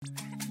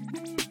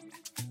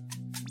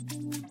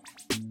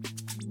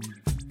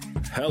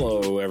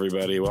Hello,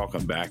 everybody.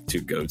 Welcome back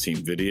to Go Team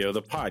Video,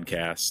 the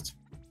podcast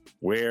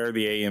where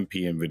the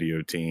AMPM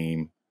video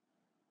team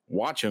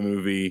watch a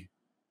movie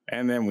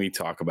and then we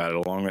talk about it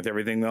along with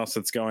everything else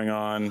that's going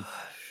on.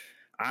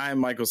 I'm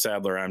Michael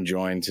Sadler. I'm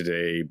joined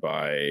today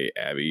by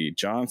Abby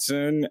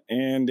Johnson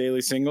and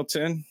Daly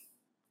Singleton.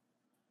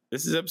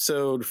 This is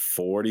episode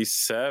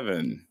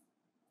 47,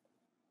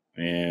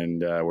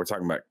 and we're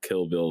talking about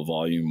Kill Bill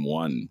Volume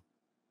 1.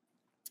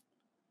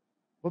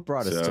 What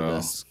brought us to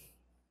this?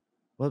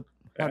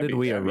 How did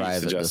we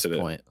arrive at this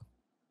point?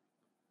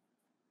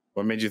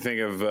 What made you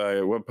think of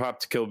what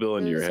popped Kill Bill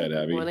into your head,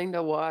 Abby? Wanting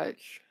to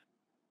watch.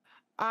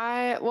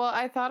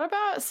 I thought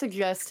about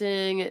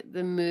suggesting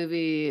the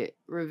movie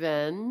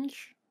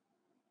Revenge,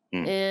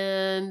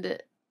 and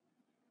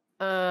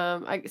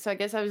I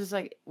guess I was just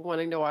like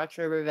wanting to watch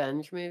a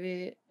revenge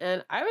movie,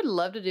 and I would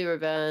love to do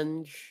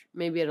Revenge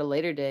maybe at a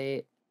later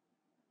date,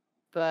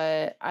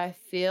 but I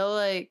feel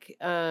like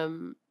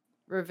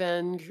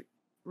Revenge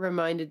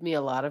reminded me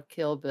a lot of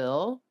Kill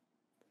Bill.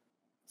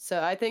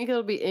 So I think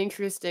it'll be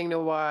interesting to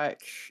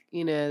watch,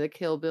 the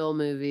Kill Bill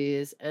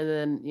movies, and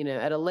then,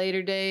 at a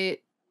later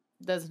date,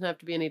 doesn't have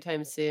to be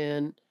anytime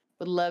soon.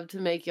 Would love to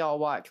make y'all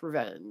watch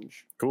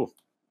Revenge. Cool.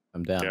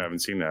 I'm down. Yeah, I haven't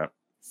seen that.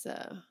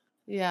 So,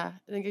 yeah,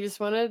 I think I just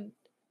wanted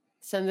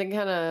something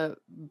kind of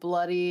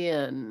bloody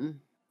and,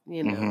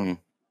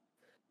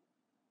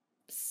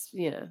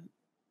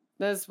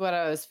 that's what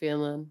I was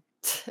feeling.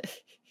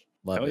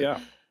 Love it. Yeah.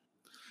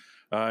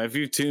 If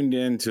you tuned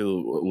in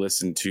to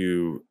listen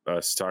to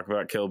us talk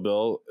about Kill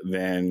Bill,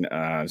 then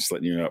just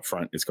letting you know up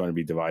front, it's going to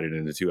be divided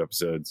into 2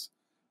 episodes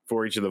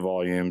for each of the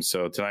volumes.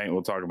 So tonight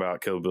we'll talk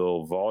about Kill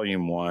Bill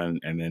Volume 1,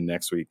 and then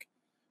next week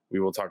we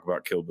will talk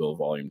about Kill Bill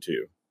Volume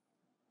 2.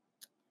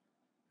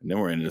 And then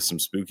we're into some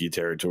spooky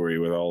territory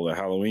with all the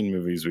Halloween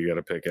movies we got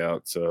to pick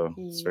out. So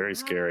it's very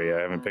scary.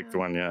 I haven't picked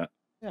one yet.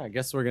 Yeah, I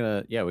guess we're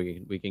going to,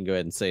 we can go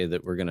ahead and say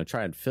that we're going to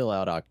try and fill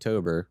out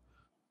October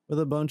with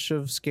a bunch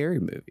of scary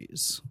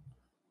movies.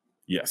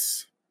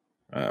 Yes.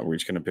 We're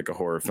just going to pick a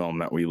horror film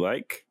that we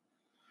like,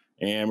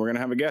 and we're going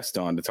to have a guest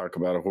on to talk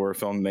about a horror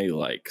film they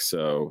like.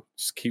 So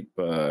just keep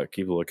a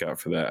lookout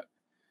for that.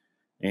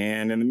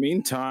 And in the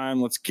meantime,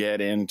 let's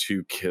get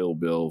into Kill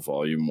Bill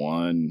Volume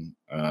 1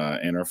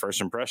 and our first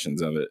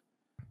impressions of it.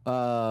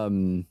 I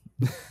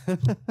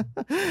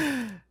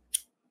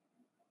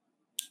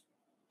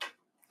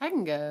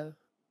can go.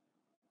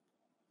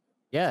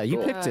 Yeah, you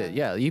picked it.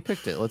 Yeah, you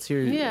picked it. Let's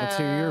hear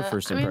your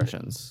first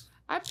impressions.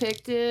 I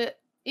picked it.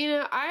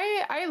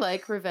 I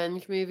like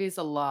revenge movies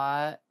a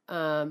lot.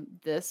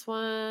 This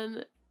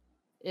one,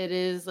 it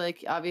is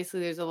like,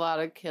 obviously there's a lot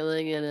of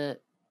killing in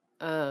it.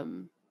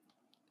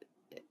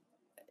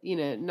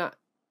 Not,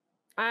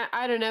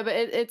 I don't know, but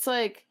it's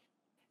like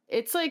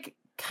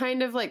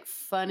kind of like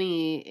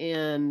funny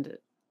and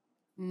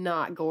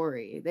not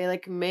gory. They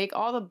like make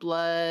all the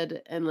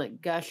blood and like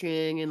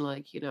gushing and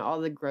like, all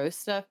the gross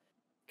stuff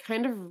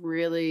kind of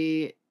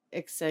really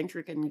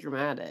eccentric and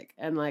dramatic,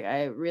 and like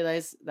I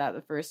realized that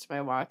the first time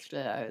I watched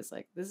it, I was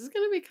like, this is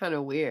gonna be kind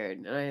of weird,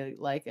 and I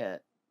like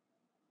it.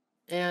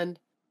 And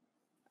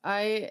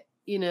I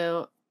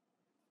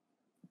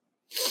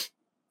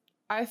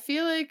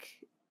feel like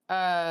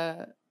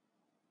I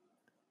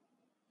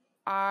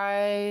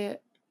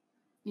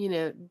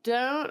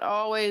don't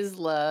always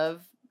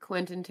love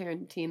Quentin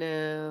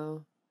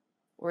Tarantino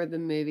or the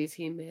movies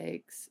he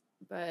makes,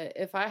 but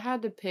if I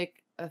had to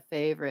pick a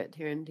favorite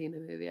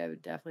Tarantino movie, I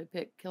would definitely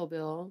pick Kill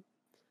Bill.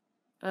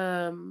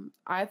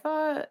 I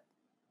thought,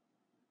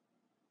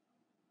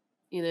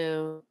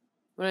 when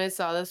I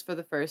saw this for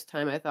the first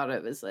time, I thought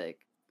it was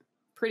like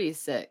pretty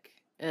sick,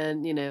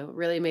 and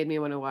really made me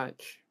want to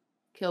watch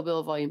Kill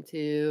Bill Volume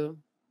 2.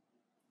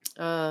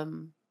 I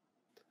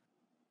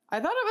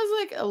thought it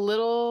was like a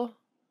little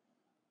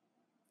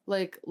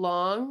like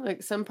long,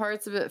 like some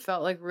parts of it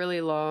felt like really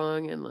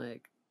long, and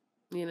like,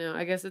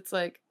 I guess it's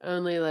like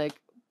only like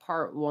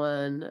part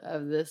 1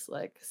 of this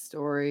like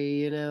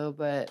story,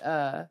 but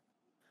I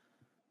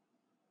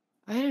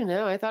don't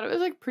know, I thought it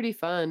was like pretty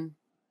fun,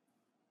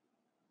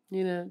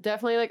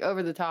 definitely like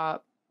over the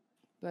top,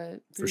 but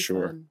for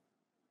sure fun.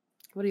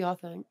 What do y'all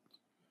think?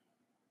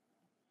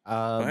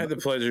 I had the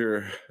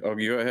pleasure. Oh,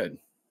 you go ahead.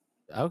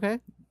 Okay.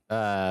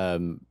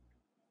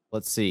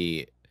 Let's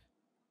see.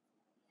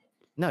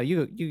 No,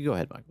 you go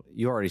ahead, Michael.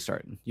 You already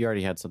started. You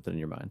already had something in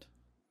your mind.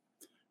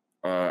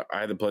 I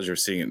had the pleasure of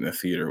seeing it in the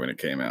theater when it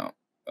came out.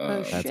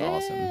 That's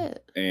awesome.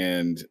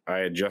 And I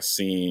had just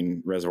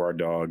seen Reservoir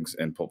Dogs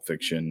and Pulp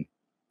Fiction.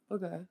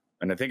 Okay.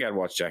 And I think I'd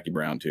watched Jackie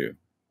Brown too.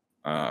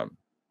 And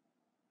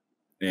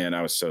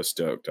I was so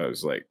stoked. I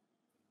was like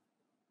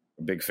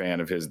a big fan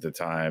of his at the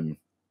time.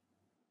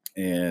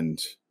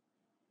 And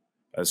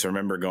I just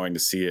remember going to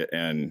see it,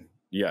 and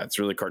yeah, it's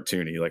really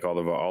cartoony. Like all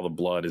the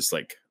blood is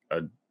like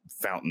a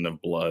fountain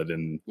of blood,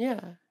 and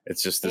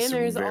it's just this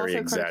very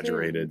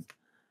exaggerated. Cartoons.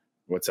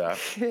 What's that?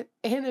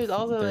 And there's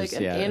also like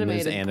an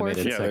animated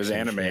portion. Yeah, there's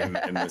anime in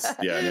this.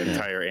 Yeah, an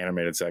entire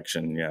animated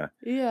section. Yeah.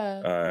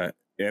 Yeah.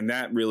 And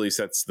that really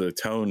sets the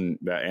tone.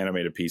 That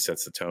animated piece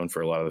sets the tone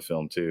for a lot of the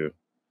film too.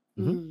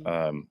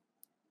 Mhm.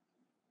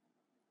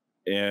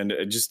 And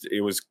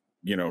it was,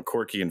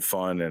 quirky and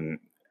fun and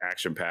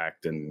action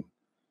packed and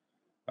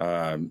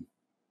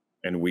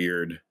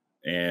weird.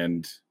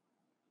 And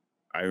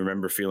I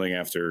remember feeling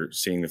after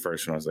seeing the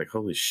first one, I was like,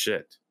 holy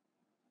shit.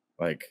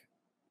 Like,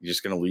 you're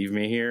just going to leave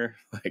me here?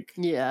 Like,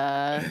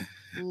 Yeah.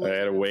 I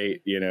had to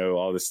wait,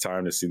 all this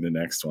time to see the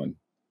next one.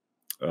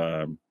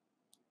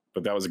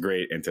 But that was a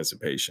great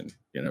anticipation,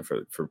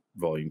 for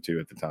volume 2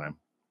 at the time.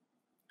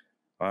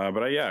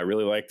 But I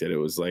really liked it. It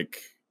was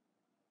like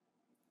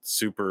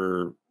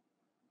super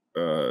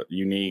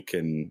unique,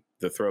 and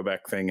the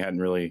throwback thing hadn't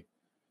really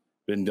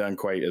been done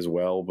quite as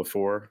well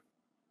before.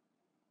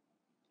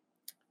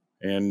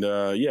 And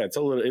it's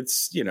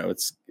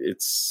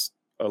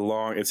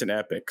an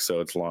epic, so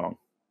it's long.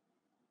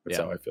 That's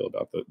how I feel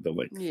about the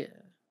length.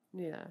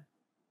 Yeah.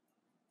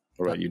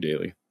 What about you,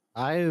 Daly?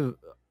 I'm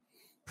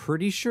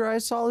pretty sure I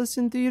saw this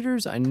in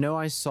theaters. I know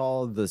I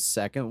saw the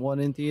second one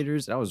in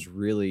theaters. I was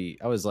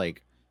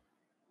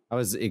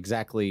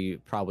exactly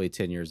probably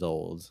 10 years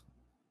old,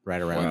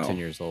 right around 10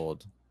 years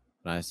old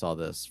when I saw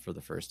this for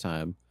the first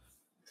time.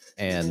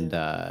 And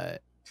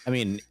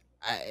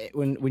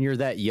when you're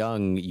that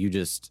young,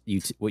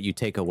 what you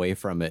take away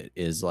from it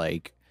is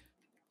like,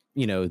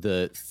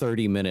 the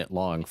 30-minute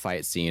long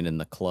fight scene in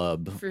the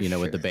club,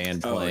 with the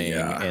band playing.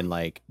 And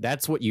like,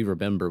 that's what you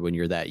remember when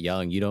you're that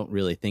young. You don't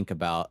really think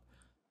about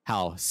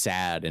how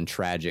sad and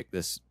tragic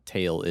this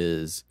tale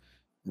is.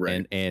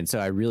 Right. And so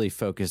I really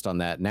focused on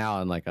that now.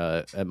 And like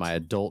at my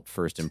adult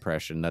first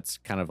impression, that's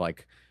kind of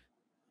like,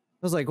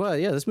 I was like, well,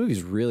 yeah, this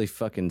movie's really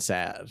fucking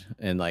sad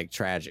and like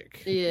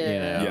tragic.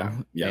 Yeah.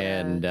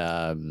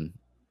 And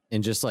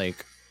just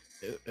like,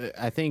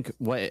 I think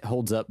what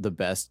holds up the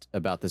best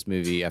about this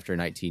movie after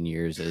 19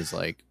 years is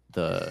like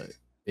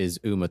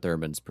Uma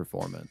Thurman's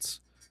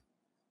performance.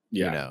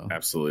 Yeah,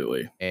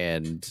 absolutely.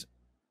 And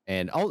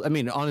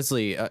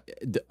honestly,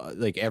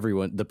 like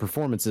everyone, the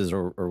performances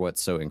are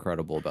what's so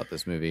incredible about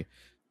this movie.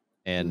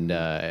 And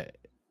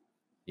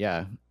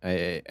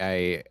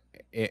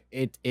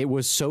it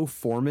was so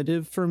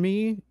formative for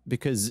me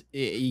because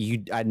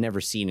I'd never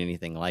seen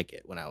anything like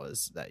it when I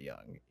was that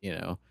young,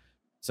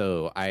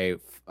 So I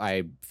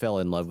fell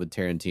in love with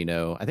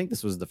Tarantino. I think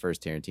this was the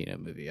first Tarantino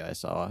movie I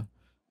saw.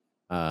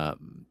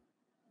 And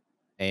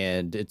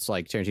it's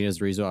like Tarantino's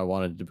the reason I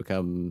wanted to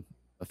become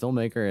a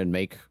filmmaker and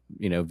make,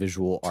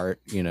 visual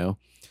art,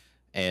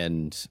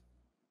 and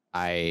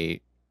I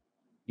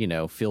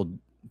feel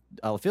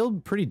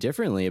pretty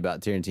differently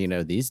about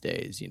Tarantino these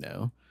days,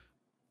 in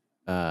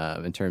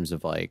terms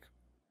of like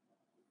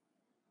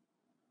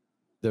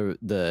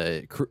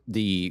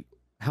the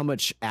how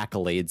much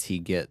accolades he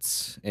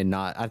gets, and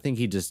I think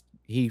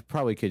he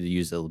probably could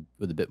use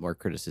with a bit more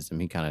criticism.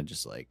 He kind of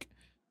just like,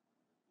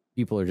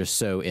 people are just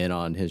so in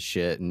on his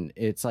shit, and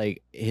it's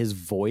like his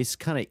voice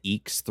kind of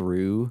ekes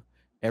through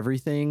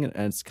everything,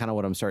 and it's kind of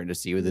what I'm starting to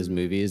see with his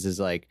movies is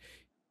like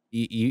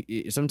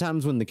you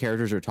sometimes when the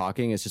characters are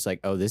talking, it's just like,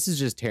 oh, this is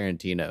just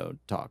Tarantino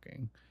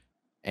talking.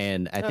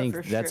 And I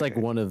think that's like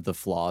one of the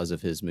flaws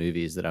of his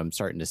movies that I'm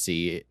starting to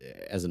see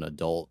as an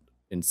adult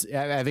and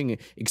having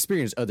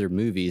experienced other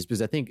movies,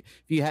 because I think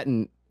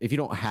if you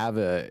don't have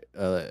a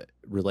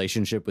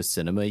relationship with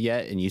cinema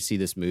yet and you see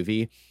this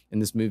movie,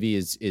 and this movie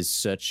is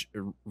such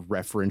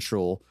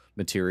referential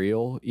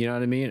material, you know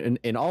what I mean?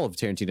 And all of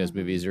Tarantino's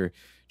movies are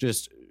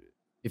just,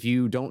 if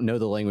you don't know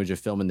the language of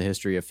film and the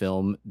history of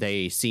film,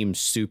 they seem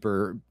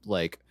super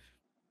like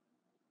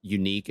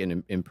unique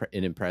and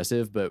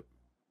impressive. But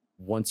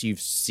once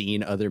you've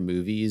seen other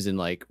movies and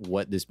like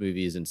what this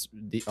movie is, and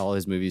all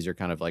his movies are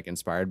kind of like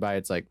inspired by,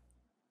 it's like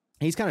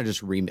he's kind of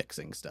just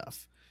remixing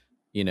stuff,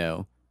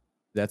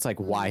 That's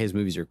like why his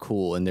movies are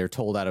cool, and they're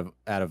told out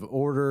of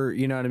order.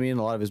 You know what I mean?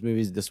 A lot of his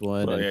movies, this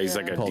one, he's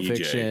like a Pulp DJ,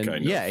 Fiction.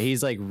 kind of. Yeah,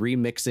 he's like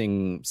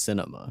remixing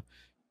cinema,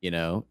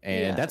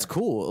 and that's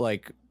cool.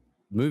 Like,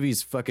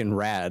 movies fucking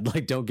rad.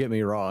 Like, don't get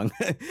me wrong,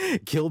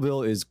 Kill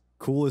Bill is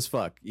cool as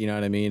fuck. You know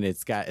what I mean?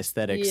 It's got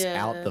aesthetics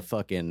out the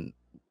fucking.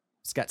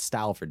 It's got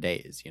style for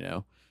days.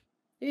 Yeah.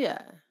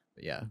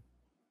 But yeah,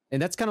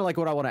 and that's kind of like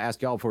what I want to ask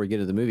y'all before we get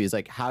into the movie. Is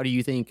like, how do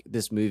you think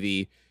this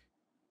movie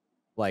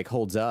like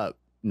holds up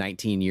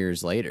 19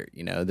 years later?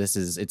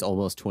 It's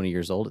almost 20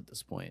 years old at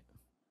this point.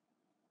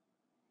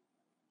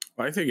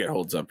 I think it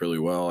holds up really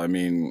well. I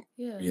mean,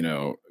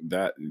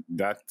 that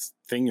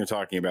thing you're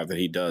talking about that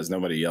he does,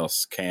 nobody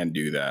else can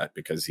do that,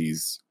 because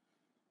he's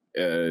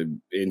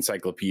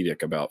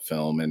encyclopedic about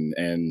film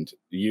and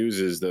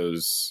uses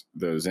those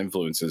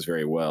influences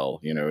very well.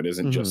 It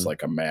isn't just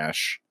like a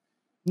mash.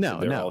 No,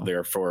 they're all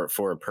there for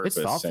a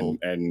purpose,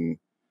 and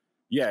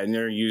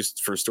they're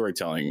used for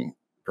storytelling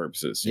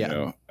purposes. You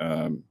know,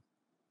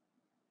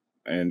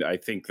 and I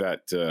think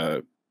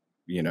that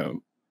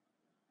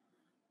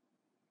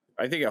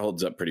I think it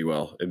holds up pretty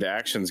well. The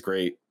action's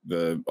great.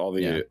 All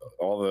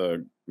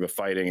the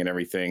fighting and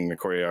everything, the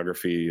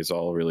choreography is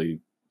all really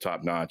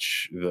top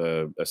notch.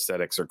 The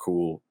aesthetics are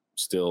cool.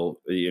 Still,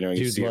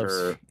 you see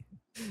her.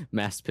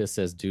 Mass Piss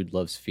says, "Dude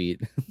loves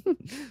feet," and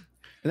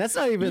that's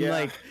not even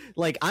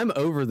like I'm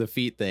over the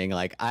feet thing.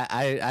 Like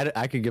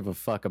I could give a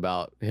fuck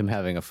about him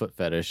having a foot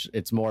fetish.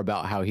 It's more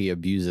about how he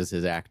abuses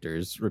his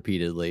actors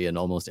repeatedly in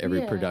almost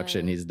every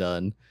production he's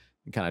done.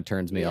 It kind of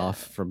turns me off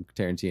from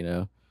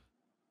Tarantino.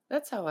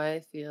 That's how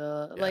I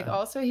feel. Like,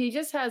 also, he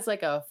just has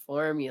like a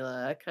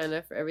formula kind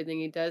of for everything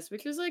he does,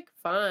 which is like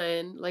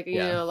fine. Like, you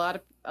know,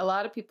 a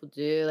lot of people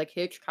do. Like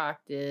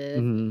Hitchcock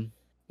did.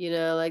 You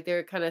know, like there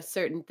are kind of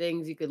certain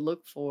things you could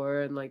look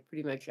for in like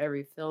pretty much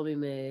every film he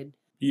made.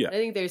 Yeah, I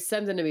think there's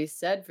something to be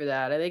said for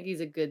that. I think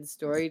he's a good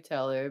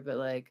storyteller, but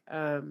like,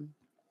 I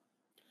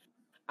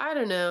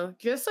don't know.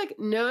 Just like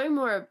knowing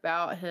more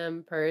about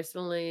him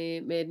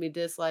personally made me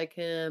dislike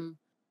him,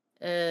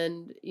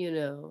 and you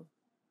know.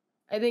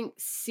 I think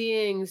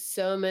seeing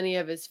so many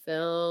of his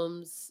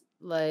films,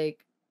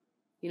 like,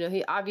 you know,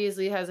 he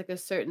obviously has like a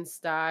certain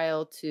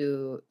style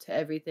to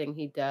everything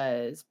he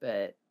does,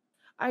 but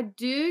I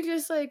do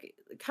just like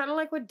kind of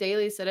like what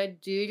Daly said, I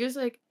do just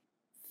like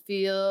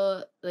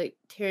feel like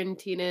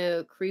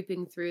Tarantino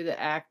creeping through the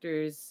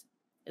actors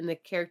and the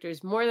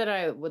characters more than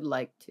I would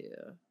like to.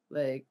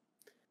 Like,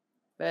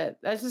 but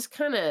that's just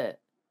kind of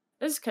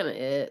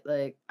it.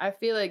 Like, I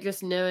feel like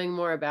just knowing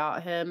more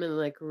about him and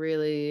like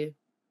really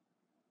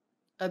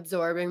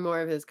absorbing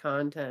more of his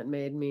content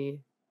made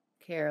me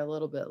care a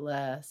little bit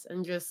less.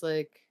 And just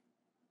like,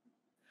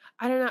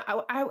 I don't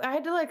know, I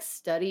had to like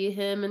study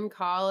him in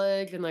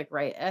college and like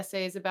write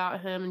essays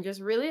about him, and just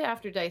really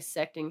after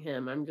dissecting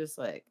him, I'm just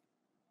like,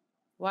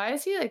 why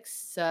is he like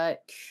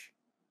such,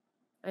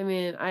 I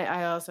mean,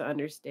 I also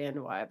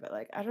understand why, but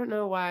like, I don't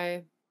know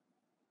why.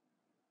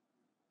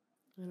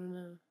 I don't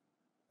know.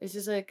 It's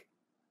just like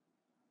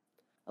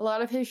a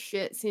lot of his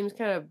shit seems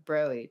kind of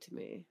bro-y to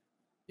me.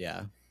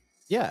 Yeah.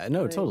 Yeah,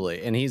 no, like,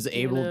 totally. And he's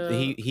able, you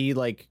know, he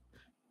like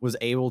was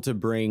able to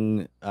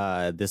bring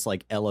this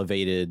like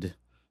elevated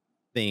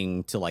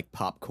thing to like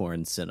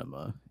popcorn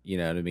cinema, you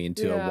know what I mean?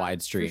 To a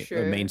widestream,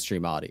 a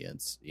mainstream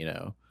audience, you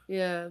know?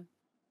 Yeah.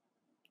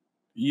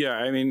 Yeah,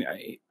 I mean,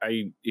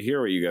 I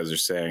hear what you guys are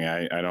saying.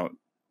 I don't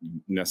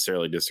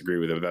necessarily disagree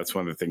with it, but that's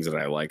one of the things that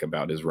I like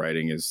about his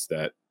writing is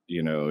that,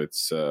 you know,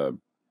 it's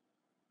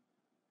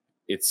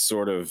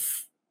sort of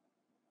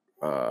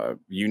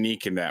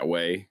unique in that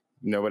way.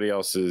 Nobody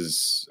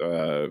else's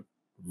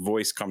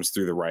voice comes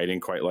through the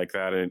writing quite like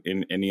that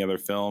in any other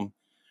film.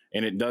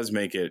 And it does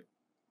make it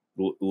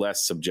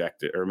less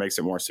subjective, or makes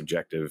it more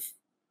subjective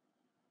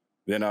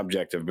than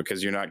objective,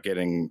 because you're not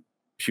getting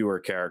pure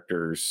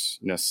characters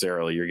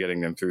necessarily. You're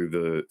getting them through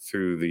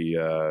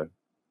the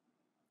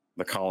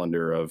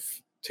colander of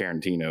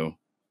Tarantino.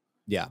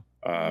 Yeah.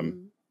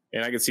 And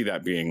I could see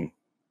that being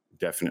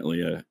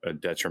definitely a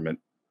detriment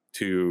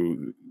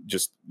to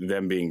just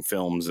them being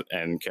films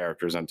and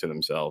characters unto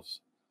themselves.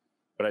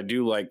 But I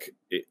do like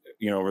it,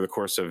 you know, over the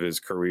course of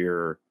his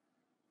career,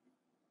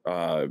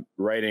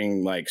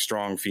 writing like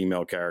strong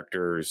female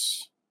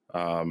characters,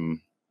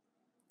 and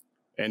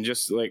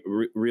just like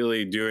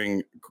really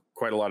doing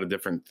quite a lot of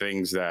different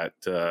things that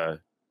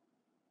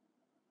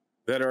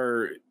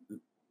are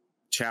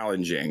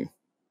challenging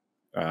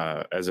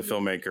as a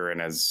filmmaker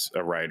and as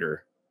a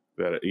writer.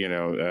 That, you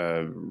know,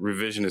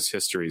 revisionist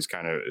histories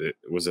kind of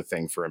was a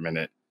thing for a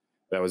minute.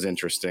 That was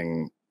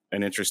interesting,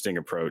 an interesting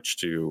approach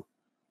to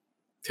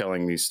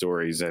telling these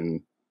stories,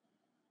 and,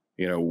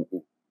 you know,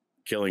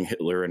 killing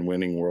Hitler and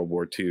winning World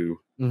War II.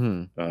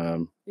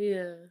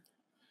 Yeah.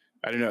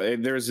 I don't know.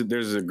 There's a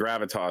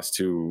gravitas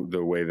to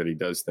the way that he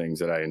does things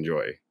that I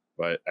enjoy,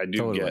 but I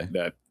do get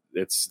that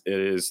it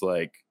is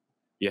like,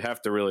 you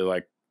have to really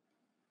like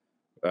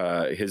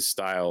his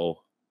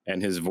style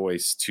and his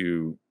voice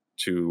to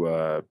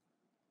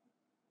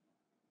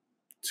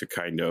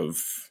kind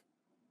of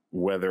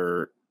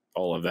weather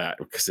all of that,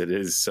 because it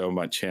is so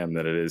much him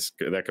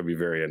that could be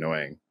very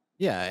annoying.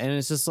 Yeah, and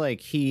it's just like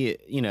he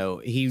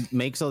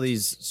makes all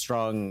these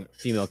strong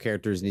female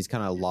characters, and he's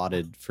kind of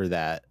lauded for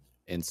that.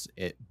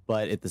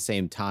 But at the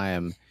same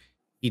time,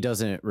 he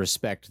doesn't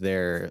respect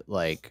their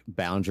like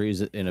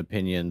boundaries and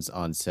opinions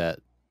on set,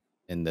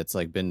 and that's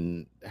like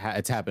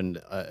it's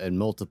happened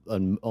in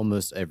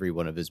almost every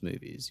one of his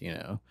movies, you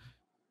know,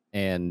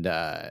 and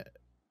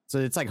so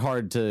it's like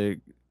hard to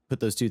put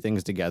those two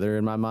things together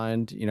in my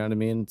mind. You know what I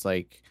mean? It's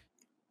like,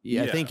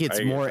 I think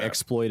it's more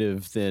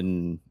exploitive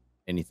than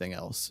anything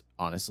else,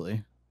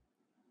 honestly.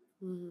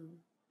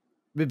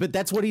 But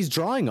that's what he's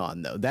drawing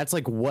on, though. That's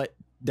like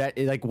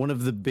like one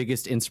of the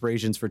biggest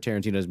inspirations for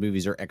Tarantino's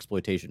movies are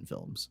exploitation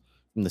films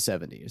from the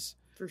 70s.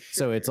 For sure.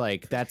 So it's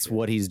like that's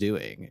what he's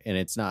doing, and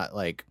it's not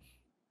like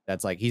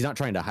that's like he's not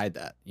trying to hide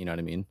that. You know what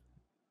I mean?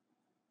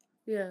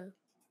 Yeah.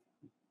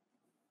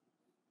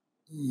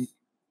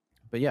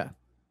 But yeah,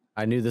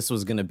 I knew this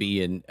was going to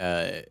be in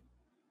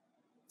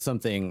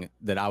something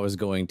that I was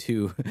going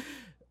to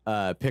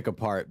pick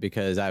apart,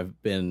 because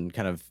I've been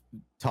kind of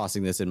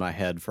tossing this in my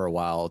head for a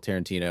while,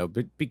 Tarantino,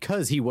 but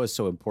because he was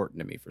so important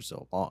to me for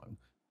so long,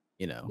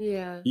 you know?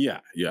 Yeah.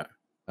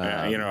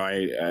 You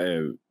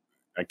know,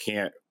 I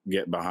can't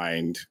get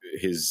behind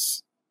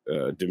his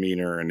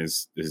demeanor and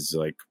his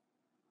like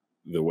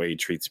the way he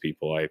treats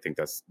people. I think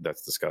that's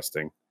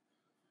disgusting.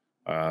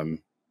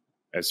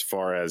 as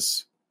far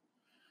as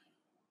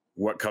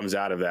what comes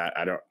out of that,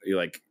 I don't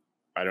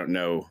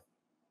know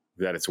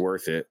that it's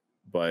worth it,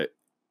 but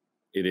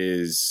it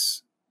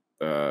is.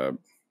 I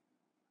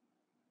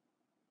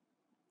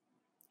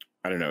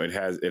don't know. It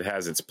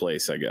has its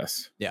place, I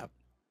guess. Yeah,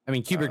 I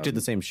mean, Kubrick did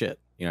the same shit.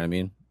 You know what I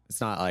mean?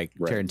 It's not like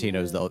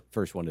Tarantino's the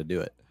first one to do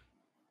it.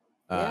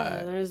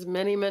 There's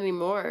many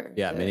more.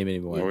 Yeah, many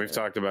more. Well, we've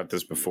talked about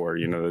this before.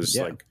 There's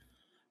like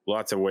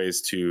lots of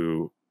ways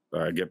to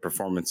get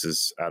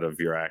performances out of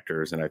your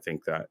actors, and I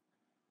think that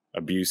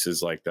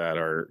abuses like that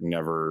are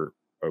never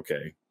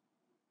okay.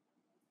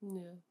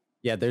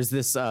 Yeah, there's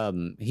this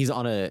he's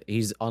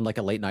on like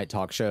a late night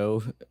talk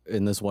show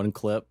in this one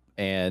clip,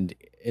 and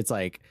it's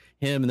like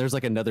him and there's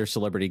like another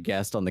celebrity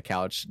guest on the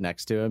couch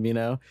next to him,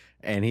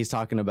 and he's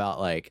talking about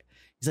like,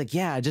 he's like,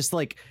 yeah, just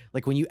like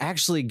when you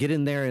actually get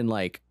in there and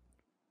like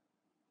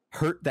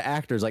hurt the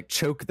actors, like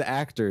choke the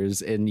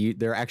actors, and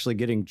they're actually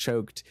getting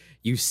choked,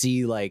 you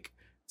see like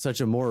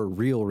such a more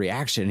real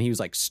reaction. He was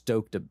like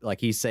stoked,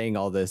 like he's saying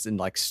all this and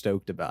like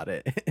stoked about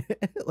it.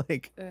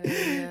 Like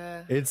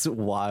it's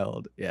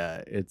wild.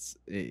 Yeah, I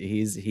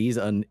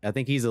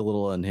think he's a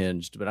little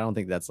unhinged, but I don't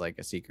think that's like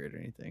a secret or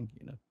anything,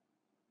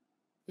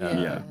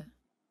 Yeah.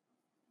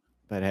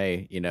 But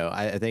hey,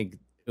 I think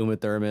Uma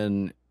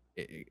Thurman,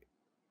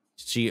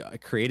 she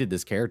created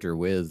this character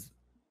with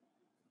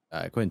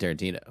Quentin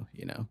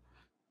Tarantino,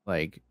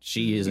 like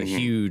she is a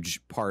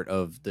huge part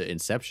of the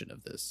inception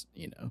of this,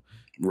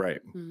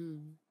 Right.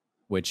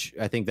 Which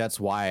I think that's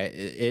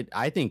why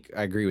I think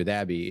I agree with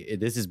Abby.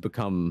 This has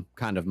become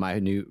kind of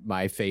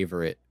my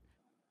favorite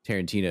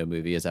Tarantino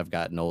movie as I've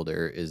gotten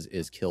older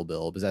is Kill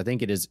Bill, because I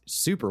think it is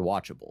super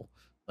watchable.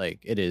 Like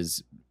it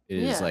is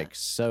like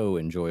so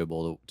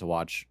enjoyable to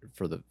watch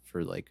for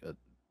like a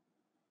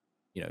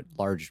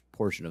large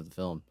portion of the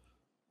film.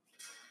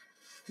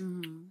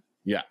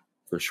 Yeah,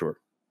 for sure.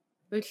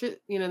 Which,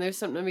 there's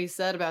something to be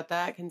said about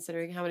that,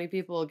 considering how many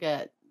people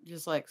get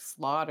just like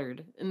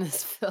slaughtered in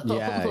this film.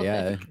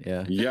 Yeah.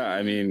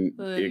 I mean,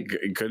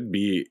 it could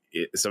be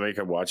somebody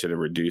could watch it and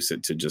reduce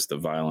it to just the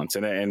violence,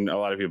 and a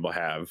lot of people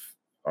have.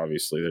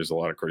 Obviously, there's a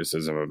lot of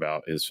criticism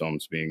about his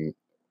films being,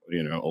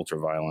 ultra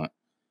violent,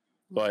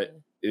 but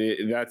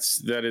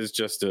that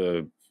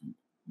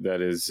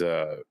is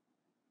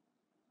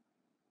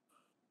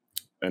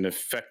an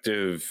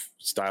effective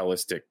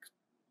stylistic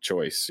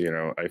choice.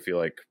 I feel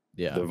like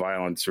the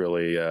violence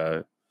really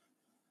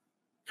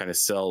kind of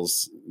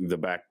sells the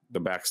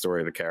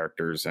backstory of the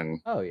characters. And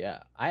I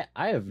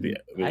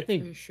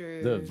think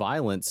the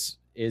violence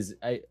is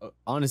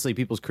honestly,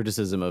 people's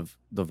criticism of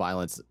the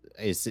violence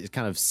is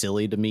kind of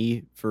silly to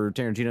me for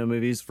Tarantino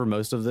movies, for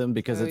most of them,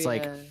 because it's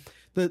like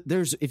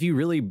if you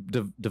really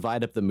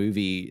divide up the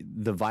movie,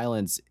 the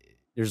violence,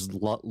 there's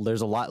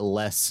a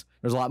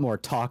lot more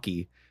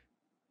talky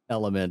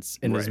elements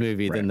in this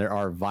movie than there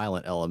are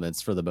violent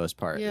elements for the most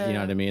part. You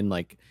know what I mean?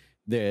 Like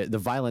the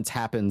violence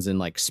happens in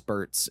like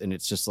spurts, and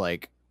it's just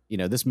like,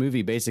 this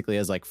movie basically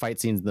has like fight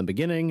scenes in the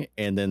beginning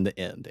and then the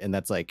end, and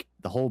that's like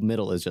the whole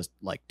middle is just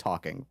like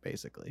talking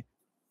basically.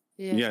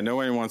 No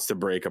one wants to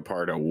break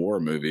apart a war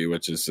movie,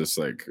 which is just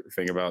like,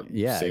 think about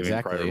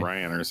Saving Private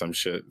Ryan or some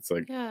shit. It's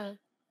like the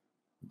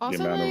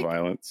also, amount of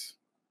violence.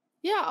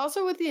 Yeah,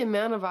 also with the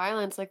amount of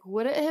violence, like,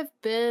 would it have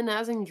been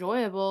as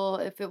enjoyable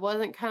if it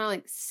wasn't kind of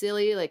like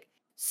silly, like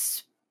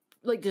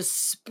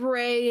just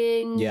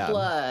spraying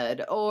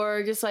blood,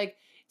 or just like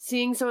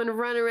seeing someone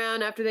run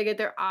around after they get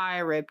their eye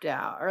ripped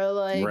out, or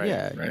like,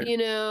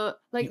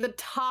 like the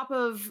top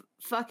of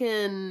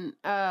fucking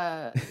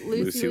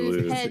Lucy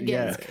Liu's head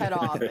gets cut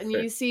off, and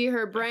you see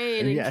her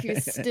brain, and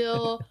she's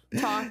still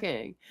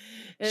talking.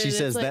 And she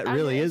says like,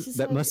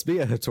 that must be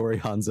a Hattori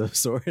Hanzo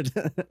sword.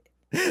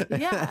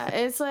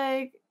 It's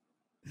like,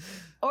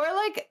 or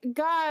like,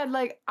 God,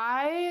 like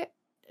I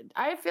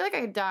feel like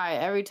I die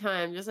every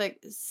time just like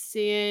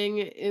seeing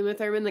Uma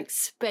Thurman like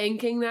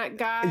spanking that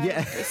guy.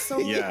 It's so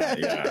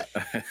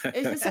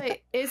it's just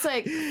like, it's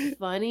like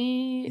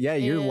funny. Yeah,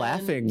 you're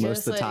laughing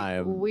most of the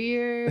time.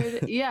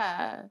 Weird.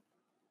 I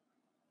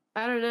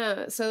don't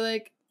know. So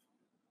like,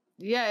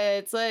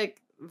 it's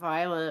like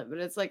violent, but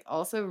it's like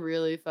also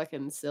really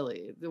fucking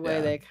silly the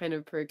way they kind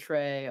of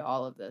portray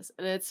all of this,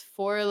 and it's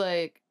for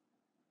like,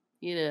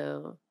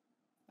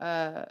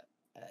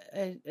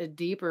 a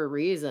deeper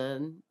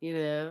reason,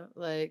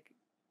 like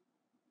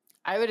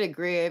I would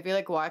agree. I feel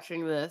like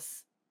watching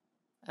this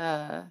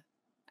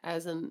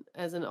as an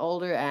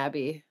older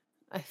Abby,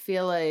 I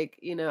feel like,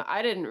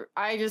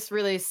 I just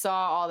really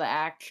saw all the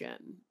action,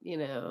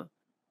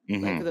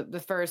 like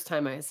the first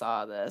time I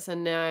saw this,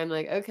 and now I'm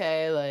like,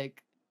 okay,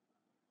 like,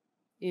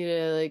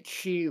 like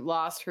she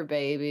lost her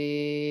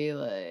baby,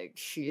 like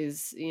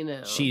she's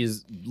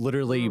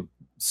literally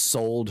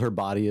sold, her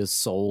body is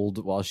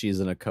sold while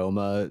she's in a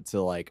coma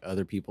to like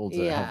other people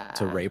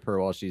to rape her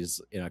while she's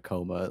in a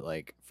coma,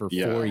 like for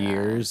 4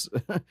 years.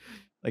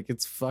 Like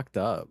it's fucked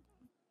up.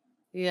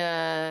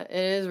 Yeah, it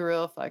is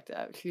real fucked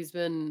up. She's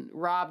been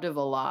robbed of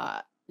a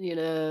lot,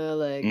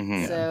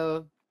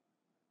 so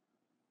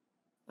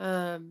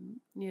it's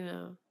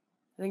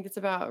think it's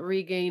about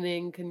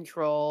regaining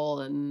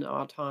control and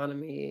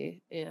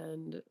autonomy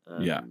and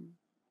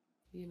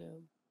you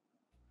know,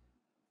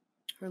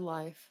 her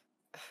life.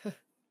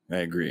 I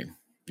agree.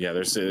 Yeah,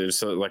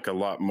 there's like a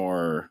lot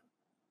more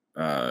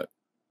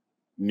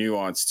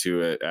nuance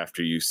to it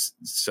after you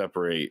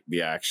separate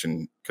the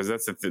action, because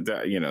that's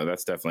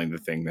that's definitely the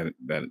thing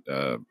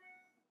that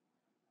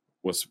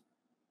was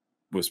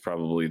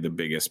probably the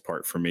biggest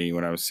part for me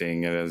when I was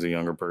seeing it as a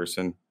younger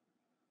person.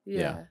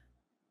 Yeah.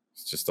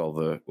 It's just all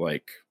the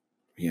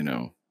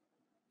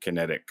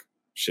kinetic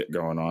shit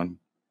going on.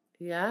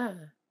 Yeah.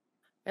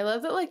 I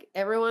love that like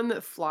everyone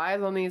that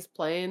flies on these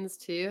planes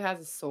too has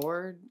a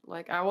sword.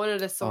 Like I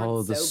wanted a sword.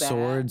 Oh, the so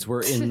swords bad.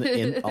 were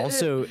in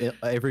also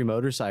every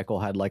motorcycle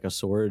had like a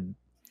sword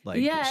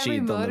every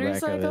sheathed on the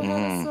back of it.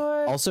 had a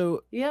sword. Also,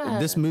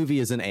 this movie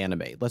is an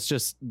anime. Let's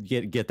just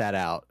get that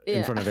out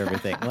in front of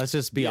everything. Let's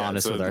just be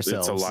honest with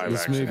ourselves.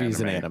 This movie is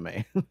an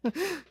anime.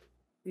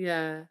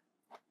 Yeah.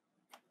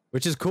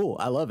 Which is cool.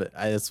 I love it.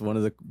 It's one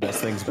of the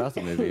best things about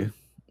the movie.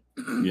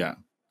 Yeah.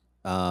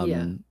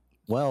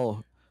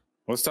 Well,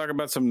 let's talk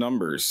about some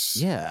numbers.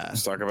 Yeah.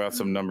 Let's talk about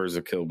some numbers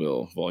of Kill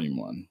Bill Volume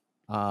 1.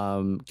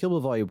 Kill Bill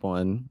Volume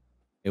 1,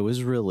 it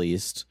was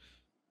released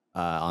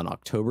on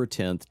October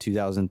 10th,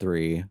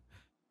 2003.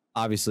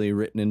 Obviously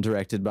written and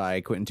directed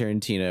by Quentin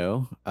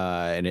Tarantino,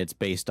 and it's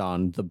based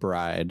on The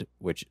Bride,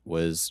 which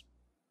was,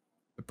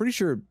 I'm pretty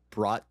sure,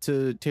 brought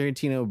to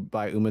Tarantino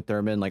by Uma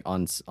Thurman, like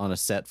on a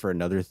set for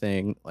another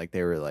thing. Like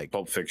they were like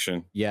Pulp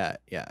Fiction. Yeah.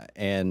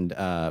 And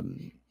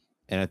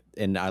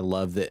I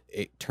love that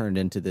it turned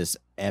into this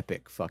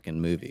epic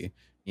fucking movie.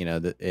 You know,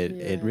 that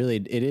it really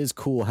is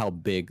cool how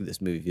big this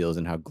movie feels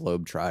and how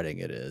globe-trotting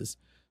it is.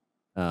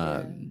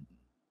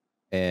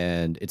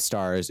 And it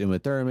stars Uma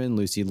Thurman,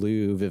 Lucy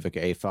Liu, Vivica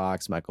A.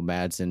 Fox, Michael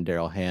Madsen,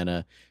 Daryl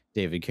Hannah,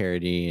 David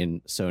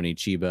Carradine, Sonny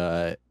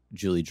Chiba,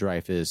 Julie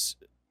Dreyfus,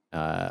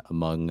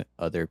 among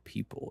other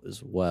people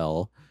as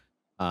well.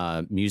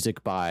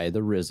 Music by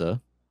the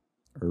RZA.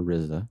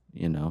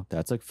 You know,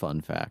 that's a fun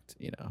fact.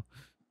 You know,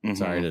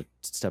 sorry to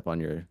step on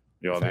your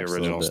the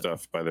original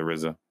stuff by the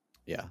RZA.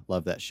 Yeah,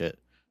 love that shit.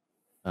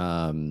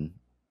 And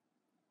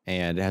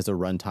it has a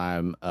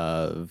runtime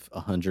of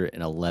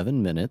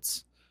 111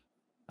 minutes.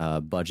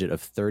 Budget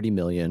of $30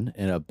 million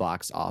and a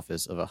box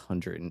office of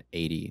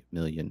 $180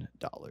 million.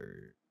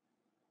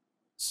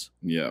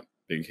 Yeah,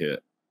 big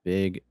hit.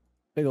 Big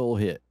old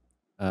hit.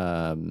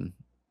 Let's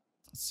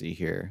see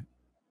here.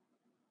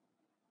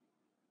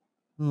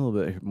 A little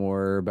bit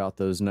more about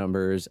those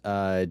numbers.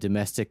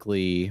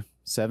 Domestically,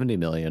 70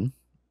 million.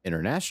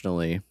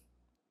 Internationally,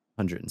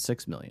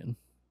 106 million.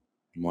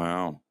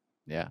 Wow.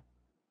 Yeah.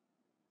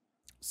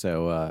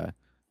 So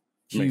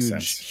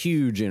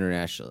huge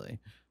internationally.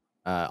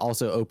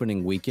 Also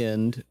opening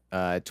weekend,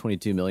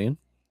 22 million.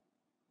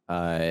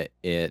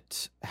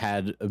 It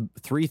had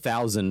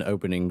 3,000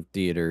 opening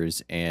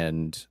theaters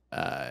and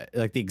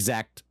like the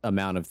exact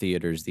amount of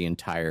theaters the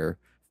entire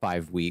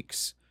 5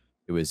 weeks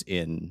it was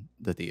in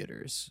the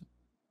theaters,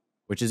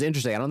 which is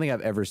interesting. I don't think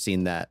I've ever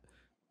seen that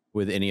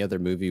with any other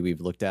movie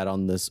we've looked at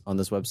on this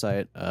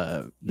website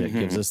that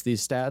gives us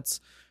these stats.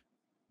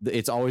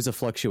 It's always a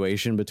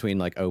fluctuation between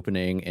like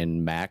opening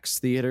and max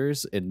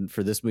theaters. And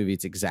for this movie,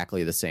 it's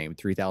exactly the same,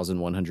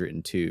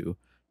 3,102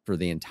 for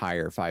the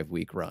entire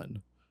 5-week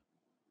run.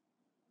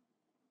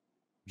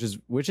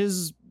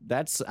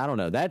 That's I don't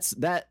know.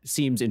 That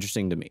seems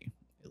interesting to me,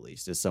 at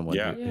least as someone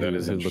who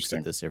looks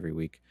at this every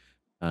week.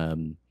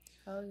 And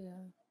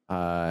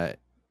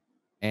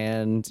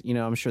you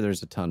know, I'm sure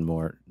there's a ton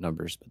more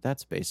numbers, but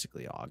that's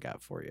basically all I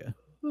got for you.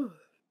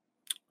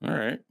 All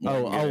right.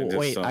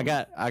 Wait, I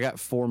got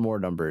 4 more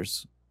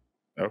numbers.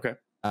 Okay.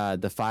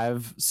 The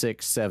 5,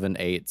 6, 7,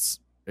 8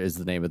 is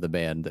the name of the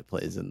band that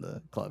plays in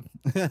the club.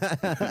 Oh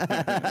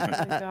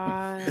my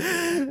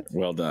God.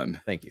 Well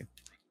done. Thank you.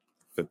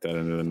 Fit that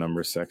into the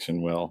numbers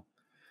section. Well,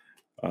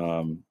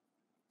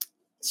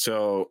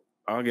 so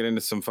I'll get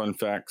into some fun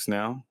facts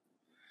now.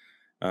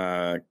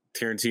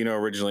 Tarantino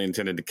originally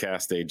intended to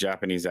cast a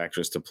Japanese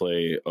actress to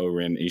play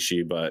O-Rin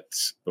Ishii, but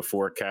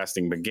before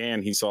casting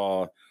began, he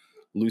saw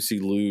Lucy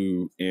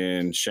Liu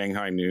in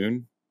Shanghai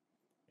Noon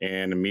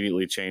and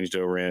immediately changed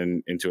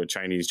O-Rin into a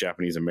Chinese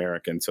Japanese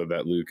American so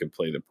that Liu could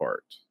play the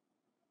part.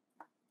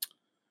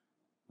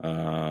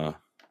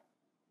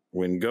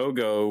 When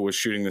Go-Go was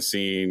shooting the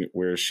scene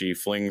where she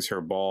flings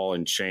her ball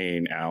and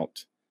chain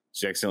out,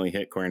 she accidentally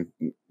hit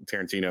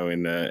Tarantino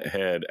in the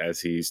head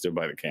as he stood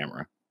by the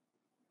camera.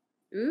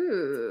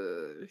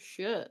 Ooh,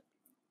 shit.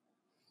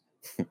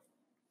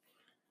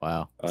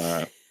 Wow.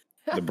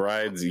 The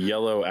bride's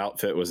yellow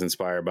outfit was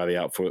inspired by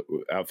the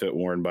outfit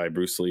worn by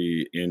Bruce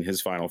Lee in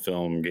his final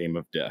film, Game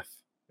of Death,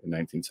 in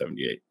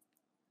 1978.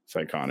 It's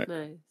iconic.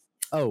 Nice.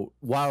 Oh,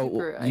 wow.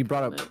 Super You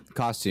brought iconic. up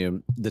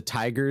costume. The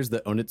tigers,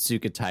 the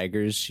Onitsuka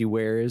tigers she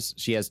wears,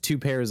 she has 2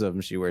 pairs of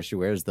them she wears. She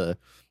wears the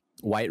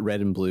white,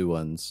 red, and blue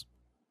ones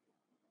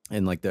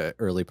in like the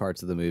early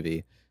parts of the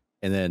movie.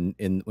 And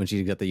then when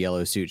she's got the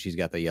yellow suit, she's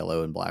got the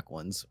yellow and black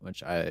ones,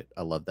 which I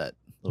love that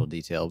little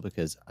detail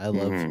because I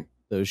love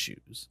those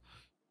shoes.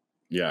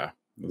 Yeah.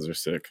 Those are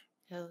sick.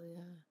 Hell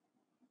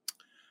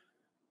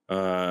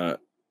yeah.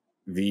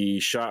 The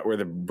shot where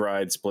the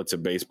bride splits a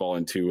baseball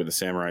in two with a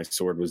samurai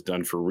sword was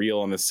done for real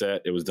on the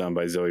set. It was done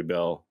by Zoe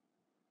Bell,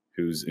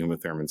 who's Uma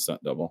Thurman's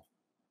stunt double.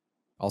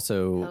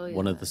 Also,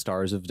 one of the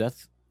stars of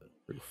Death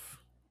Proof.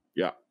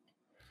 Yeah.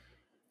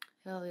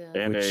 Hell yeah.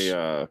 And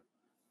a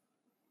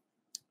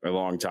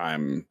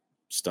long-time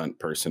stunt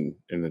person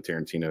in the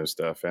Tarantino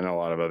stuff and a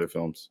lot of other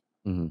films.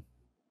 Mm-hmm.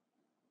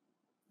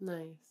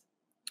 Nice.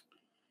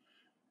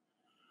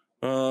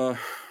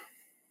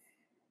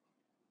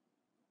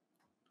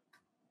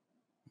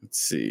 Let's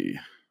see.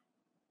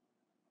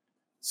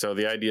 So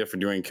the idea for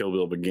doing Kill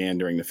Bill began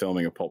during the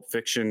filming of Pulp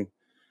Fiction,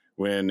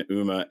 when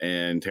Uma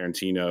and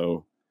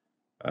Tarantino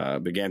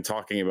began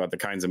talking about the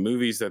kinds of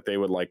movies that they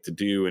would like to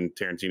do. And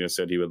Tarantino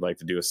said he would like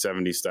to do a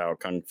 70s style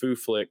kung fu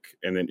flick.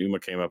 And then Uma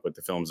came up with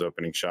the film's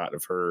opening shot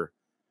of her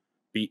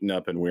beaten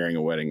up and wearing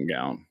a wedding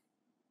gown.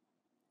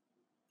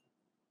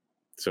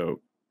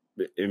 So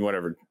in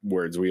whatever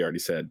words we already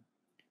said,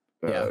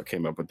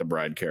 came up with the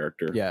bride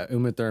character. Yeah,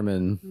 Uma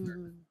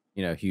Thurman,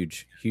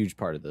 huge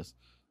part of this.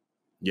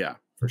 Yeah,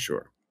 for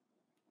sure.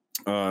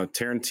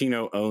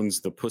 Tarantino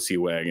owns the Pussy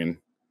Wagon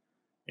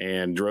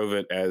and drove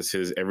it as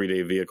his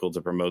everyday vehicle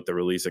to promote the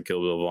release of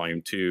Kill Bill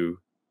Volume 2.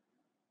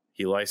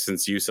 He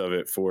licensed use of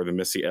it for the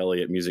Missy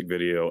Elliott music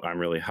video, I'm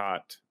Really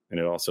Hot, and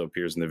it also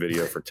appears in the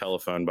video for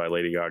Telephone by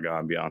Lady Gaga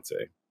and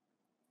Beyonce.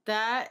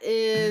 That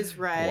is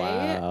right.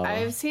 Wow.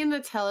 I've seen the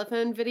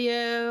Telephone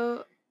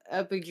video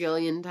a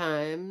bajillion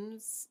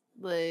times.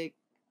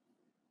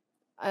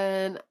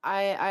 And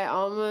I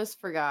almost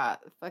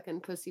forgot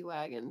fucking Pussy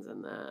Wagons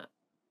in that.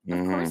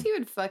 Of course he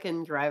would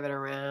fucking drive it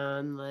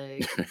around.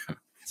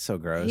 So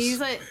gross.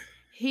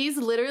 He's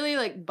literally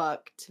like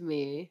Buck to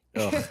me.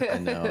 Oh, I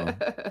know.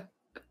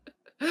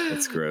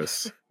 That's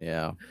gross.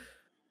 Yeah.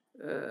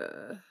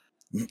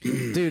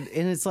 Dude,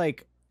 and it's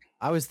like,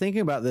 I was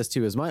thinking about this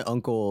too, as my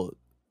uncle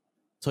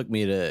took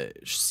me to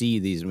see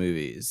these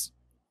movies.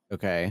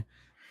 Okay.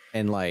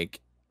 And I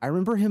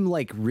remember him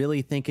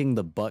really thinking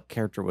the Buck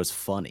character was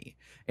funny.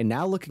 And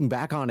now looking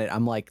back on it,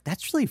 I'm like,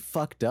 that's really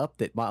fucked up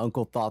that my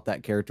uncle thought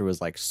that character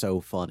was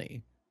so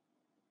funny.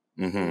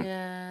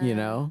 Mm-hmm.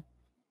 Yeah.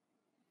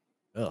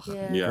 Ugh.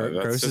 Yeah.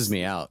 Grosses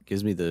me out.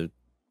 Gives me the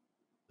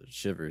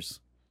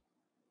shivers.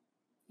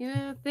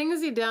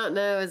 Things you don't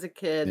know as a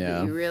kid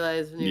that you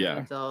realize when you're an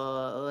Yeah.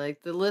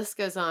 adult. The list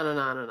goes on and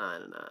on and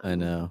on and on. I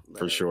know.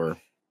 For sure.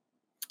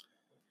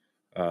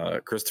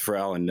 Christopher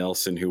Allen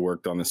Nelson, who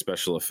worked on the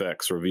special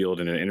effects, revealed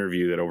in an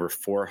interview that over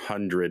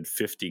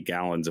 450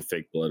 gallons of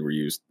fake blood were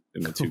used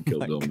in the two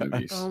Kill Bill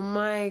movies. Oh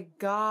my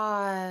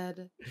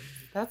God.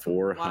 That's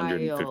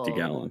 450 wild.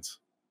 gallons.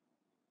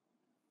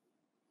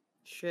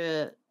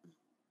 Shit.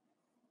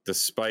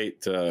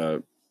 Despite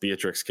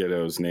Beatrix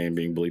Kiddo's name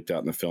being bleeped out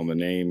in the film, the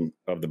name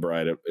of the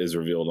bride is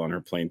revealed on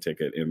her plane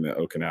ticket in the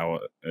Okinawa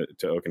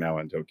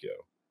and Tokyo.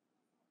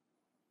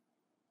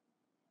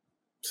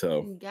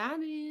 So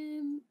Got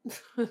him.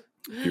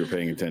 if you were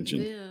paying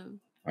attention. Yeah.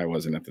 I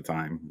wasn't at the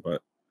time,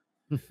 but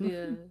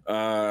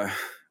Yeah.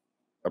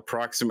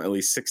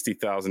 approximately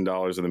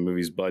 $60,000 of the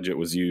movie's budget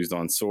was used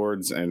on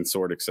swords and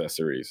sword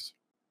accessories.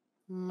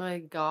 My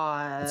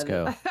God. Let's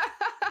go.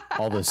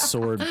 All the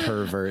sword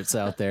perverts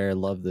out there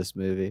love this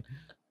movie.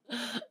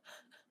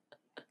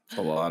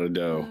 A lot of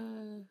dough.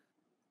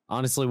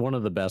 Honestly, one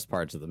of the best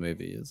parts of the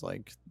movie is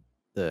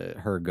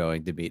her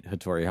going to meet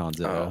Hattori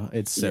Hanzo. Oh,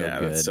 it's so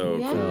good. That's so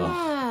yeah. cool.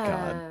 Oh,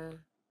 God.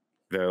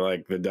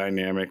 They're the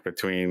dynamic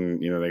between,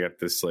 they got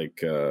this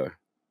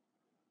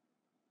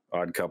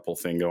odd couple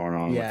thing going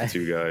on with the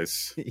two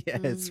guys. Yeah,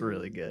 it's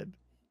really good.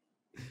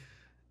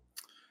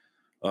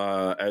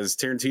 As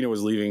Tarantino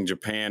was leaving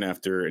Japan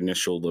after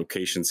initial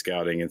location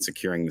scouting and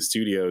securing the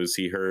studios,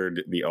 he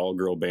heard the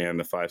all-girl band,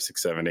 the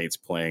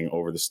 5678s, playing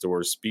over the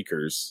store's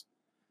speakers.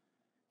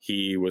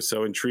 He was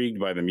so intrigued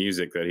by the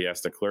music that he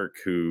asked a clerk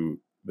who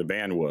the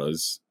band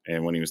was,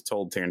 and when he was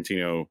told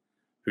Tarantino,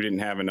 who didn't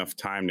have enough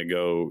time to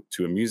go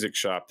to a music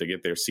shop to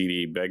get their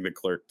CD, begged the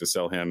clerk to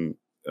sell him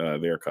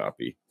their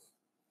copy.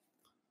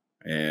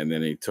 And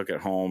then he took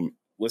it home,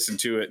 listened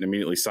to it, and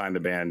immediately signed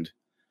the band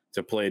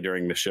to play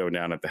during the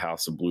showdown at the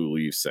House of Blue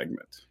Leaves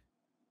segment.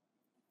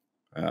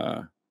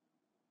 And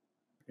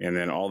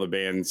then all the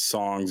band's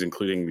songs,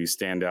 including the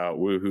standout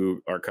Woohoo,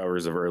 are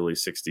covers of early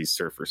 60s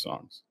surfer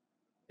songs.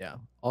 Yeah.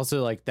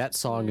 Also, that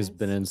song has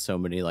been in so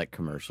many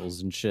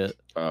commercials and shit.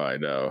 Oh, I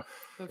know.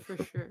 Oh,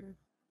 for sure.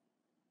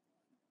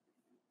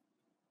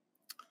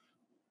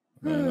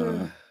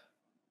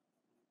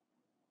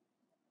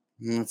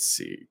 Let's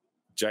see.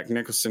 Jack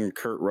Nicholson,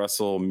 Kurt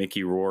Russell,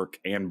 Mickey Rourke,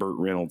 and Burt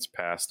Reynolds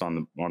passed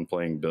on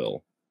playing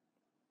Bill.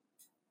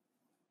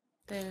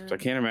 Damn. So I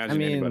can't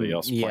imagine anybody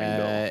else playing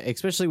Bill.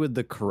 Especially with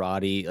the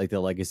karate, the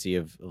legacy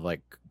of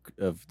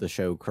the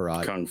show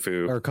Karate. Kung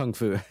Fu. Or Kung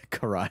Fu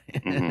Karate.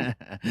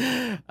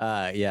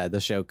 Mm-hmm. The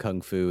show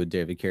Kung Fu with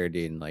David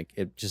Carradine,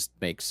 it just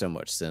makes so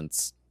much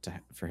sense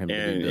for him to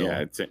be Bill.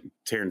 Yeah,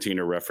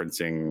 Tarantino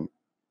referencing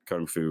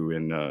Kung Fu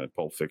in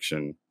Pulp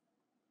Fiction.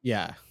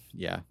 Yeah.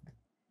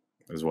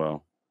 As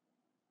well.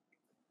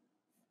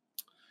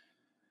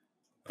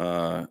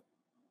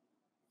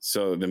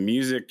 So the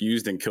music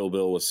used in Kill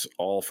Bill was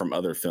all from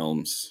other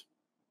films,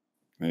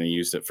 and he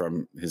used it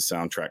from his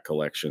soundtrack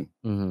collection,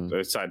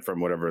 aside from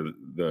whatever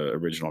the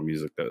original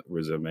music that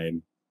RZA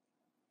made.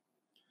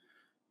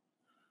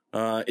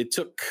 It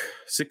took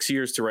 6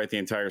 years to write the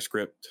entire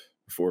script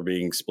before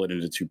being split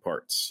into 2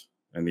 parts,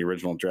 and the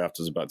original draft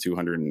was about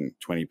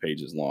 220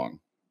 pages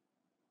long.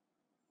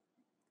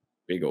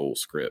 Big old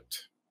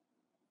script.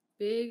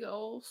 Big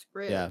old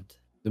script. Yeah.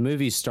 The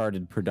movie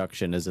started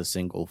production as a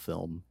single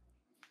film,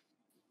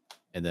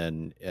 and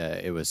then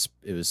it was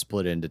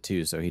split into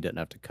 2, so he didn't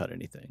have to cut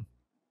anything.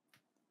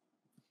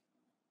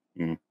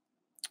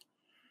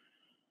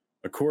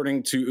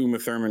 According to Uma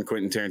Thurman,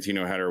 Quentin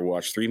Tarantino had her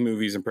watch 3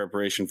 movies in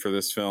preparation for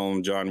this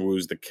film. John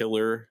Woo's The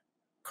Killer,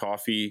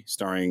 Coffee,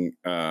 starring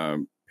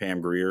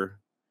Pam Grier,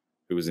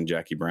 who was in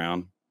Jackie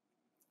Brown,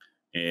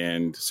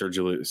 and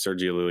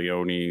Sergio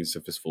Leone's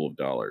A Fistful of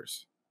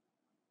Dollars.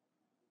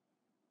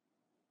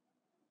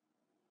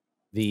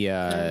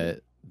 I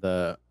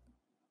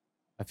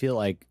feel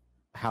like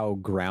how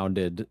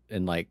grounded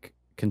and like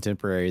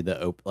contemporary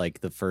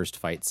the first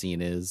fight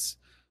scene is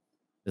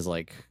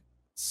like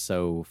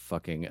so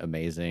fucking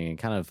amazing, and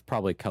kind of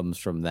probably comes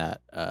from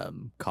that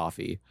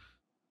Coffee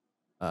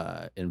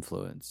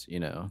influence, you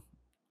know,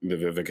 the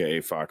Vivica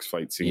A. Fox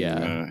fight scene in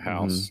the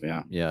house.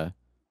 Yeah.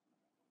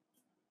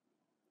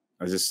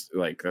 I just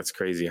like, that's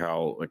crazy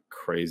how like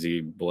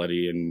crazy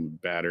bloody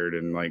and battered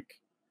and like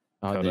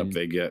cut up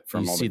they get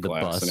from all the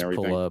glass and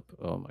everything. Pull up.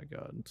 Oh my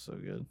god, it's so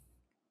good.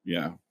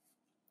 Yeah.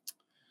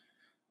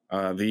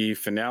 The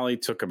finale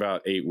took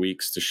about 8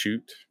 weeks to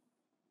shoot.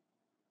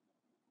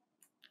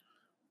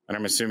 And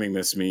I'm assuming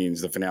this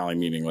means the finale,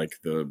 meaning like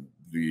the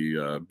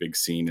big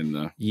scene in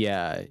the...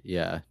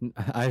 Yeah.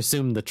 I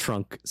assume the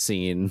trunk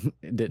scene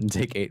didn't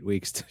take 8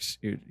 weeks to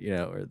shoot, you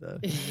know, or the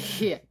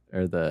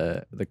or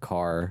the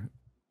car.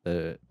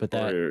 I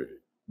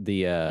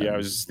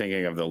was just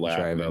thinking of the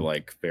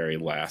like very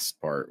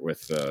last part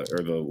with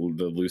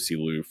the Lucy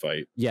Liu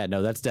fight. Yeah,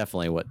 no, that's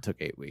definitely what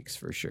took 8 weeks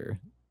for sure.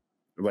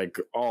 Like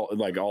all of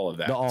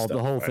that. The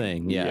whole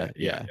thing. Yeah.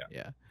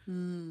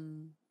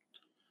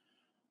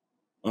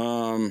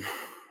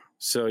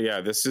 So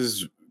yeah, this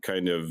is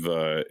kind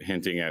of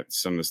hinting at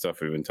some of the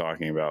stuff we've been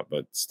talking about,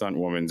 but stunt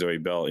woman Zoe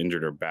Bell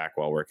injured her back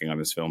while working on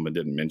this film, but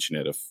didn't mention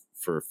it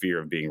for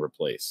fear of being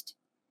replaced.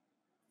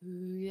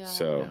 Yeah.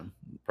 So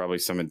probably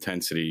some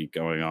intensity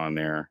going on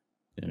there.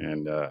 Yeah.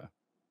 And the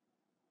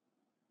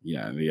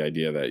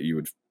idea that you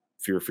would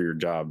fear for your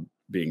job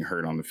being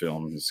hurt on the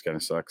film just kind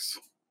of sucks.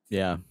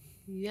 Yeah.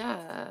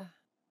 Yeah.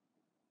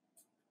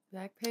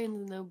 Back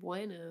pain's no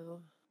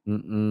bueno.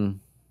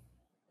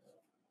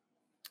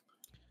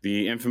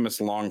 The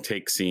infamous long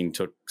take scene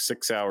took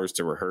 6 hours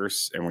to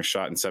rehearse and was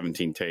shot in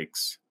 17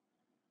 takes.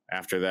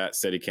 After that,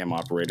 Steadicam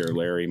operator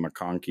Larry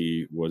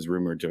McConkey was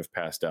rumored to have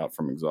passed out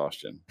from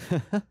exhaustion.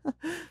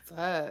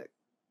 Fuck.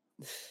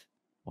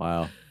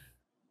 Wow.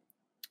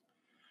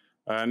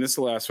 And this is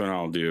the last one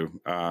I'll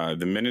do.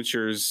 The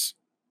miniature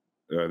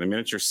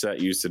set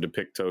used to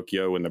depict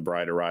Tokyo when the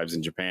bride arrives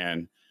in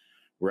Japan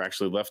were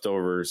actually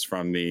leftovers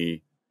from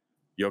the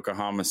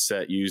Yokohama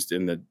set used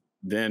in the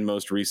then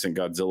most recent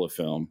Godzilla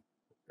film.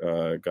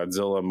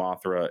 Godzilla,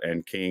 Mothra,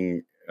 and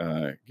King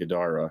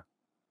Ghidorah,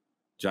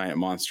 giant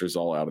monsters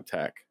all out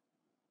attack.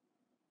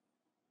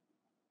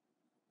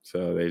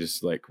 So they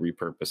just like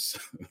repurpose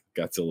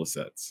Godzilla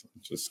sets,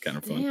 which is kind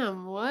of fun.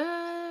 Damn,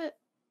 what?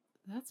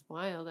 That's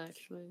wild,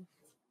 actually.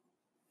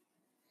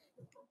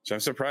 So I'm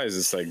surprised.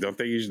 It's like, don't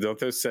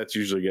those sets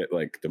usually get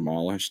like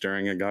demolished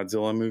during a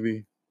Godzilla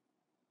movie?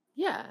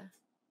 Yeah,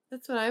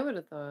 that's what I would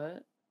have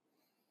thought.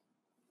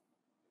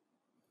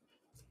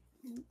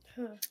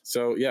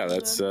 So yeah,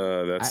 that's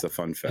the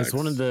fun fact. It's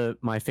one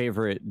of my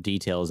favorite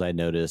details I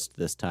noticed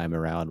this time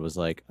around was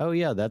like, oh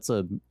yeah, that's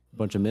a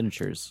bunch of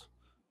miniatures.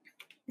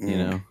 You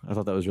know, I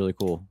thought that was really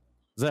cool.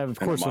 Of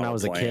course, when I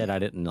was a kid, I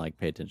didn't like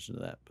pay attention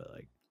to that, but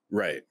like,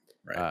 right.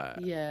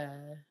 Yeah.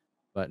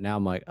 But now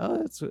I'm like,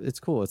 oh, it's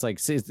cool. It's like,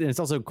 it's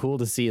also cool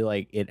to see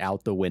like it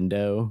out the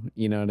window.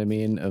 You know what I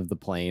mean? Of the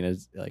plane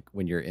is like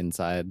when you're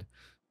inside.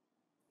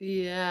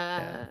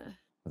 Yeah.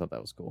 I thought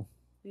that was cool.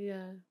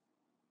 Yeah.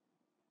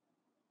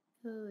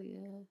 Oh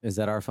yeah. Is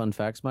that our fun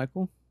facts,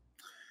 Michael?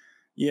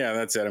 Yeah,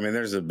 that's it. I mean,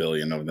 there's a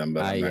billion of them,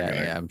 but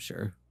I'm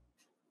sure.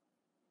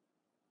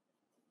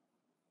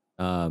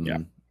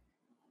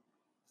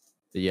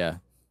 Yeah.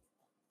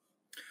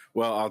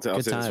 Well, I'll say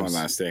this one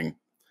last thing.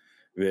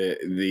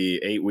 The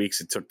 8 weeks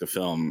it took to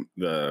film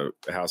the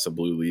House of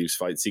Blue Leaves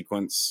fight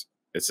sequence,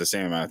 it's the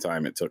same amount of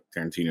time it took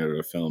Tarantino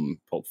to film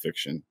Pulp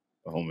Fiction,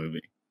 the whole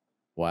movie.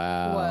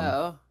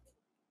 Wow.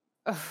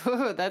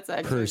 Oh, that's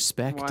actually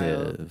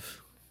perspective. Wild.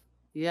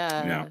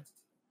 Yeah.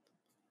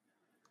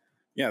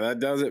 Yeah, that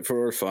does it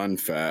for fun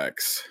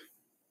facts.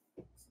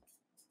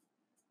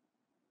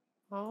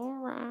 All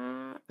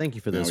right. Thank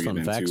you for those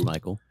fun facts,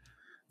 Michael.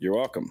 You're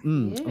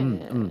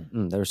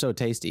welcome. They're so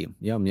tasty.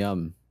 Yum,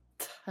 yum.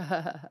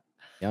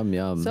 Yum,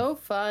 yum. So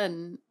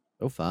fun.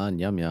 So fun.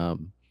 Yum,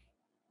 yum.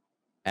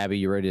 Abby,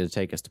 you ready to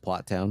take us to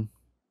Plot Town?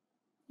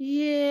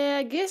 Yeah.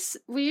 I guess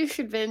we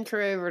should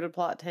venture over to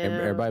Plot Town.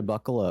 Everybody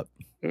buckle up.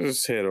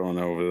 Just head on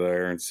over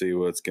there and see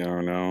what's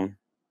going on.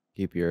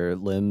 Keep your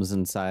limbs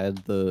inside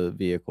the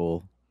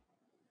vehicle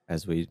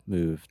as we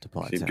move to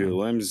Plot Keep Town. your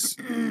limbs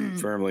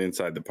firmly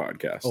inside the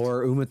podcast.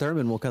 Or Uma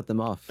Thurman will cut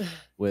them off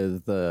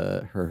with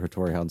her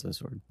Hattori Hanzo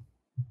sword.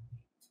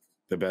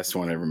 The best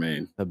one ever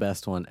made. The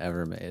best one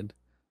ever made.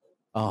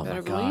 Oh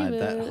Better my god,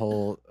 believe that it.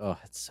 whole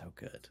it's so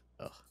good.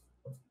 Ugh.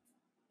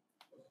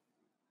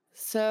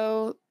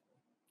 So,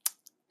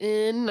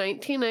 in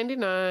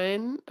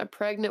 1999, a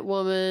pregnant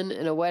woman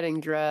in a wedding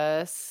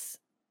dress,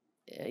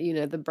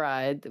 the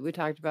bride that we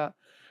talked about,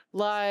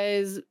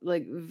 lies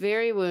like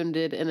very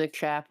wounded in a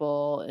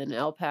chapel in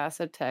El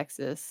Paso,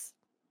 Texas.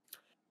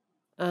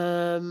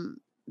 The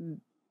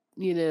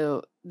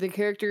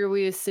character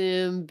we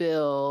assume,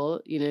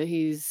 Bill,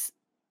 he's,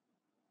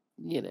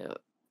 it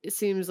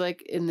seems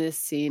like in this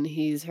scene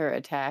he's her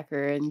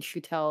attacker, and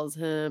she's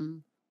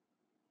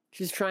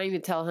trying to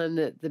tell him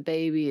that the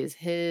baby is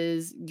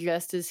his,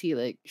 just as he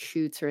like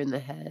shoots her in the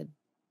head.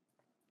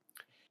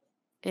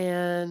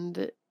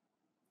 And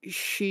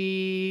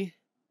she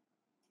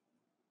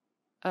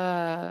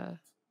is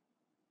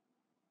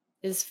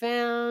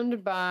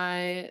found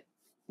by,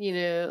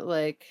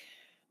 like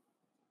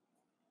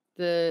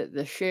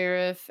the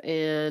sheriff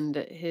and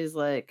his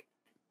like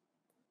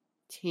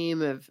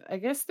team of, I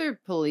guess they're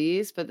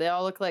police, but they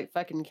all look like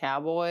fucking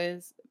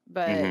cowboys.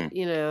 But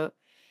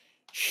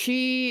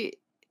she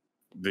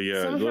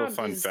The little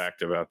fun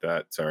fact about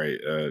that. Sorry,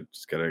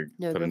 just gotta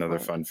put another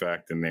fun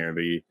fact in there.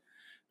 The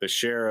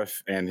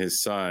sheriff and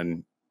his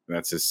son.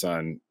 That's his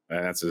son.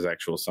 That's his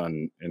actual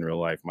son in real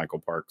life, Michael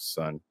Park's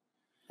son.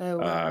 Oh,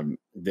 wow.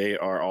 They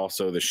are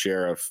also the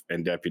sheriff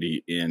and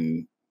deputy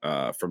in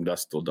From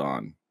Dusk Till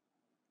Dawn,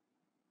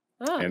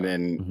 and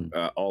then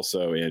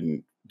also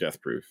in Death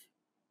Proof.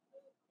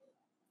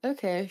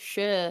 Okay,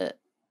 shit.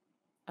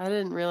 I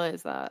didn't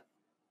realize that.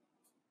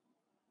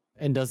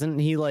 And doesn't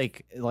he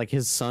like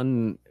his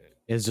son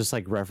is just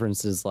like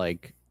references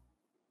like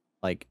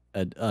a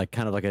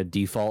kind of like a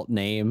default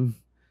name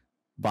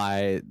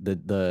by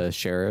the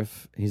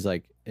sheriff? He's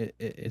like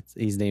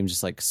he's named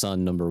just like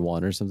son number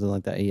 1 or something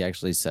like that. He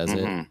actually says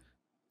it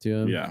to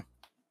him. Yeah,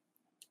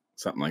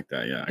 something like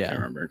that. Yeah, I can't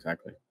remember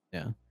exactly.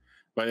 Yeah,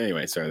 but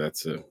anyway, sorry.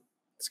 Let's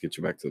get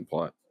you back to the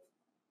plot.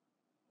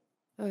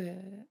 Oh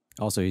yeah.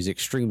 Also, he's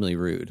extremely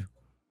rude.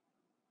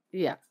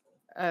 Yeah.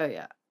 Oh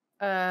yeah.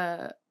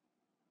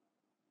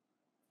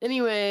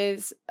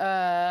 Anyways,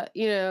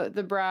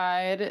 the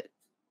bride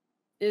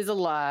is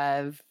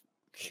alive.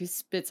 She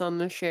spits on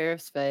the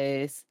sheriff's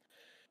face.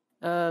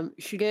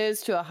 She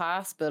goes to a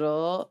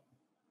hospital,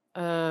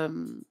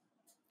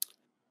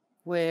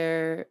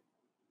 where,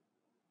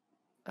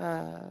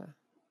 hang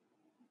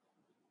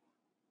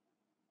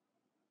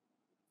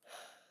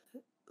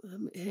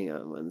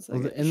on one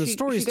second. And the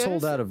story's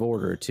told out of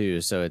order too,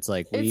 so it's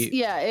like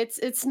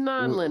it's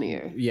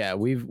non-linear.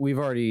 We've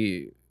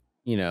already,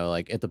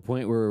 like at the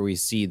point where we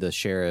see the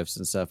sheriffs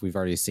and stuff, we've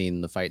already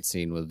seen the fight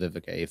scene with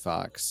Vivica A.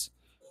 Fox,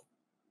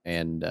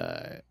 and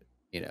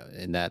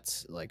and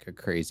that's like a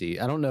crazy.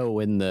 I don't know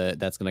when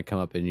that's going to come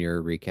up in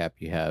your recap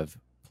you have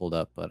pulled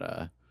up,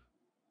 but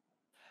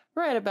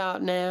right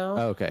about now.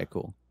 Okay,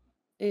 cool.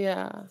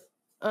 Yeah.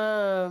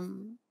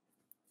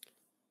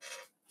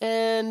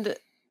 And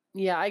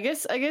yeah, I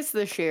guess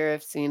the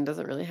sheriff scene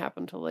doesn't really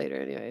happen till later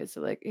anyway.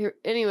 So like here,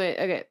 anyway,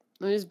 okay,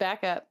 let me just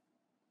back up.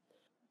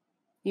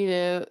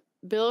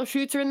 Bill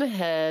shoots her in the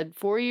head.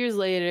 4 years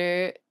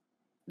later,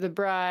 the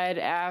bride,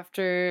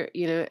 after,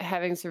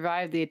 having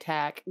survived the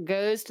attack,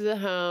 goes to the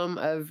home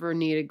of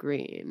Vernita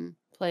Green,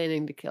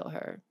 planning to kill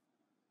her.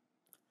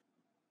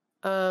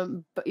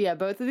 But yeah,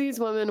 both of these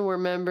women were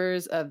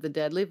members of the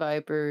Deadly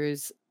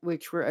Vipers,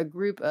 which were a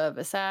group of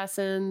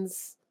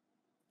assassins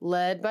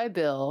led by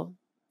Bill,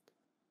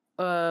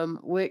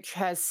 which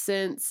has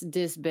since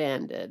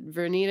disbanded.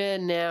 Vernita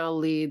now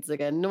leads like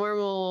a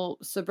normal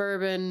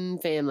suburban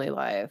family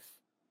life.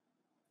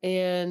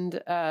 And,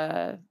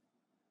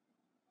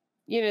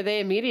 they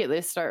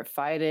immediately start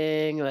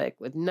fighting like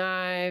with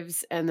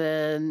knives, and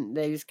then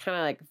they just kind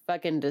of like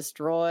fucking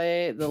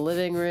destroy the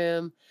living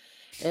room.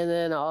 And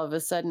then all of a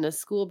sudden a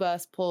school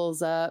bus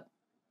pulls up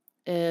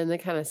and they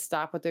kind of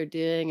stop what they're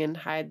doing and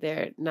hide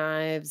their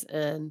knives.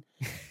 And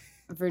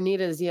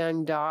Vernita's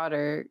young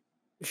daughter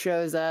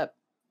shows up,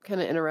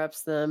 kind of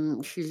interrupts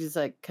them. She's just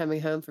like coming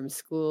home from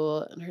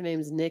school, and her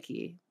name's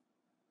Nikki.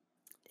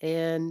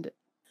 And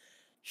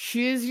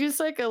she's just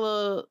like a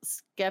little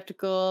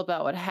skeptical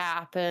about what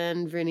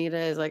happened. Vernita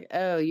is like,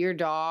 "Oh, your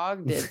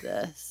dog did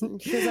this."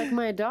 And she's like,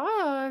 "My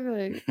dog?"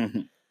 Like,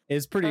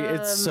 it's pretty.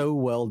 It's so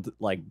well,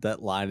 like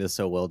that line is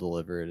so well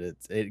delivered.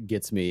 It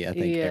gets me, I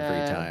think,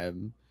 every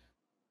time.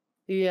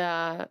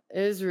 Yeah,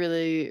 it was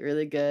really,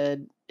 really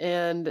good.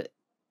 And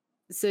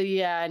so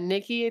yeah,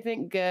 Nikki, I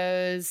think,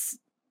 goes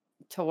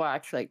to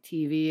watch like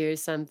TV or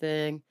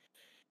something,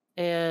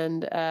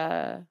 and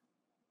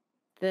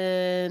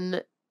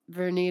then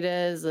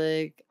Vernita is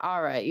like,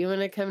 "All right, you want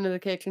to come to the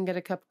kitchen, get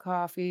a cup of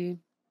coffee?"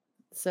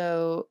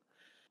 So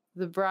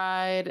the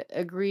bride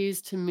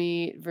agrees to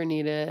meet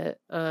Vernita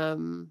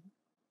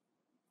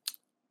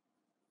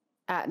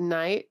at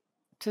night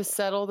to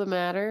settle the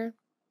matter.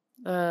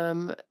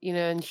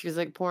 And she's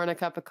like pouring a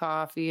cup of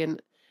coffee,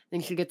 and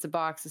then she gets a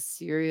box of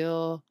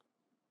cereal.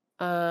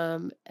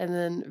 And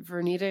then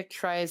Vernita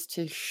tries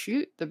to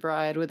shoot the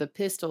bride with a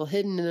pistol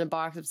hidden in a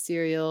box of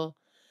cereal,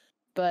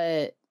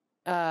 but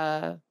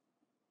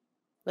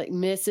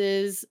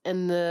misses,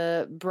 and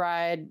the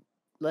bride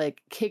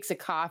kicks a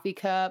coffee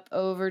cup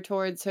over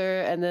towards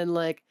her, and then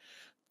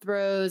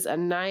throws a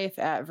knife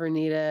at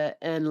Vernita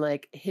and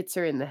hits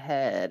her in the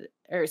head,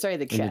 or sorry,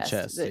 the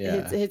chest.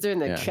 Hits her in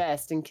the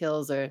chest and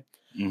kills her.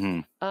 Mm-hmm.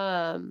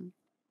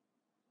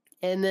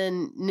 And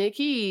then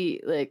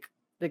Nikki,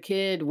 the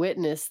kid,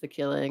 witnessed the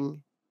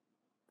killing.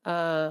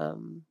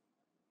 And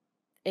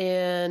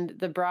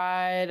the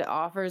bride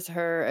offers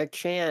her a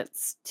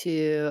chance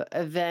to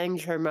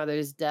avenge her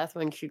mother's death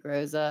when she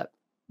grows up.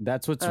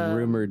 That's what's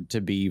rumored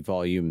to be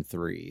volume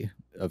 3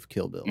 of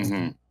Kill Bill.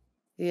 Mm-hmm.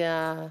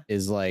 Yeah.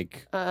 Is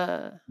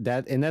that,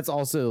 and that's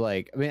also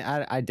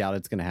I doubt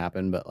it's gonna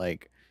happen, but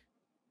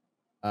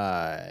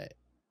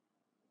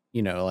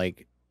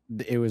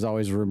it was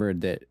always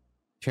rumored that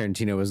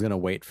Tarantino was gonna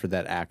wait for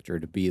that actor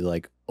to be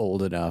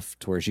old enough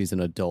to where she's an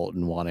adult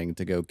and wanting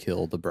to go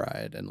kill the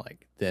bride, and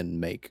then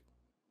make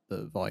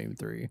the volume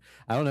 3.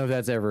 I don't know if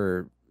that's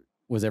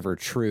was ever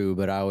true,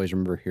 but I always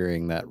remember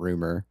hearing that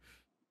rumor.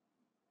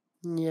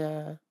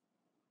 Yeah.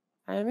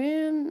 I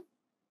mean,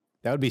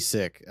 that would be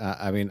sick.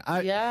 I've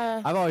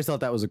always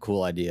thought that was a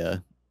cool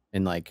idea,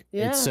 and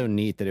it's so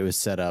neat that it was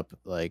set up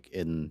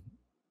in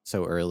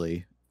so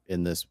early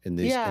in this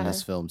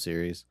film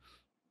series.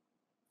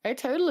 I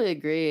totally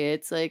agree.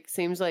 It's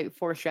seems like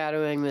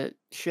foreshadowing that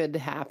should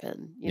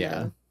happen, you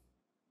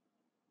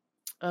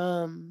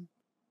know?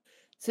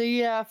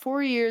 So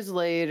 4 years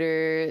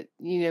later,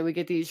 we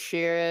get these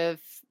sheriff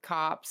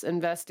cops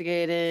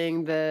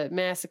investigating the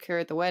massacre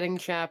at the wedding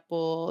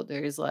chapel.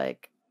 There's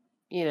they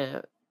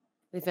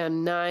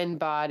found 9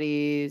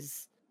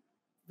 bodies.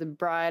 The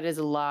bride is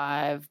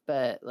alive,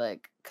 but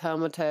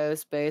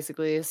comatose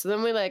basically. So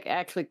then we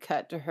actually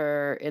cut to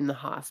her in the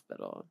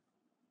hospital.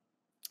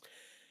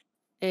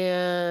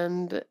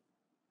 And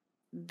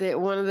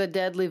one of the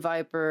Deadly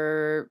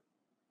Viper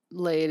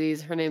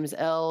ladies, her name's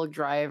Elle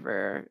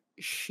Driver.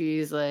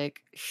 She's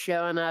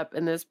showing up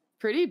in this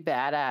pretty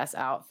badass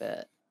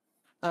outfit.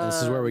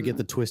 This is where we get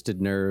the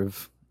Twisted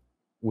Nerve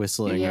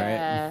whistling,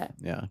 right?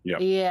 Yeah.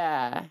 Yep.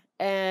 Yeah.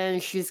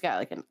 And she's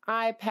got an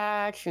eye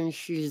patch, and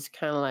she's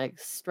kind of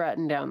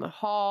strutting down the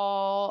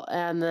hall.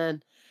 And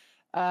then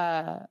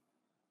y'all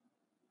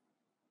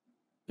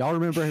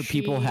remember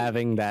people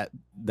having that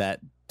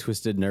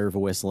Twisted Nerve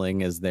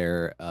whistling as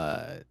their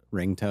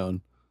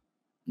ringtone?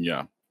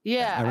 Yeah.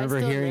 Yeah, I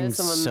remember hearing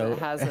someone that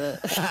has it.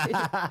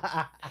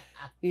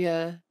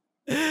 Yeah.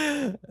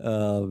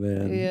 Oh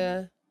man.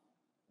 Yeah.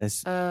 It's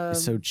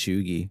so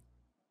chuggy.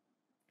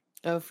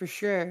 Oh, for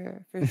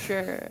sure.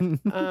 And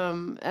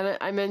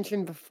I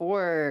mentioned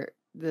before,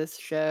 this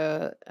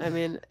show,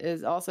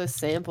 is also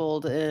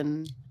sampled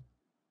in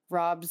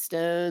Rob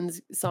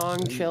Stone's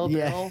song Chill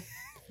Bill.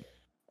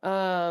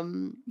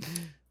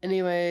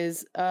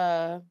 Anyways,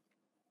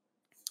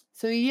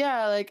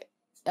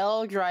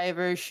 Elle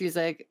Driver, she's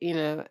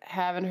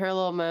having her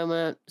little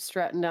moment,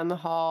 strutting down the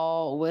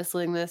hall,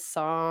 whistling this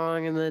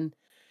song, and then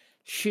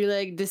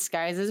she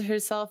disguises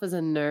herself as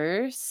a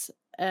nurse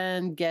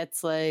and gets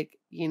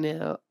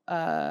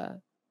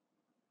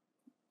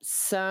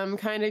some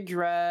kind of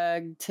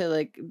drug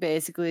to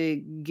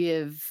basically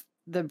give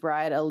the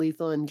bride a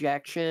lethal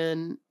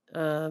injection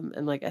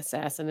and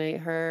assassinate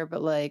her,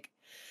 but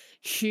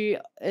she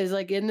is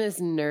in this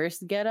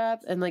nurse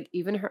getup, and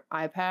even her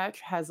eye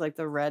patch has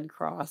the red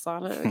cross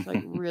on it,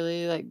 which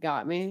really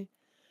got me.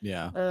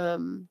 Yeah. I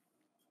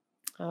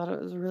thought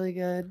it was really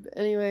good.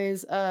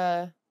 Anyways,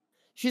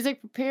 she's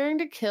preparing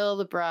to kill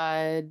the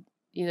bride,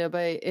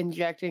 by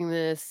injecting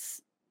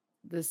this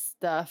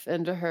stuff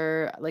into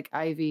her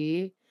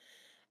IV,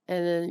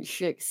 and then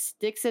she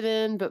sticks it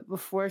in, but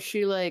before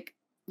she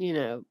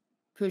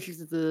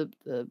pushes the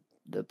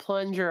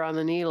plunger on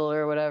the needle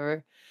or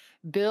whatever,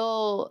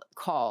 Bill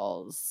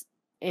calls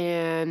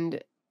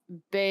and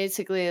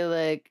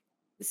basically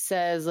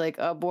says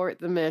abort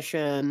the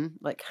mission,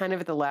 kind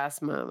of at the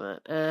last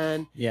moment.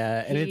 And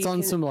it's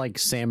on some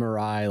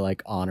samurai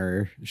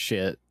honor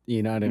shit,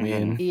 you know what I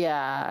mean?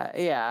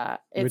 Yeah.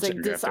 It's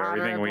dishonorable.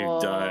 After everything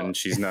we've done,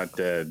 she's not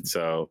dead,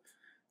 so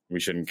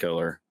we shouldn't kill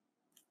her.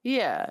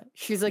 Yeah,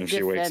 she's if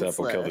she wakes up,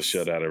 we'll kill the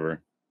shit out of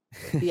her.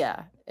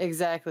 Yeah,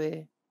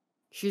 exactly.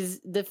 She's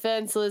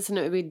defenseless, and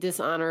it would be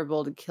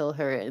dishonorable to kill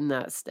her in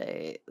that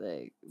state.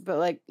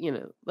 But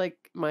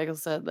Michael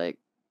said,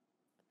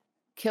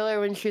 kill her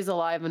when she's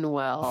alive and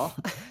well.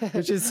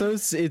 Which is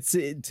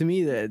to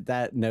me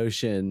that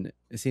notion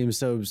seems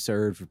so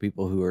absurd for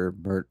people who are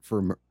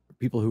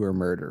people who are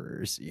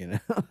murderers,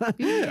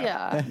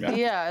 Yeah.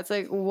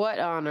 It's what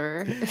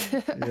honor?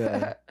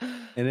 Yeah.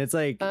 And it's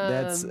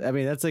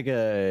that's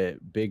a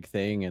big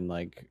thing in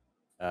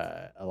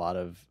a lot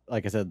of,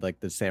 like I said, like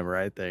the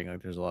samurai thing.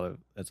 Like there's a lot of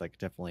it's like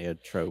definitely a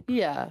trope.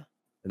 Yeah.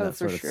 And that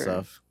sort of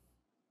stuff.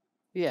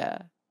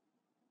 Yeah.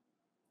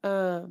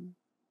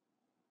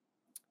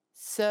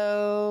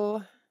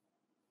 So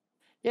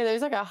yeah,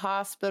 there's like a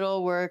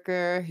hospital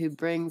worker who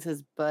brings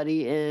his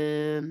buddy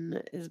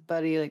in. His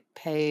buddy like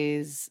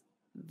pays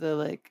the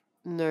like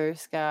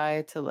nurse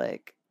guy to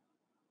like,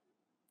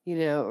 you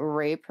know,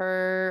 rape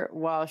her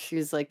while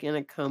she's like in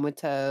a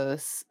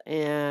comatose.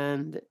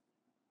 And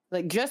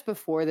like just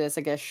before this,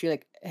 I guess she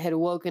like had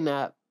woken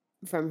up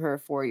from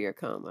her 4-year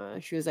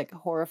coma. She was like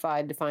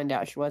horrified to find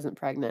out she wasn't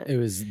pregnant. It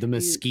was the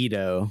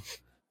mosquito.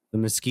 The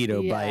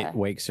mosquito bite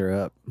wakes her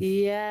up.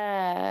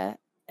 Yeah.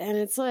 And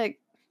it's like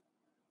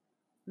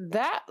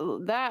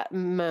that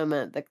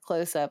moment, the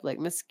close up, like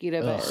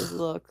mosquito bite is a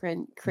little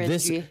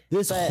cringy.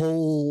 This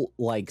whole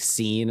like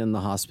scene in the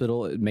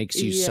hospital, it makes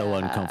you so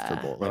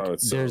uncomfortable. Like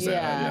it's so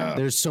sad,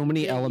 there's so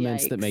many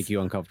elements that yikes. make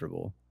you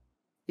uncomfortable.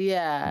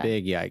 Yeah.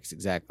 Big yikes,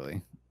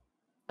 exactly.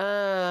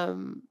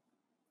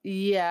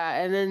 Yeah,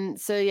 and then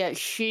so yeah,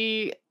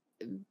 she,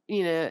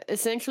 you know,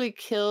 essentially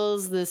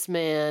kills this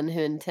man who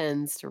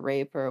intends to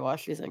rape her while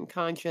she's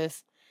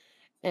unconscious.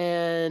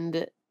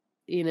 And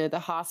you know, the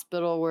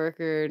hospital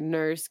worker,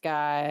 nurse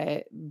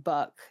guy,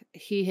 Buck,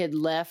 he had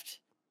left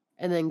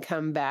and then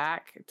come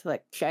back to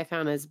like check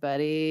on his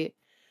buddy.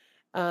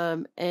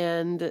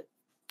 And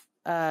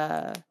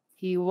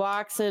he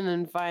walks in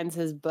and finds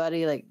his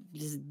buddy like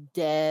just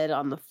dead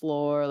on the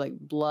floor, like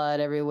blood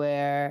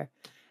everywhere.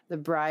 The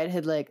bride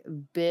had like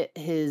bit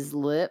his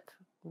lip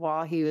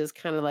while he was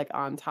kind of like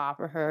on top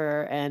of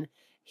her, and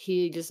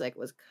he just like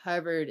was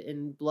covered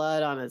in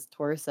blood on his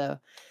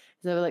torso.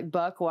 So like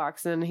Buck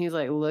walks in, he's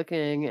like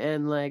looking,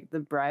 and like the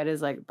bride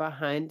is like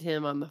behind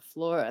him on the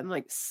floor and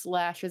like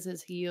slashes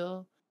his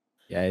heel.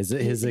 Yeah,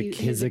 his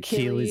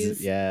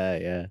Achilles.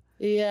 Yeah.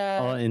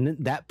 Oh, and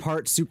that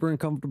part's super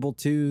uncomfortable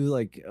too.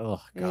 Like,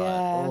 oh god.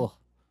 Yeah. Oh.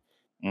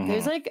 Mm-hmm.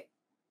 There's like,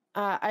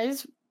 I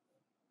just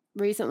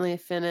recently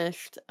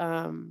finished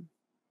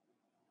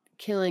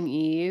Killing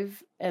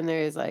Eve, and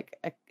there's like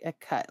a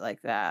cut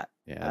like that.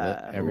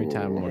 Yeah, every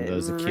time one of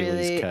those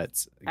Achilles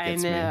cuts, it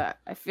gets I know. me.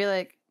 I feel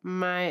like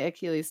my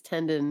Achilles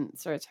tendon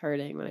starts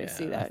hurting when I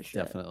see that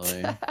shit.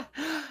 Definitely.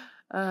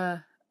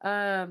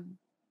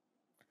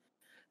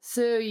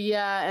 So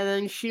yeah, and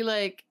then she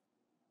like,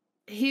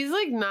 he's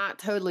like not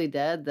totally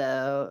dead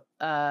though.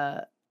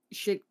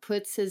 She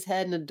puts his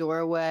head in a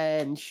doorway,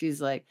 and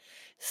she's like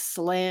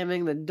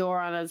slamming the door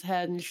on his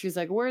head, and she's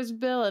like, "Where's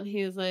Bill?" And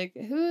he's like,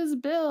 "Who's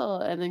Bill?"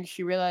 And then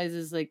she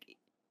realizes like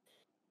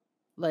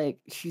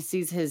she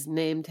sees his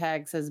name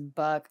tag says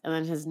Buck, and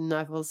then his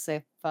knuckles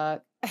say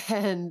fuck,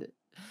 and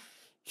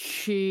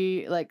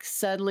she like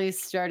suddenly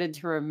started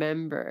to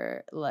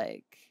remember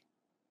like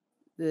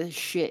the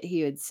shit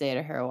he would say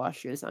to her while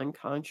she was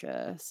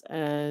unconscious.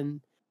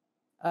 And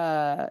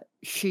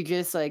she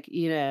just like,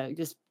 you know,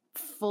 just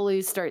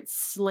fully starts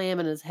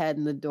slamming his head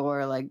in the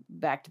door like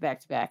back to back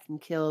to back,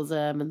 and kills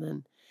him, and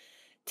then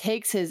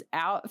takes his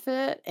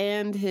outfit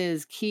and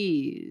his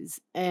keys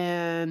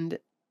and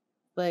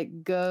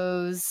like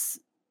goes.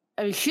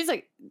 I mean, she's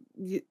like,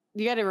 you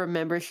got to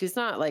remember, she's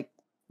not like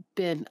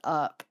been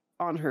up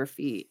on her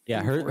feet.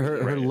 Yeah,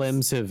 her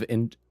limbs have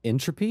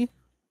entropy.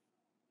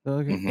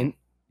 Okay. Mm-hmm.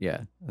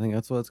 Yeah, I think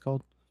that's what it's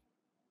called.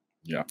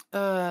 Yeah.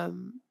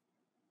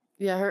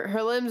 Yeah,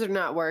 her limbs are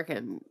not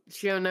working.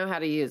 She don't know how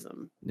to use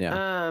them.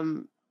 Yeah.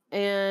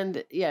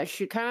 And yeah,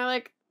 she kind of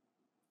like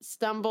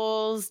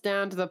stumbles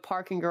down to the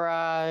parking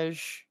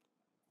garage,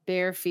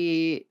 bare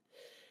feet,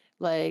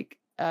 like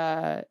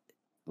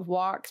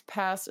walks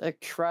past a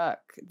truck.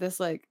 This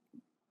like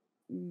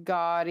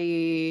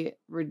gaudy,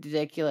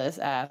 ridiculous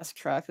ass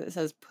truck that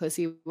says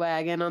Pussy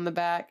Wagon on the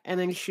back. And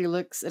then she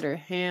looks at her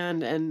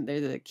hand, and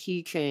there's a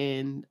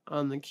keychain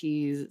on the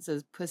keys. It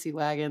says Pussy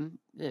Wagon.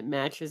 It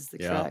matches the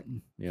truck.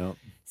 Yep.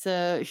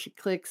 So she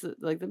clicks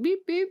like the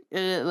beep beep,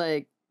 and it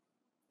like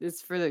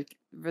it's for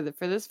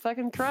this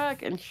fucking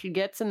truck, and she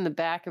gets in the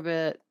back of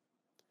it,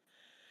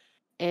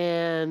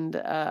 and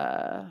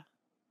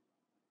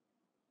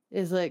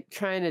is like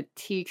trying to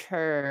teach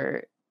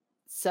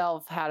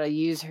herself how to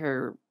use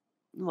her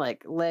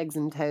like legs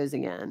and toes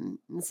again.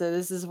 And so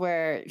this is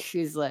where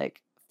she's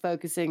like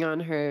focusing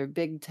on her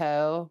big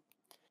toe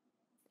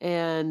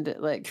and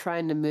like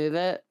trying to move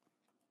it.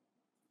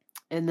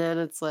 And then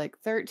it's like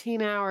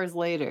 13 hours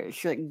later,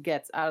 she like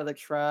gets out of the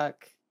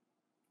truck,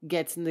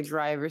 gets in the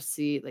driver's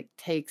seat, like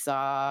takes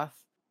off.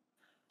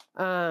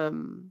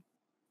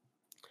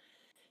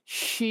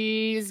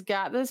 She's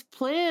got this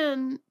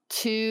plan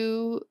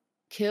to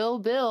kill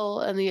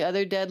Bill and the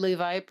other Deadly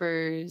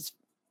Vipers.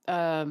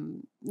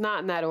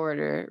 Not in that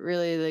order,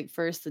 really. Like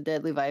first the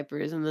Deadly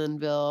Vipers and then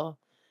Bill.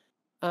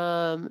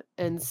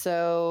 And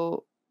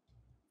so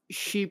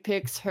she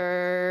picks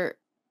her,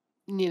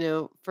 you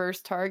know,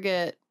 first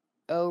target,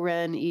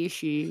 O-Ren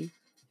Ishii,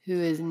 who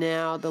is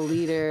now the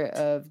leader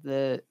of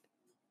the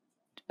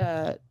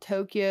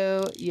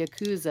Tokyo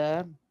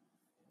Yakuza.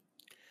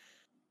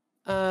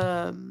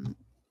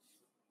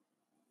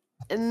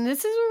 and this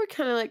is where we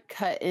kind of like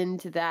cut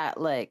into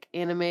that like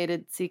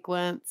animated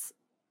sequence,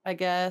 I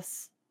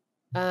guess.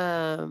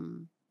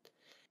 And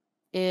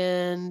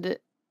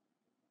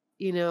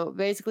you know,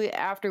 basically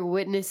after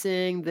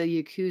witnessing the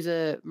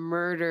Yakuza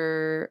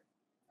murder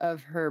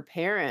of her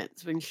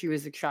parents when she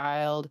was a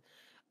child,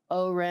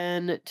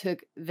 O-Ren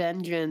took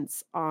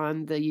vengeance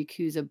on the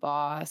Yakuza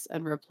boss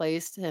and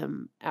replaced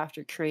him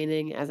after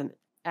training as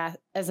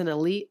an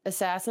elite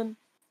assassin.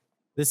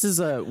 This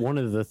is one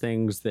of the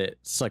things that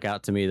stuck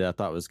out to me that I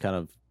thought was kind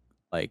of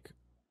like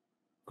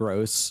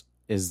gross,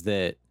 is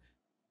that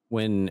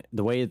when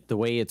the way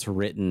it's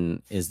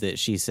written is that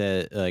she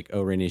said, like,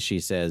 O-Ren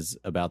Ishii says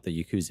about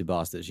the Yakuza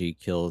boss that she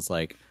kills,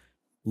 like,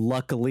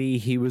 luckily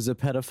he was a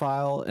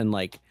pedophile, and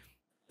like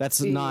that's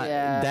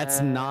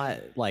not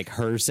like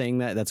her saying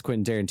that. That's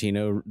Quentin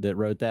Tarantino that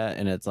wrote that,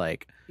 and it's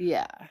like,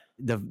 yeah,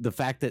 the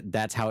fact that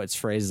that's how it's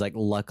phrased is like,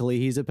 luckily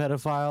he's a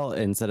pedophile,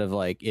 instead of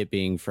like it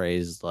being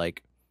phrased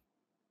like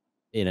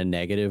in a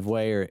negative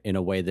way or in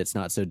a way that's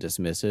not so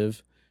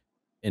dismissive.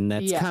 And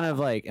that's kind of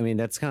like, I mean,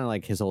 that's kind of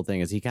like his whole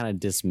thing is he kind of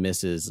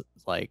dismisses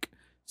like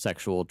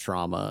sexual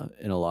trauma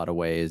in a lot of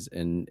ways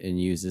and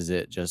uses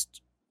it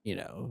just, you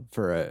know,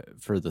 for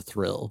the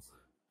thrill.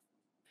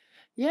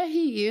 Yeah,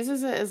 he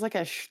uses it as like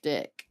a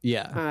shtick.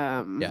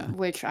 Yeah.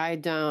 Which I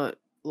don't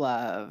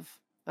love.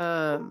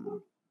 I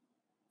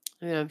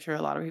mean, I'm sure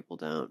a lot of people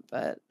don't,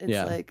 but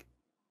it's like,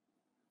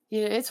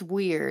 you know, it's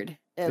weird.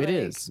 It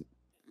is.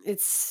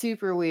 It's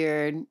super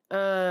weird.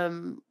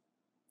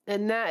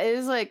 And that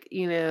is like,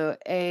 you know,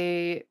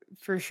 a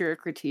for sure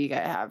critique I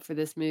have for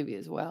this movie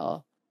as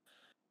well.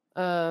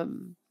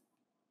 But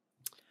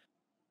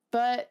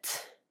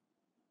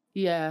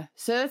yeah,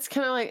 so it's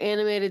kind of like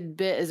animated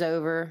bit is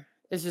over.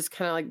 It's just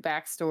kind of like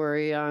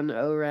backstory on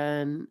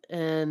O-Ren,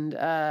 and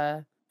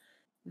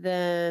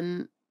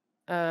then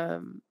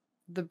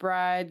the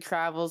bride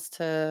travels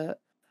to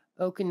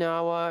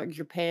Okinawa,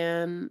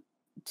 Japan,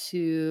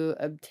 to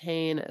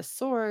obtain a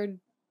sword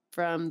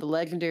from the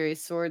legendary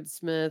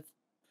swordsmith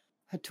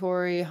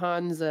Hattori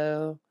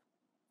Hanzo,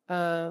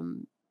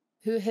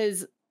 who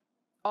has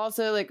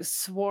also like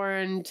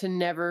sworn to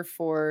never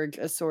forge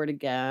a sword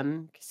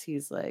again, because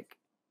he's like,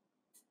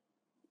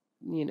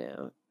 you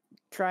know,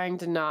 trying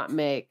to not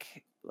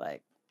make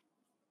like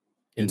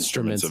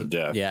instruments of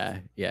death. Yeah,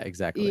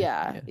 exactly.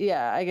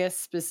 Yeah, I guess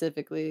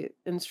specifically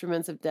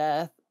instruments of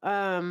death.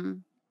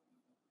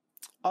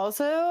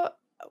 Also,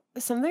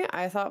 something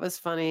I thought was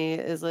funny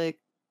is like,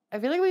 I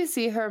feel like we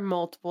see her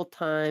multiple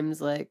times.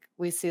 Like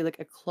we see like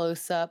a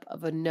close up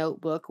of a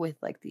notebook with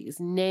like these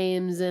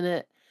names in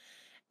it.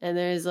 And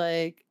there's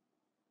like,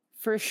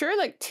 for sure,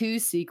 like 2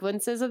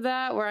 sequences of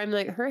that where I'm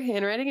like, her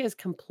handwriting is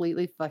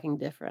completely fucking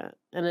different.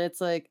 And it's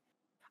like,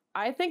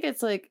 I think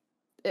it's like,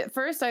 at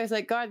first I was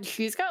like, God,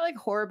 she's got like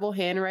horrible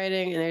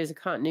handwriting and there's a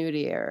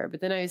continuity error.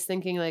 But then I was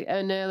thinking like,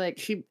 oh no, like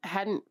she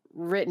hadn't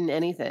written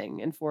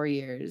anything in 4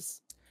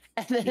 years.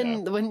 And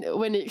then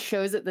when it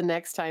shows it the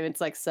next time, it's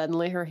like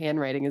suddenly her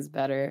handwriting is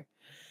better.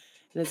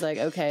 And it's like,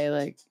 okay,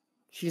 like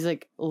she's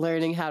like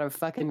learning how to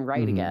fucking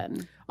write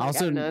again. Like,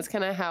 Also, that's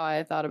kind of how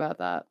I thought about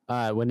that.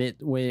 When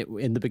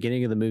in the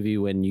beginning of the movie,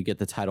 when you get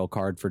the title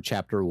card for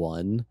chapter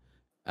 1,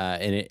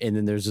 and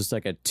then there's just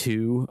like a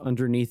 2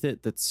 underneath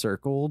it that's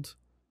circled.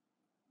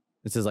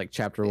 It says like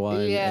chapter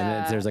 1, and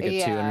then there's like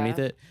a 2 underneath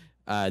it.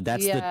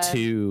 That's the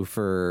 2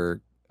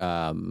 for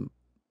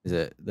is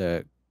it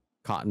the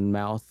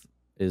Cottonmouth?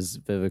 Is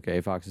Vivica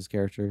A. Fox's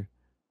character,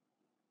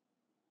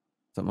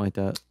 something like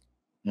that?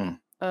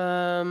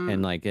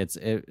 And like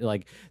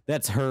like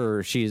that's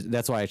her.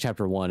 That's why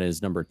chapter 1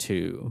 is number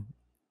 2,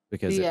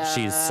 because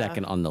she's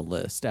second on the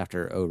list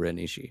after O-Ren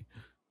Ishii.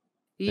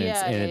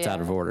 And it's out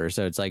of order,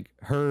 so it's like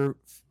her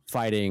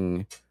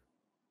fighting.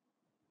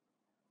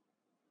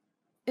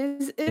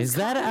 Is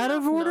that out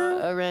of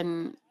order?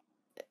 O-Ren.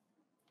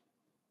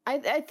 I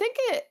think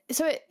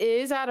it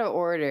is out of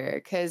order,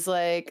 because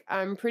like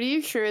I'm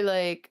pretty sure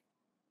like,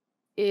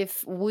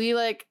 if we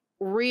like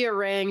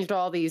rearranged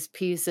all these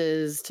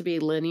pieces to be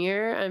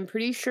linear, I'm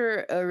pretty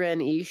sure O-Ren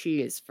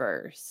Ishii is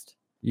first.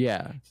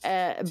 Yeah.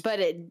 But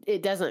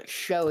it doesn't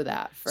show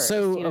that first.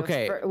 So, you know,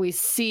 okay. We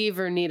see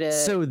Vernita.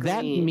 So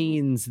that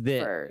means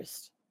that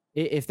first.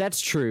 If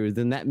that's true,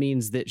 then that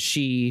means that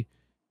she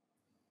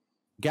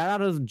got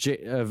out of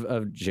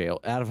jail,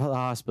 out of the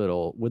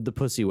hospital with the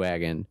pussy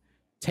wagon,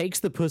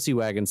 takes the pussy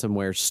wagon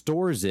somewhere,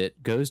 stores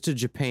it, goes to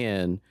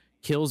Japan,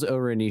 kills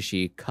O-Ren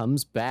Ishii,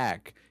 comes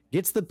back,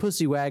 gets the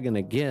pussy wagon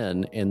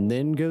again, and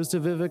then goes to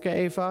Vivica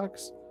A.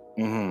 Fox.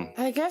 Mm-hmm.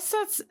 I guess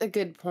that's a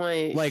good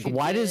point. Like,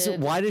 why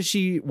does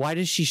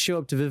she show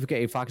up to Vivica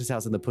A. Fox's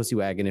house in the pussy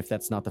wagon if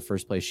that's not the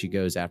first place she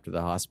goes after the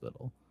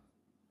hospital?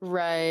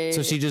 Right.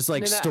 So she just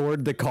like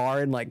stored the car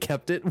and like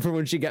kept it for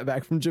when she got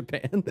back from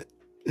Japan.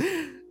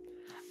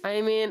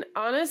 I mean,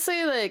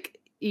 honestly, like,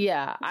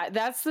 yeah,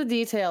 that's the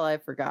detail I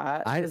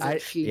forgot.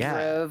 She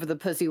drove the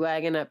pussy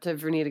wagon up to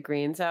Vernita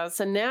Green's house.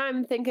 So now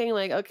I'm thinking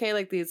like, okay,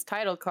 like these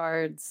title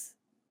cards,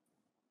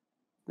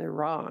 they're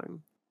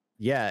wrong.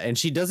 Yeah, and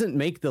she doesn't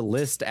make the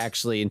list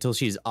actually until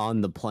she's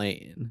on the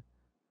plane.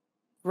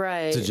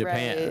 Right. to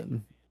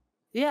Japan.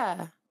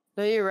 Yeah.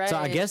 No, you're right. So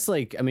I guess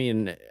like I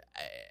mean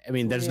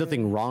there's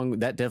nothing Weird. wrong.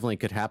 That definitely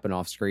could happen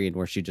off screen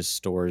where she just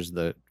stores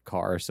the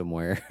car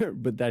somewhere.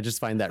 But I just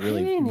find that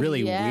really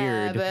really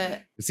weird.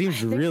 But It seems I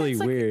think really that's,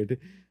 like, weird.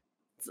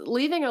 it's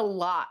leaving a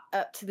lot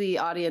up to the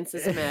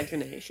audience's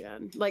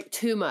imagination, like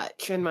too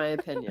much, in my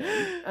opinion.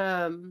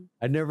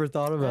 I never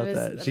thought about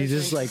that. that She is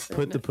just like interesting.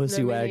 put the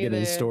pussy No, me wagon in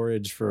neither.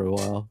 storage for a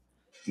while.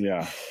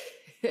 Yeah.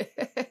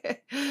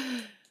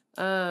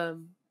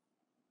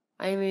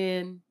 I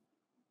mean,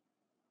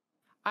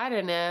 I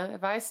don't know.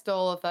 If I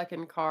stole a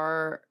fucking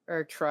car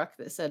or truck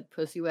that said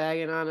pussy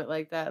wagon on it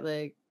like that,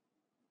 like,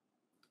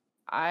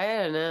 I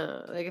don't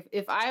know. Like,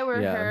 if I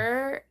were Yeah.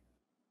 her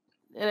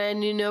and I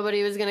knew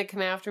nobody was going to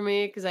come after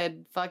me because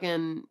I'd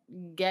fucking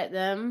get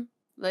them,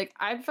 like,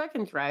 I'd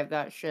fucking drive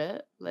that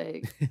shit.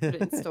 Like, put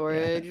it in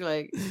storage,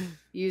 like,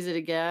 use it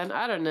again.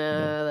 I don't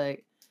know.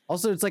 Like,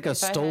 Also, it's like a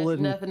if I had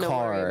stolen nothing to worry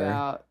car,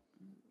 about.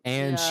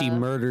 and she Yeah.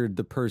 murdered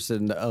the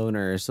person, the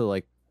owner. So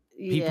like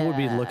people would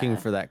be looking Yeah.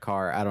 for that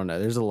car. I don't know.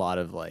 There's a lot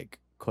of like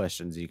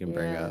questions you can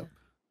bring Yeah. up.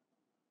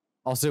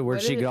 Also, where'd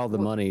What she did get it- all the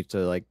wh- money to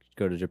like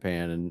go to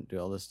Japan and do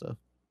all this stuff?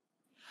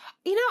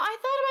 You know, I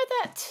thought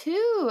about that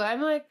too.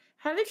 I'm like,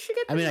 how did she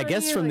get I mean, I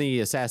guess from the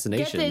get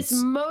assassinations. this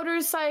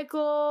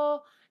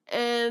motorcycle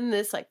and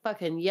this like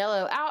fucking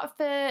yellow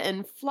outfit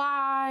and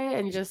fly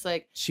and just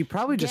like She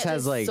probably just get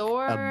has this like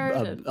sword a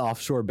and-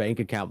 offshore bank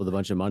account with a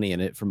bunch of money in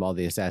it from all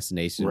the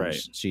assassinations Right.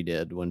 she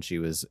did when she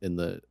was in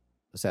the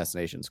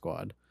assassination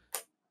squad.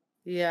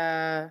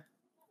 yeah.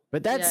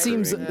 But that Yeah, I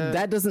seems agree.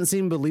 that doesn't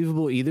seem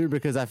believable either,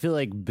 because I feel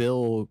like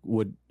Bill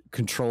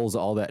controls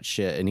all that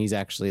shit, and he's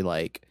actually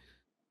like,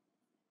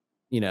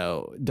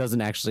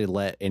 doesn't actually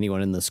let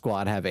anyone in the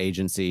squad have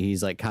agency.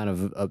 He's like kind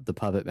of the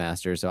puppet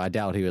master, so I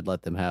doubt he would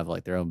let them have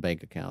like their own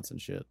bank accounts and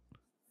shit.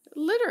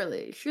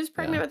 Literally, she was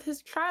pregnant Yeah. with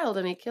his child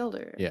and he killed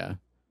her. Yeah.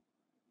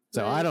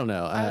 So I Like, don't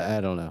know.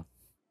 I don't know.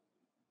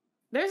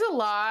 There's a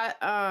lot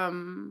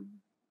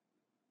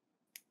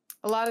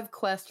of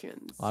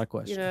questions. A lot of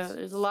questions.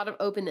 There's a lot of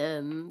open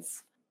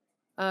ends.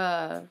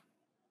 But,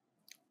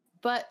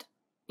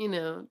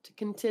 to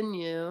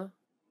continue,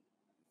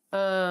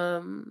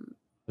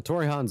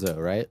 Hattori Hanzo,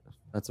 right?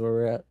 That's where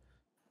we're at.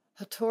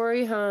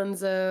 Hattori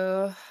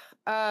Hanzo.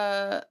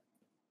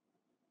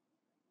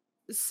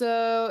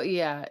 So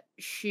yeah,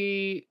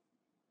 she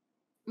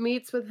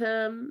meets with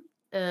him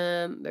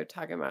and they're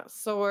talking about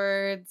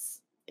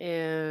swords,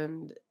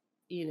 and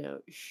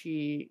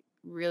she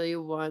really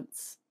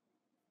wants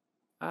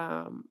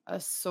a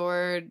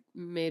sword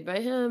made by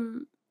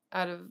him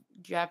out of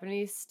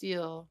Japanese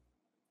steel.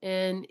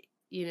 And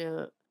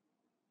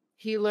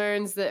he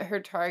learns that her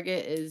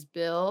target is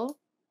Bill,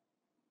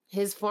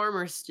 his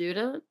former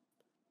student.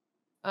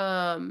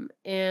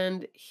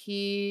 And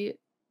he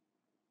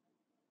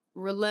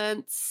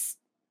relents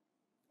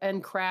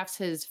and crafts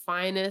his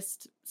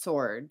finest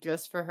sword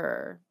just for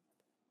her,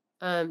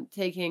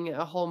 taking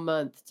a whole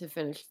month to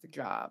finish the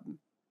job.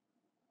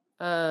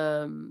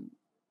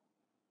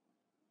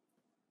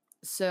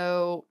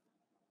 So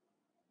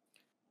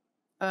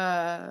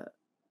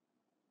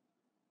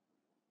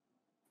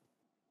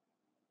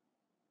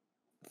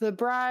the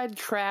bride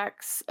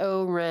tracks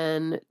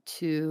O-Ren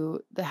to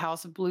the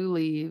House of Blue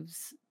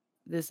Leaves,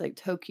 this like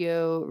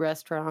Tokyo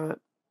restaurant,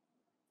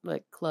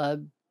 like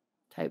club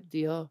type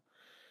deal.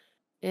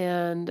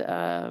 And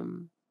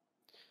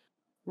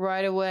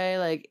right away,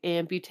 like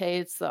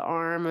amputates the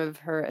arm of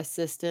her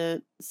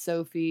assistant,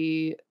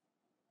 Sophie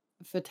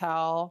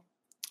Fatale,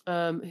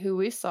 who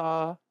we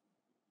saw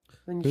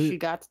when she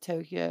got to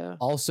Tokyo.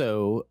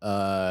 Also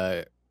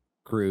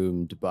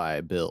groomed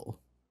by Bill.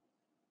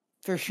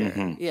 For sure.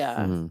 Mhm.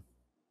 Yeah.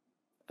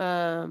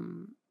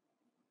 Mhm.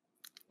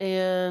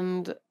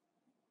 And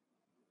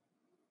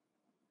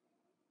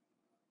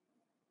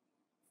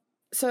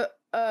so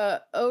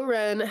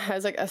O-Ren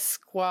has like a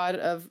squad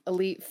of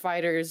elite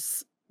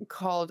fighters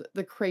called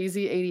the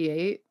Crazy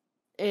 88.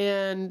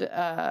 And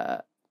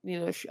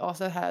she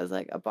also has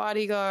like a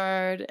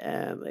bodyguard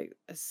and like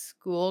a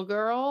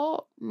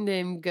schoolgirl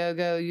named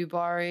Gogo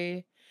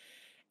Yubari.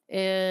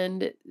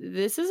 And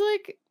this is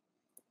like,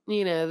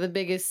 the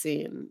biggest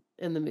scene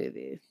in the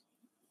movie.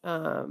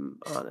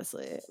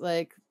 Honestly,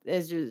 like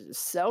there's just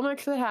so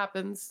much that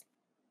happens,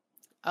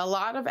 a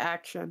lot of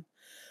action,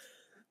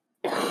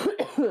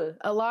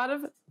 a lot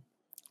of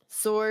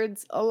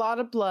swords, a lot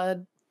of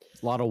blood,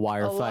 A lot of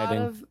wire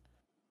fighting.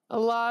 a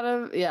lot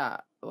of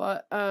A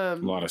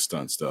lot of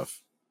stunt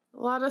stuff. a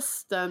lot of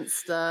stunt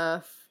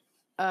stuff.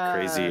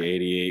 Crazy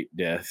 88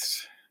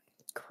 deaths.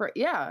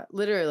 Yeah,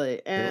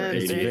 literally. And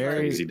 88 very-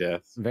 crazy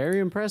deaths. Very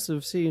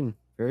impressive scene.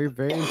 Very,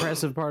 very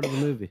impressive part of the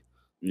movie.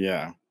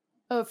 Yeah.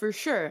 oh, for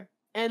sure.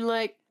 And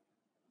like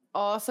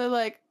also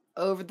like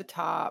over the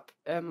top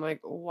and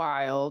like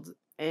wild,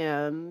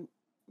 and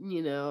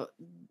we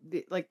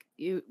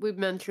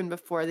mentioned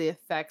before, the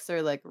effects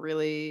are like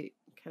really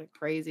kind of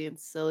crazy and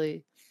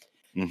silly.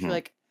 She Mhm.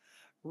 like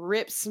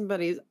rips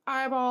somebody's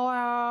eyeball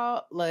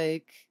out,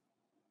 like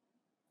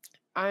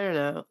I don't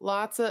know.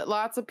 Lots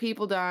of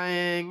people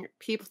dying,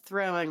 people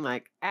throwing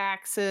like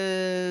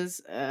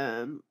axes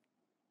and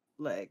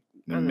like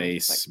I don't know,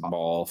 just, Mace like,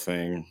 ball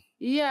thing.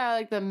 yeah,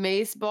 like the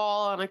mace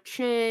ball on a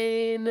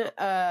chain.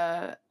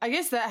 I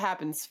guess that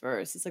happens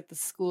first. It's like the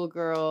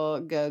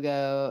schoolgirl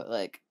go-go,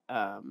 like,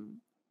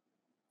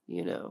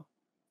 you know,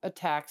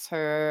 attacks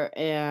her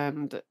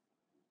and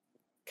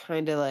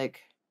kind of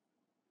like,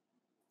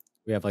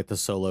 We have like the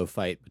solo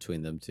fight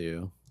between them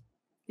two.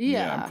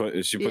 yeah.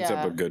 She puts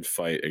up yeah. a good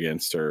fight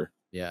against her.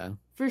 Yeah.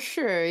 For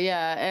sure,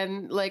 yeah.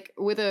 And like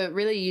with a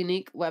really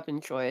unique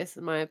weapon choice,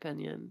 in my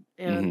opinion.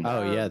 And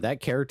Oh yeah, that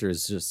character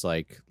is just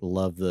like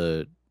love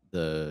the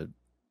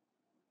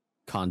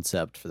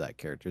concept for that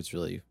character. It's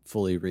really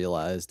fully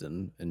realized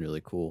and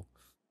really cool.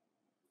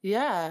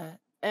 yeah.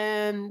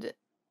 And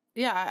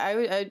yeah, I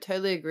would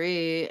totally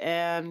agree.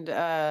 And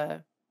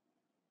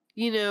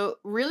you know,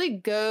 really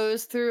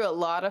goes through a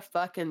lot of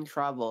fucking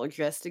trouble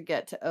just to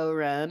get to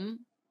Oren.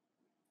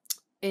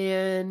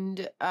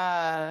 And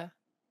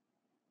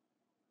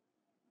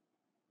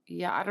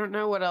yeah, I don't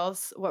know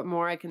what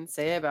more I can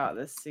say about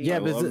this scene. Yeah, I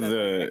but love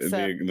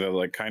except- the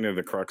like kind of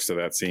the crux of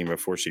that scene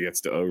before she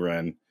gets to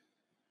Oren.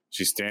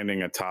 She's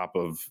standing atop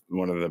of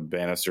one of the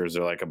banisters,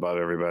 they're like above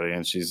everybody,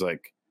 and she's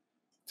like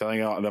telling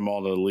them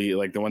all to leave.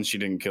 Like the ones she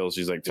didn't kill,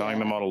 she's like telling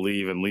them all to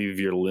leave and leave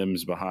your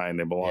limbs behind.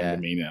 They belong to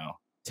me now.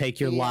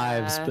 Take your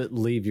lives, but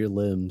leave your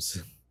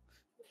limbs.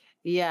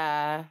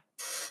 Yeah.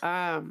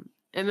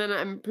 And then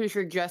I'm pretty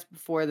sure just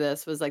before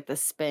this was like the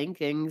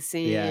spanking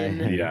scene.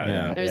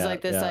 Yeah. There's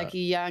like this like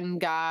young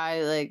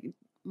guy, like,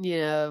 you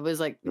know, was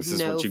like this is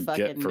no what you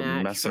fucking get for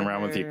match messing for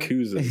around with her.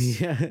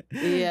 Yakuzas.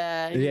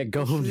 Yeah.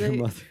 Go home to your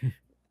mother.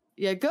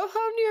 Yeah, go home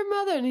to your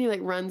mother. And he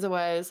like runs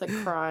away. It's like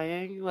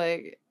crying.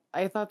 Like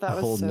I thought that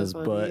was holding so his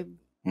funny. butt.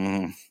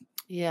 Mm-hmm.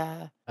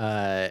 Yeah.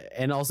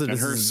 And also and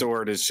her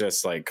sword is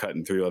just like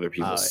cutting through other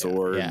people's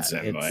swords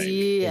and like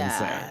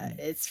insane.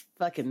 It's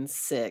fucking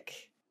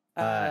sick.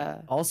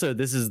 Also,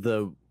 this is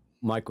the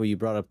Michael. You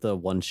brought up the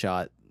one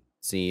shot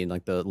scene,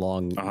 like the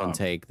long one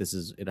take.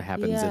 It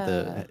happens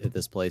at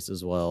this place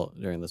as well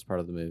during this part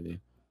of the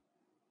movie.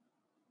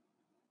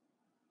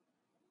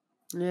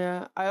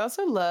 Yeah, I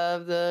also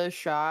love the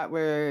shot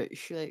where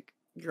she like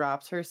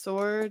drops her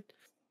sword,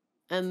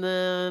 and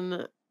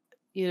then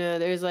you know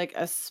there's like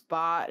a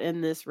spot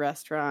in this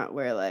restaurant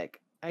where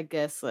like I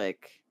guess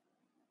like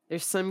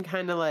there's some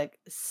kind of like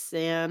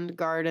sand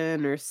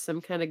garden or some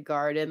kind of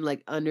garden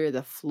like under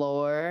the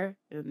floor,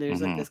 and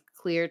there's like this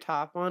clear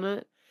top on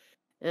it,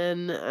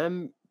 and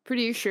I'm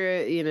pretty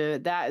sure you know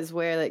that is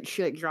where like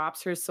she like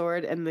drops her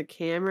sword, and the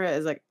camera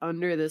is like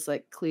under this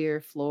like clear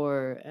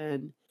floor,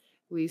 and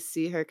we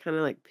see her kind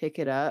of like pick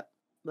it up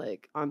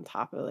like on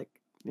top of like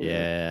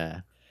yeah.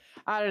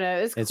 I don't know,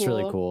 it's cool. It's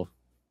really cool.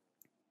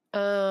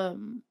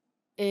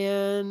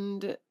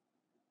 And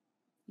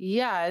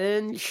yeah,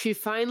 then she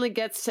finally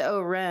gets to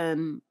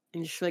Oren,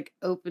 and she like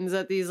opens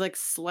up these like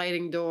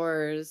sliding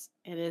doors,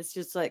 and it's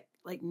just like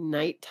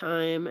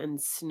nighttime and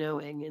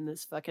snowing in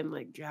this fucking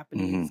like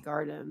Japanese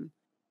garden.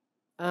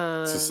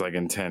 It's just like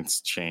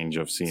intense change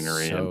of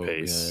scenery and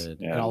pace.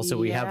 Yeah. And also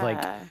we have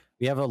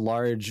a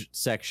large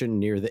section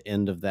near the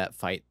end of that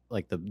fight,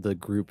 like the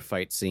group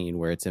fight scene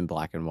where it's in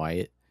black and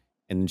white,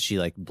 and she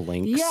like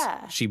blinks.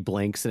 Yeah. She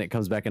blinks and it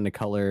comes back into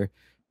color,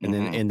 and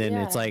then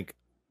it's like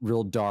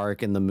real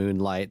dark and the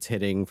moonlight's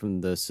hitting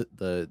from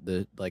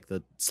the like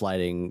the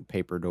sliding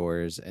paper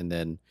doors, and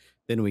then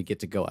we get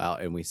to go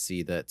out and we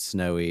see that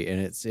snowy,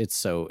 and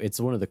it's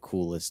one of the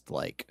coolest,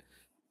 like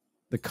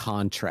the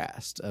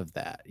contrast of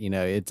that, you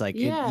know, it's like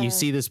you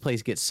see this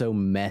place get so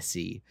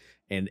messy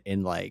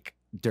and like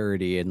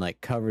dirty and like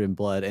covered in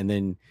blood, and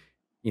then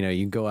you know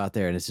you go out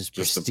there and it's just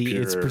pristine.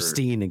 It's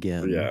pristine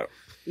again.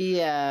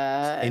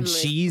 And like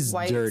she's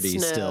dirty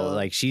snow. still,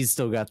 like she's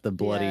still got the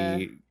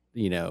bloody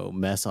you know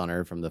mess on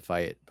her from the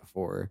fight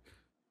before.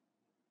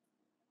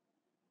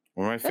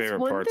 One of my favorite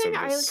parts of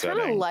this setting. I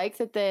kind of like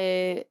that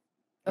they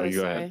go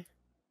ahead.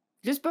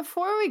 Just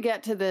before we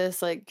get to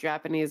this like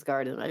Japanese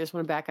garden, I just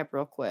want to back up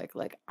real quick.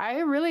 Like I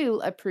really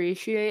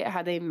appreciate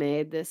how they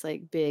made this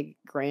like big,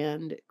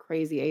 grand,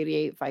 crazy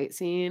 88 fight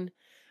scene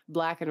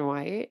black and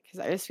white,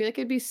 because I just feel like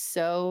it'd be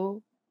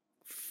so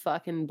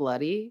fucking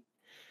bloody.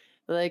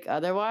 Like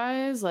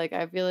otherwise, like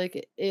I feel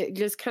like it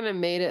just kind of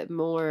made it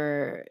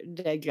more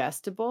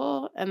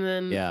digestible. And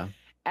then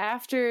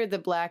after the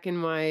black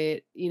and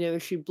white, you know,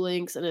 she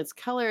blinks and it's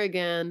color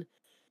again.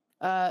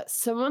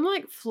 Someone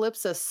like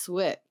flips a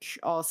switch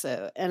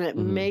also, and it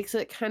makes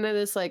it kind of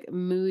this like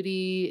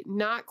moody,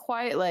 not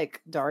quite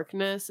like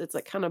darkness. It's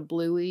like kind of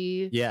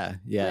bluey. Yeah.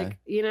 Like,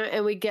 you know,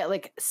 and we get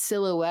like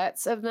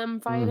silhouettes of them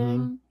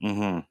fighting.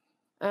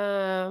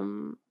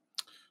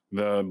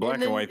 The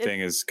black and white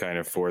thing is kind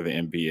of for the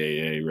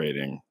MPAA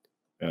rating,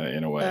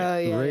 in a way. Oh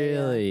yeah.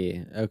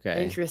 Really?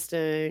 Okay.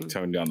 Interesting.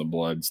 Tone down the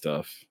blood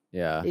stuff.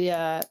 Yeah.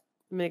 Yeah.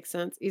 Makes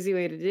sense. Easy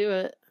way to do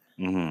it.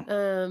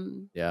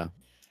 Yeah.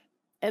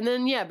 And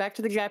then, back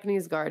to the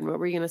Japanese garden. What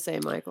were you going to say,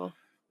 Michael?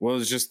 Well,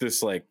 it's just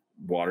this like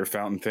water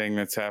fountain thing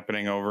that's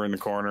happening over in the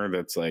corner.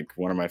 That's like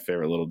one of my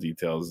favorite little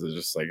details. Is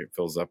just like it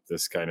fills up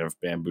this kind of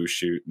bamboo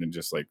chute and it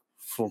just like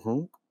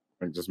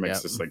it just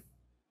makes this like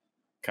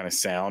kind of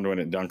sound when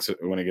it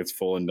gets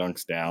full and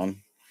dunks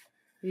down.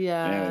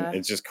 Yeah. And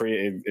it's just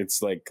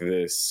it's like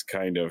this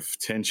kind of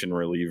tension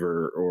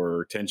reliever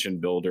or tension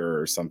builder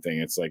or something.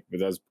 It's like it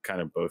does kind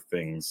of both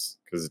things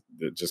because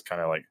it just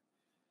kind of like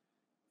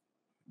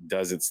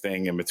does its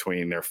thing in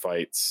between their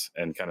fights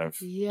and kind of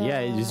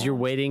you're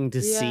waiting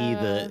to see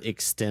the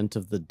extent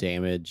of the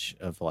damage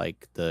of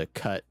like the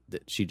cut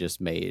that she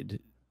just made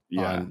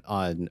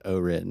on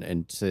Oren,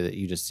 and so that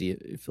you just see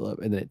it fill up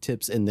and then it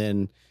tips and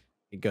then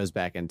it goes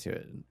back into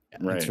it.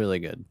 Right. It's really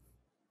good.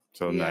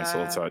 So nice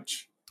little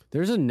touch.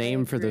 There's a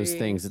name for those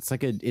things. It's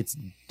like it's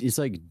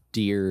like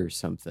deer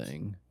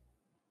something.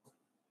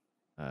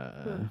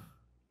 Yeah,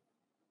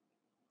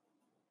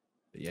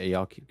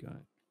 y'all keep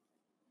going.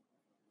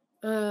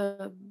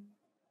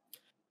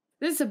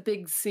 This is a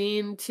big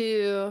scene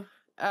too.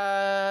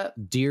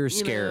 Deer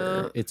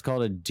scare. It's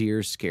called a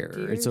deer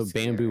scare. It's a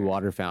bamboo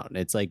water fountain.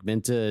 It's like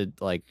meant to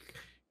like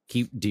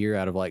keep deer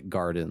out of like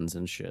gardens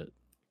and shit.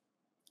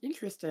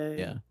 Interesting.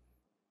 Yeah.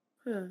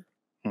 Huh.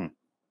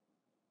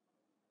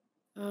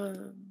 I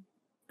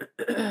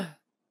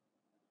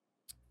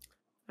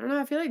don't know.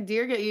 I feel like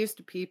deer get used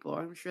to people.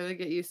 I'm sure they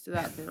get used to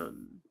that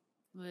fountain.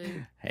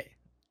 Like, hey,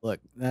 look,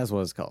 that's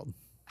what it's called.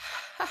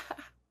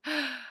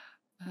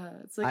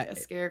 It's like a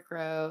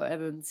scarecrow, and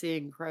then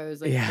seeing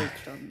crows like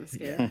perched on the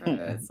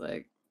scarecrow. It's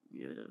like,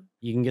 you know,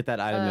 you can get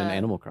that item in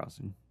Animal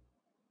Crossing.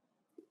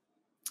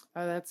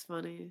 Oh, that's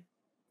funny.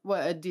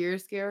 What, a deer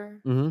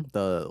scare? Mm-hmm.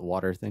 The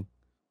water thing.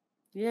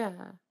 Yeah,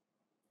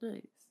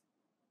 nice.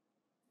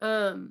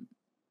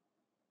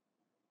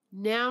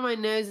 Now my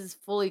nose is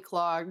fully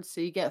clogged, so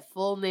you get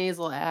full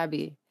nasal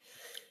Abby.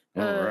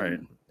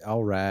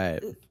 All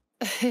right.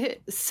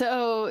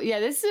 So yeah,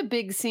 this is a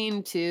big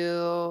scene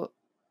too.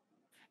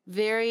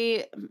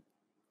 Very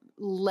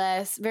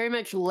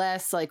much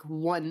less like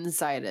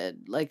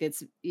one-sided. Like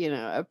it's, you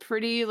know, a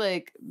pretty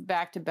like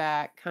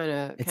back-to-back kind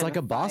of. It's like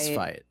a boss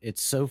fight.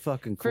 It's so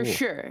fucking cool.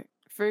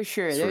 For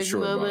sure. There's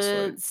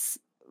moments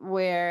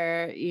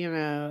where, you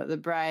know, the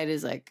bride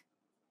is like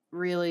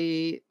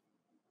really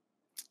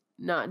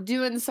not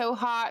doing so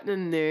hot,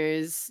 and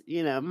there's,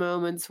 you know,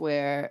 moments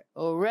where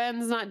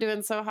Oren's not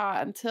doing so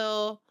hot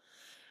until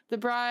the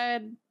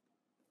bride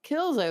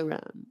kills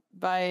Oren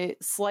by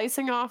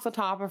slicing off the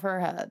top of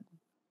her head.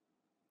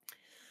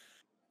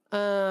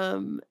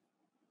 And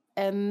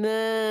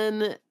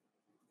then,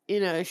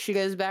 you know, she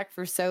goes back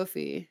for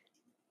Sophie,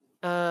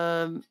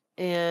 and,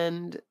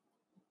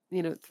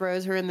 you know,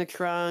 throws her in the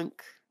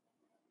trunk,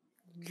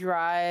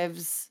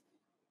 drives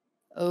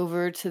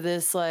over to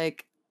this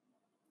like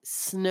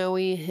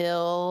snowy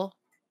hill,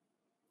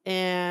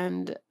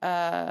 and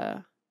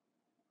I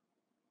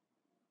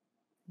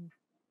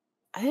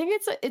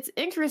think it's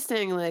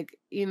interesting, like,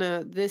 you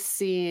know, this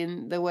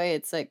scene, the way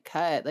it's like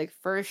cut. Like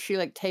first she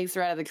like takes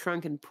her out of the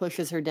trunk and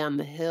pushes her down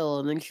the hill,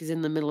 and then she's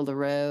in the middle of the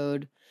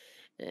road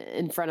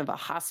in front of a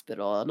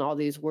hospital, and all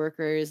these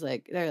workers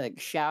like they're like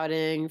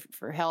shouting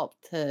for help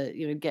to,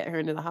 you know, get her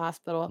into the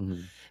hospital.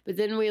 Mm-hmm. But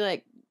then we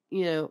like,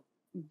 you know,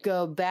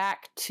 go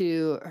back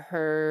to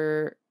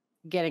her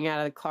getting out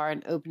of the car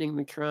and opening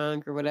the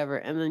trunk or whatever,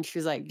 and then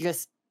she's like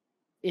just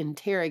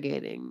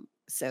interrogating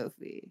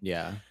Sophie.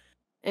 Yeah.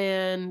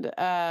 And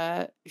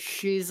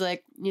she's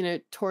like, you know,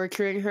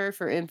 torturing her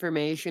for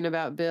information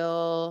about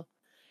Bill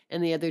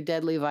and the other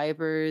deadly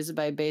vipers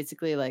by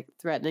basically like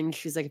threatening.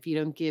 She's like, if you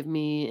don't give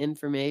me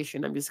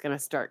information, I'm just gonna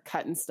start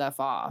cutting stuff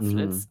off. Mm-hmm.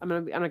 And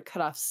I'm gonna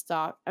cut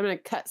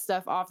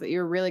stuff off that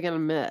you're really gonna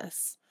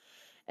miss.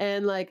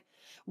 And like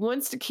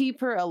wants to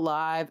keep her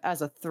alive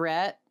as a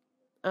threat.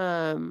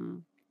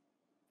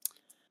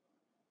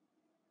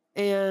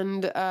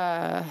 And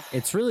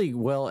it's really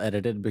well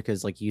edited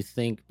because like you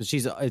think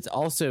it's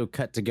also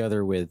cut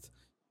together with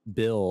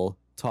Bill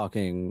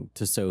talking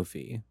to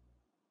Sophie.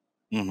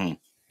 Mm-hmm.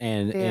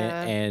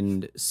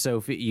 And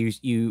Sophie,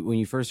 you when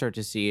you first start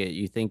to see it,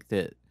 you think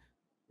that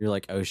you're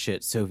like, oh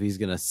shit, Sophie's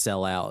gonna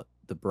sell out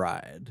the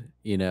bride,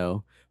 you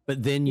know,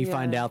 but then you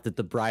find out that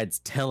the bride's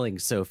telling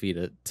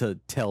Sophie to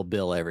tell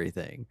Bill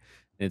everything.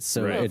 It's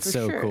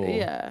so cool.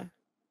 Yeah,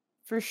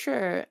 for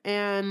sure.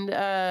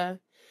 And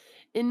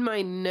in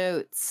my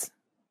notes,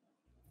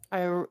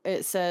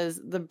 it says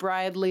the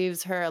bride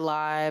leaves her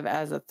alive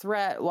as a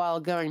threat while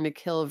going to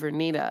kill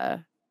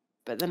Vernita.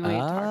 But then we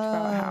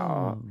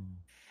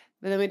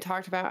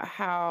talked about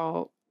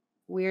how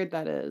weird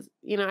that is.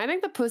 You know, I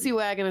think the pussy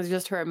wagon is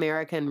just her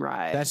American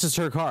ride. That's just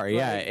her car.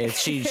 Yeah, like,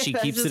 she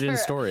keeps it in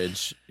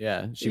storage.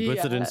 Yeah, she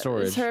puts it in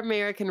storage. It's her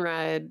American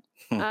ride.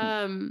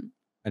 I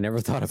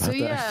never thought about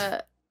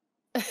that.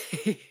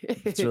 Yeah,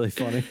 it's really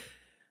funny.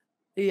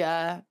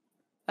 Yeah.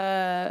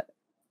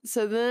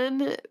 So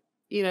then,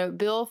 you know,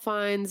 Bill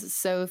finds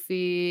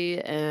Sophie,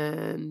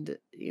 and,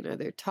 you know,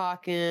 they're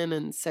talking,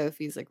 and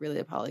Sophie's like really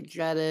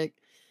apologetic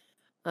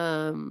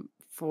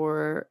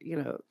for, you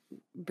know,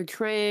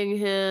 betraying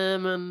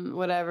him and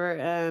whatever.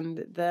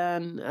 And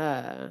then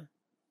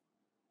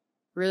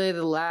really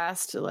the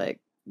last like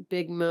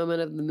big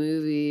moment of the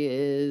movie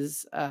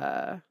is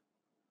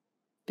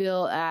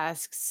Bill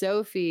asks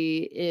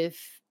Sophie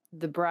if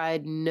the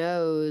bride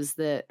knows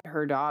that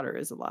her daughter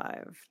is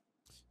alive.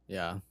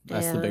 Yeah,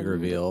 that's the big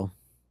reveal.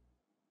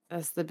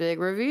 That's the big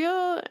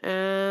reveal,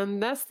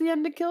 and that's the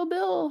end of Kill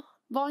Bill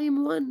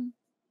Volume 1.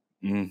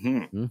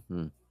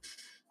 Mm-hmm.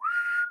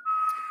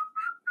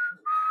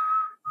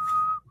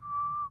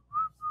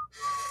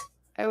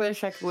 I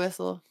wish I could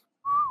whistle.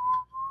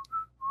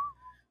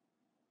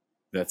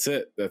 That's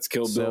it. That's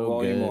Kill Bill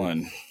Volume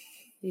 1.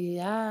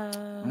 Yeah.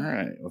 All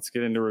right, let's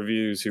get into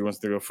reviews. Who wants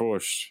to go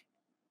first?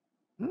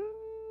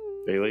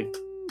 Bailey?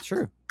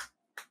 Sure.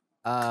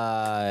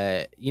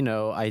 You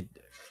know,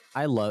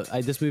 I love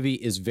this movie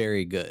is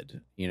very good.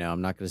 You know,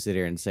 I'm not going to sit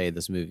here and say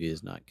this movie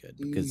is not good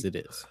because it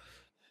is.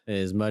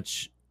 As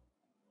much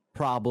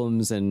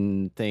problems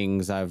and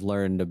things I've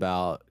learned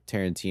about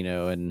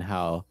Tarantino and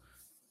how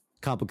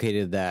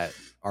complicated that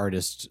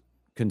artist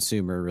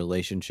consumer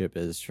relationship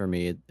is for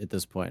me at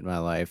this point in my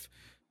life.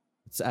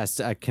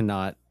 I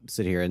cannot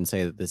sit here and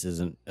say that this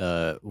isn't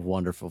a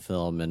wonderful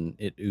film, and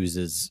it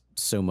oozes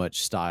so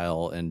much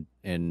style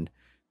and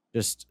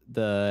just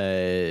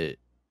I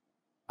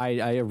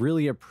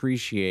really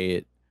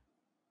appreciate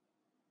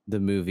the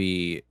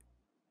movie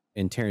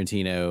and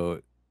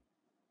Tarantino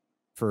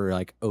for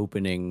like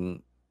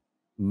opening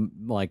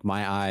like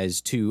my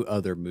eyes to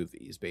other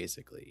movies,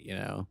 basically. You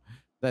know,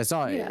 I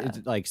saw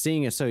it, like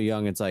seeing it so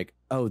young. It's like,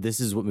 oh,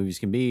 this is what movies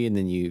can be, and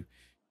then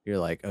you're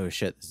like, oh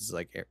shit, this is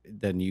like.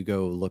 Then you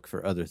go look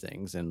for other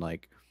things, and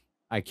like,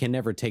 I can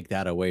never take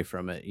that away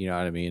from it. You know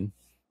what I mean?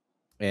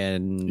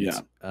 And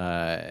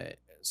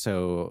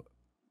so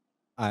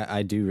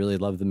I do really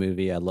love the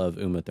movie. I love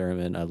Uma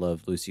Thurman. I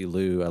love Lucy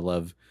Liu. I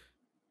love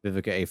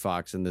Vivica A.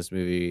 Fox in this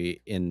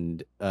movie.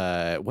 And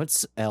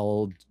what's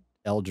Elle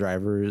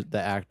Driver,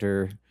 the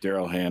actor?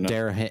 Daryl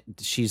Hannah.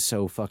 She's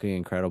so fucking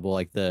incredible.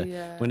 Like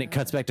when it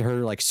cuts back to her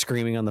like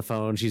screaming on the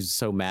phone, she's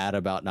so mad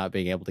about not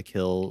being able to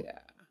kill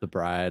the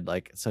bride.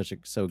 Like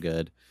so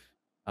good.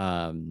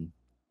 And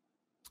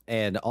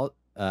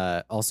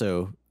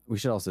also we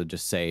should also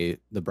just say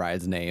the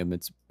bride's name.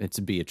 It's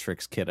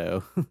Beatrix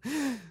Kiddo.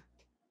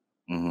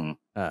 Mm-hmm.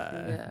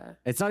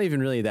 It's not even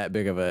really that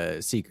big of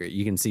a secret.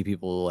 You can see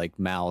people like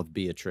mouth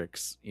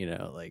Beatrix, you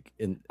know, like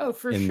in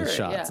the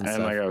shots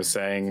and like I was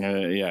saying,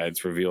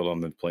 it's revealed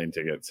on the plane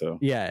ticket. So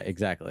yeah,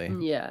 exactly.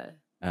 Yeah.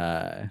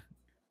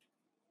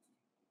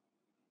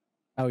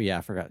 Oh yeah,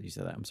 I forgot you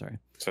said that. I'm sorry.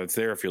 So it's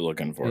there if you're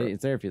looking for it.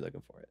 It's there if you're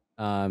looking for it.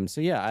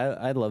 So yeah,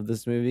 I love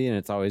this movie, and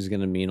it's always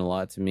going to mean a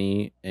lot to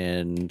me.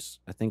 And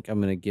I think I'm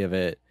going to give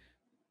it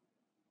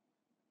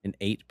an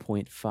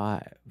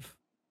 8.5.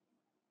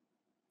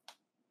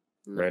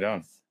 Right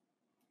on.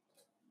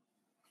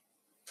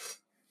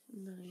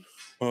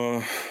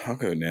 Nice. I'll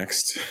go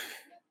next.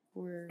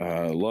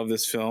 Love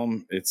this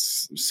film.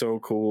 It's so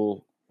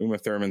cool. Uma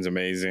Thurman's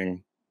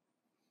amazing.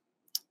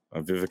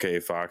 Vivica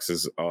A. Fox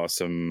is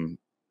awesome.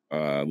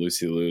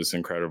 Lucy Liu is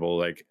incredible.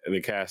 Like the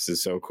cast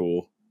is so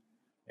cool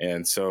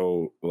and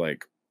so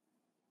like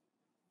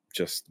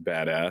just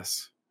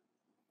badass.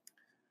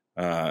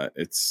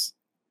 It's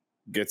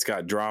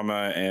got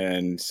drama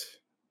and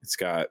it's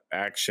got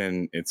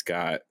action. It's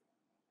got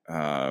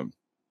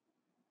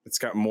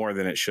more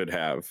than it should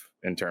have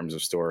in terms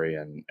of story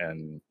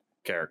and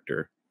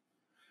character.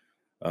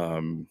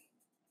 I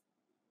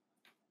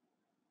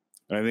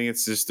think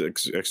it's just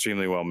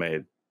extremely well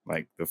made.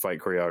 Like the fight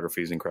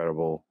choreography is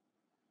incredible.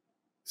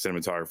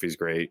 Cinematography is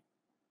great.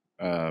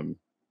 The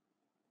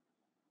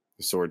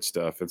sword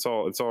stuff. It's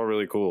all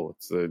really cool.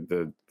 It's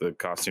the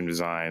costume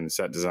design, the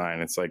set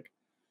design. It's like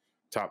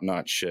top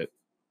notch shit.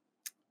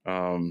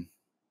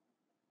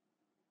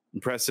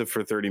 Impressive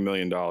for $30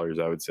 million,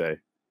 I would say.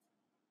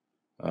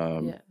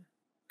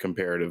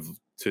 Comparative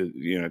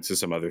to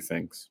some other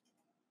things.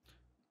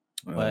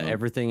 But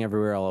Everything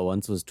Everywhere All at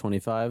Once was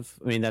 25.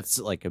 I mean, that's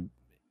like a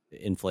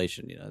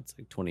inflation. You know, it's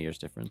like 20 years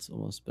difference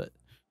almost. But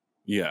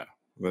yeah,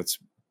 that's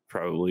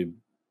probably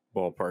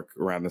ballpark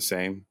around the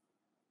same.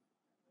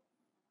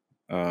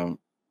 It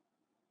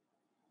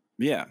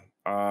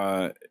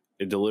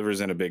delivers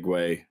in a big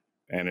way,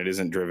 and it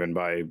isn't driven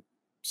by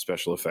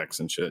special effects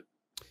and shit.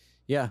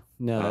 Yeah,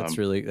 no, that is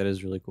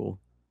really cool.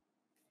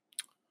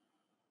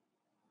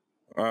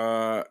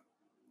 I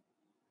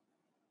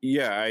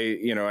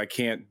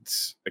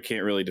can't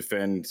really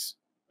defend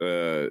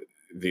the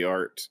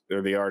art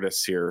or the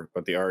artists here,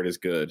 but the art is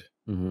good,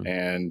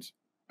 and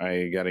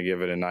I got to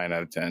give it a 9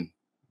 out of 10.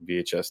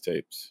 VHS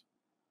tapes.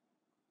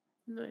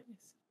 Nice.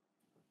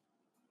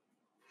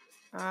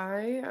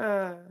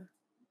 I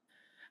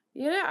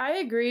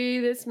agree.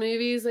 This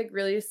movie is like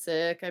really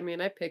sick. I mean,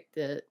 I picked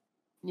it.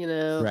 You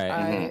know,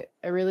 right.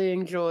 I really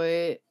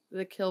enjoy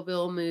the Kill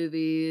Bill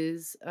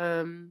movies.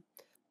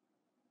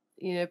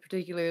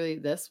 Particularly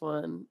this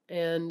one,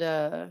 and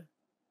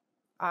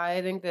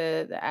I think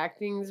the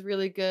acting's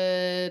really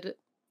good.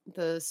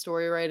 The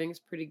story writing's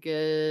pretty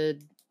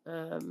good.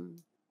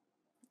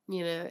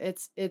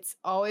 It's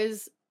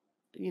always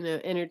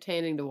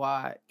entertaining to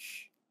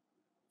watch.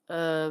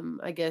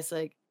 I guess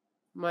like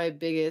my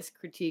biggest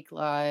critique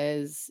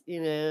lies,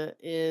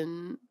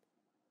 in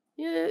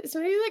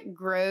some of these like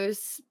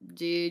gross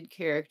dude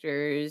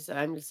characters.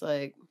 I'm just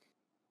like,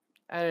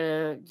 I don't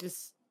know,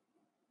 just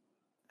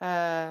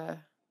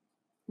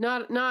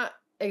not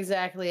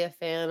exactly a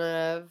fan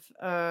of.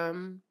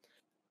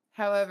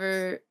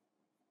 However,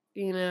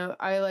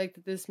 I like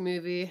that this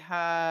movie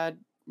had,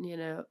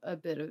 a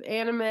bit of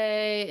anime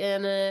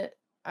in it.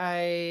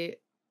 I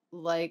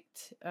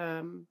liked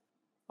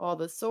all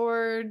the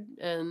sword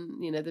and,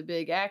 the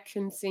big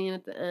action scene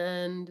at the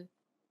end.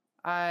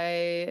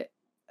 I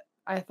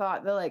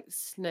thought the like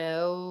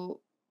the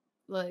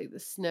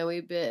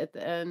snowy bit at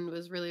the end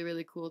was really,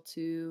 really cool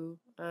too.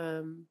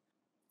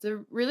 It's a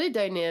really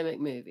dynamic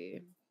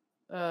movie.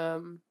 I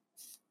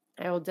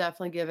will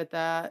definitely give it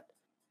that.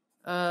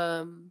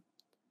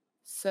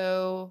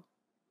 So,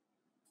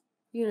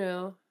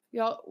 y'all,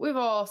 we've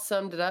all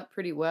summed it up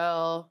pretty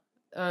well.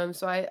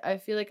 So I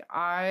feel like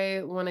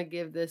I want to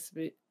give this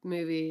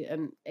movie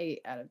an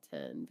 8 out of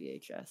 10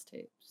 VHS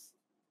tapes.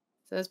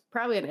 So it's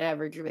probably an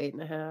average of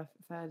 8.5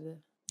 if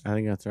I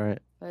think that's right.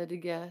 I had to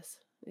guess.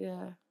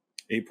 Yeah.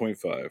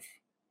 8.5.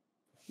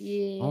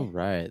 Yeah. All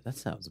right. That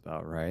sounds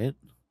about right.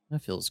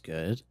 That feels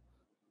good.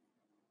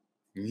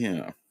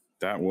 Yeah.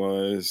 That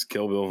was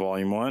Kill Bill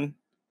Volume 1.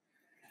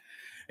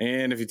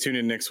 And if you tune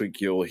in next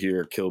week, you'll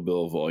hear Kill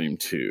Bill Volume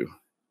 2,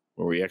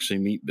 where we actually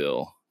meet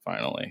Bill,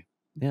 finally.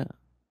 Yeah.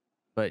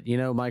 But,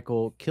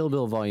 Michael, Kill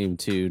Bill Volume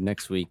 2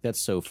 next week, that's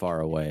so far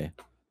away.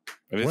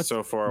 It is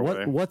so far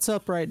away. What's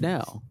up right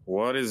now?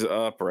 What is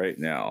up right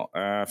now?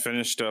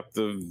 Finished up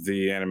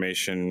the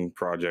animation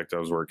project I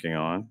was working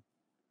on.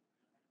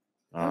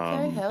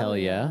 Okay, hell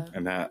yeah.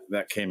 And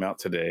that came out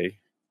today.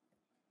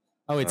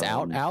 Oh, it's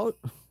out?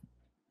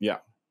 Yeah.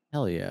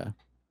 Hell yeah.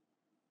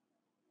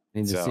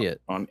 Need to see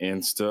it. On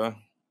Insta.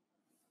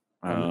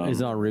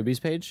 Is it on Ruby's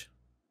page?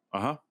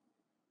 Uh-huh.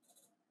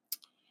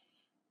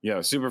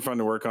 Yeah, super fun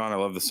to work on. I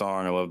love the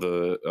song. I love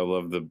the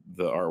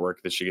artwork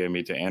that she gave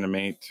me to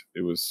animate.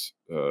 It was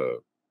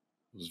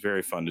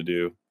very fun to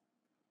do.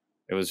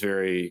 It was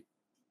very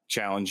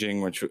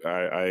challenging, which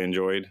I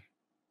enjoyed.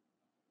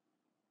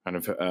 Kind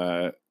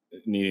of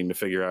needing to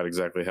figure out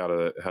exactly how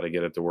to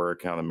get it to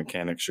work, how the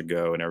mechanics should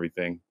go, and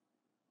everything.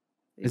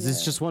 Is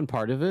this just one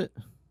part of it?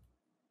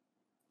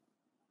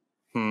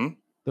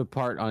 The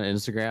part on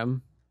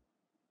Instagram?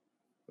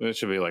 It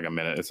should be like a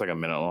minute. It's like a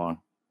minute long.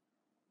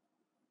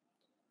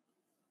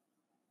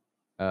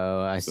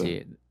 Oh, I see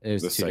it.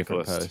 There's two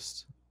different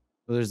posts.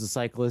 Well, there's the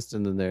cyclist,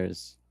 and then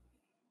there's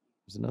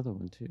another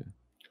one too.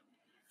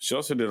 She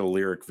also did a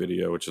lyric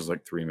video, which is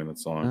like 3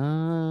 minutes long.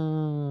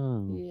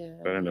 Oh. Yeah.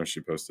 I didn't know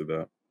she posted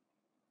that.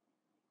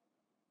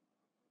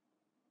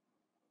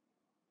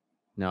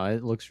 No,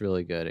 it looks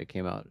really good. It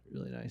came out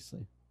really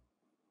nicely.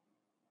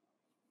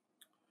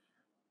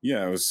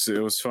 Yeah, it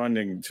was fun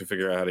to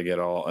figure out how to get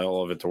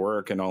all of it to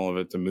work and all of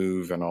it to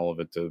move and all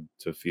of it to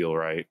feel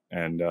right.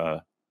 And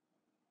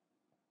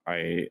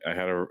I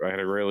had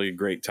a really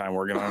great time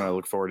working on it. I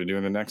look forward to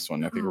doing the next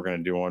one. I think we're going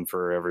to do one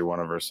for every one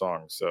of our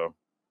songs. So,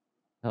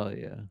 hell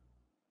yeah!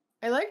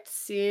 I liked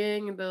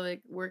seeing the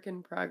like work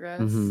in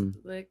progress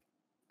like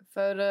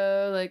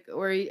photo, like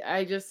where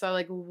I just saw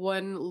like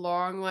one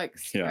long like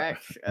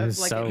stretch of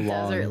like a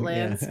desert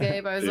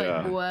landscape. I was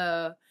like,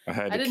 whoa!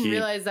 I didn't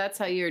realize that's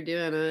how you were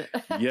doing it.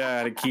 Yeah, I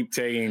had to keep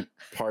taking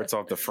parts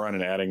off the front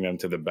and adding them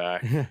to the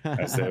back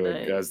as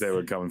they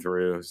would come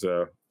through.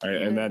 So,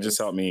 and that just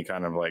helped me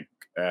kind of like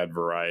add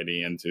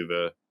variety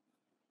into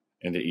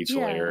each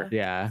layer.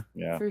 Yeah,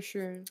 for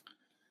sure.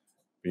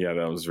 Yeah,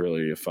 that was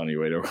really a funny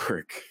way to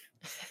work.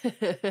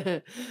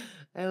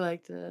 I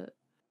liked it.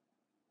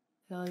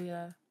 Hell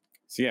yeah.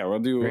 So yeah, we'll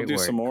do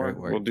some more.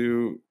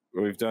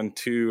 We've done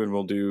 2 and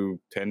we'll do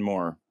 10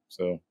 more.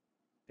 So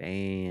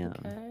damn.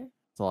 Okay.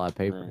 It's a lot of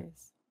paper.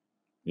 Nice.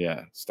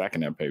 Yeah,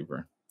 stacking that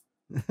paper.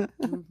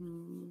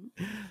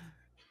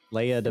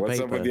 Leia the What's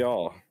paper. up with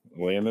y'all?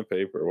 Laying the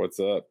paper. What's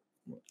up?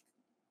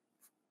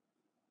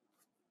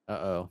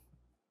 Uh-oh.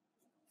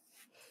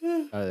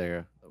 Oh, there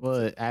you go.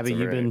 Well, Abby,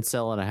 you've been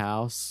selling a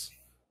house.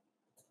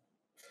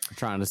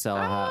 Trying to sell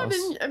a house.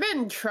 I've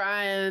been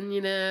trying,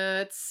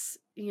 it's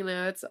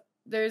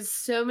there's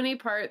so many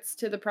parts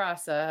to the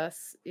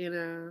process,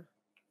 Yeah.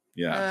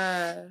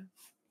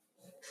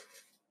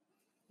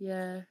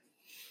 Yeah.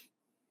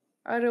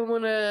 I don't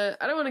want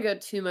to go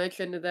too much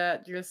into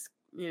that, just,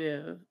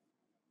 in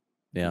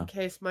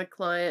case my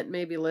client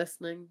may be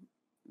listening.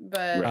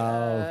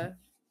 But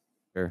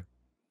sure.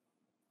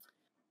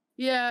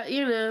 Yeah,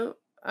 you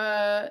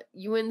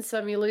win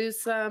some, you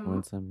lose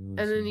some, and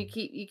then you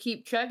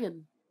keep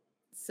chugging.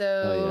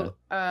 So,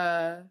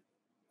 I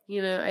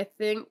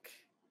think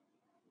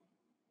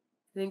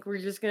we're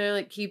just gonna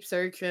like keep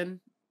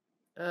searching.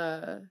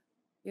 I'm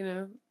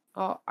gonna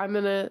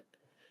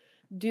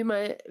do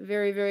my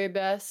very, very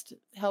best,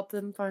 help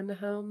them find a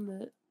home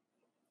that,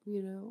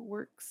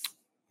 works.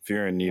 If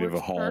you're in need of a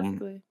home,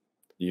 perfectly.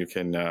 You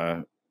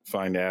can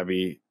find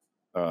Abby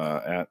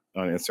on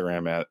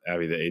Instagram at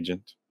Abby the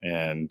Agent,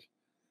 and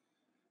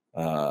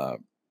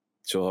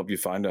she'll help you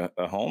find a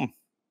home.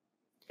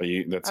 But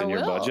that's I in your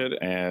will. budget,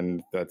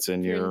 and that's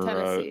in If you're your in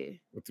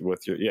Tennessee.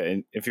 with your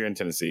if you're in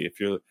Tennessee. If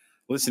you're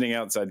listening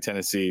outside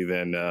Tennessee,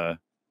 then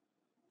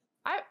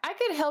I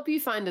could help you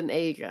find an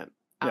agent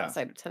Yeah.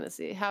 outside of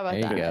Tennessee. How about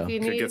There you that? go. If you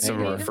Could need, get if some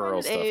you need to find referral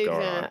an stuff going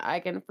on. agent, I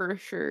can for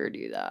sure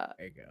do that.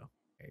 There you go.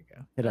 There you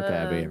go. Hit up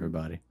Abby, Um,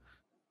 everybody.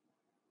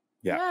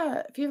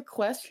 Yeah. If you have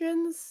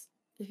questions,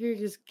 if you're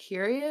just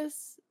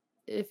curious,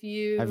 if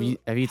you Have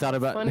you thought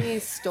about funny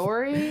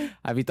story?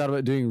 Have you thought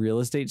about doing real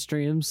estate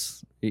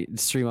streams?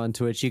 Stream on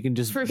Twitch. You can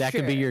just For that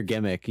could be sure. your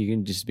gimmick. You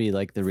can just be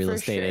like the real For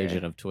estate sure.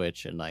 agent of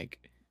Twitch and like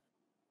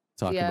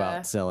talk Yeah.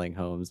 about selling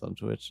homes on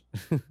Twitch.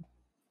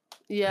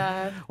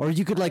 Yeah. Or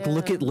you could like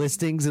look at Yeah.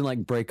 listings and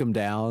like break them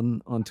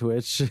down on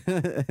Twitch.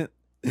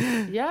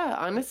 Yeah,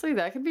 honestly,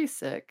 that could be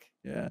sick.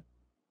 Yeah.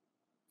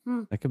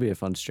 Hmm. That could be a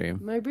fun stream.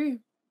 Maybe.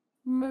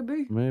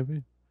 Maybe.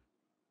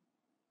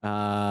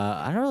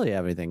 I don't really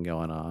have anything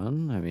going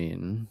on. I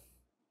mean,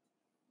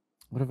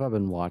 what have I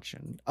been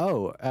watching?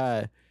 Oh,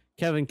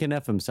 Kevin Can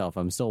F Himself.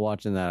 I'm still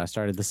watching that. I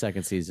started the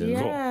second season.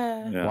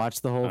 Yeah. Yeah.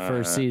 Watched the whole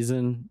first Uh,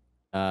 season.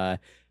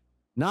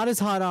 Not as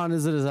hot on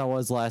as I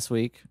was last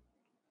week.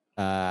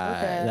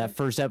 Okay. That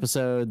first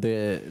episode,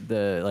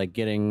 the like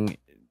getting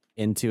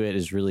into it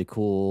is really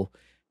cool.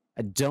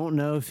 I don't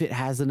know if it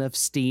has enough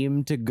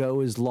steam to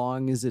go as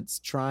long as it's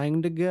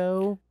trying to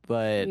go,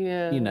 but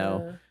Yeah. you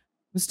know,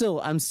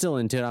 I'm still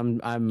into it.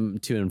 I'm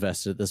too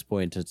invested at this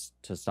point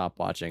to stop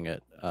watching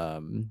it.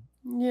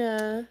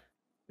 Yeah.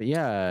 But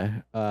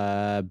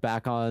yeah,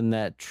 back on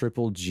that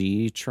Triple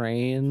G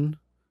train.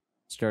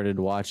 Started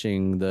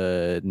watching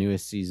the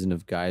newest season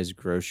of Guys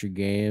Grocery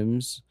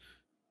Games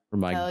for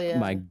Hell yeah.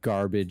 my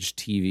garbage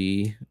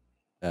TV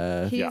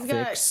He's got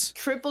fix.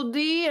 Triple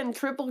D and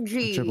Triple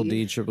G. Triple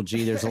D, Triple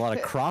G. There's a lot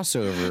of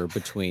crossover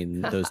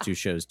between those two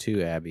shows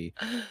too, Abby.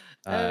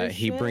 Oh,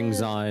 He brings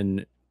shit.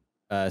 on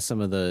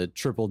some of the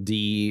Triple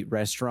D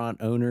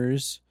restaurant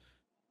owners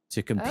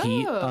to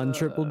compete on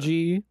Triple Oh.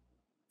 G.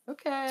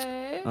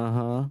 Okay. Yeah.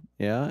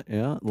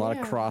 A lot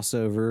Yeah. of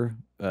crossover.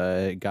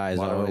 Guys,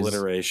 A lot of always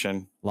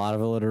alliteration. a lot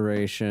of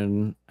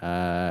alliteration.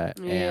 And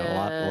a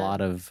Yeah. lot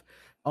of.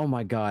 Oh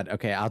my god.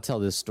 Okay, I'll tell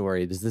this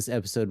story. This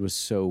episode was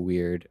so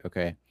weird.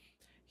 Okay,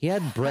 he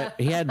had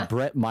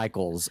Brett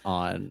Michaels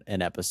on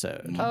an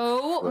episode.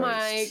 Oh my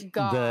Christ.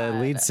 god. The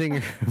lead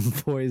singer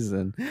of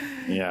Poison.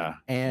 Yeah.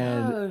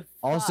 And Oh,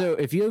 also,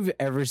 fuck. if you have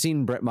ever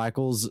seen Brett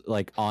Michaels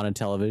like on a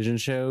television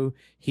show,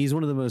 he's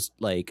one of the most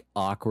like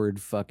awkward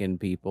fucking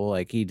people.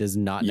 Like he does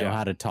not know Yeah.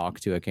 how to talk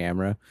to a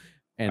camera.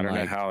 I And don't know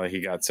like how he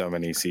got so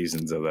many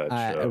seasons of that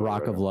show.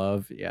 Rock of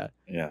Love, yeah.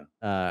 Yeah.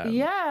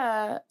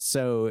 Yeah.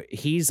 So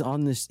he's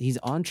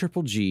on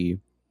Triple G.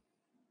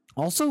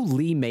 Also,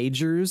 Lee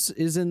Majors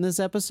is in this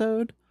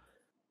episode.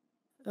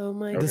 Oh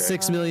my Okay. god. The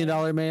 $6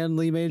 million man,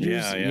 Lee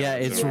Majors. Yeah,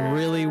 it's Yeah.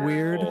 really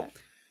weird. Cool.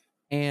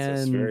 And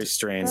It's very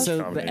strange. so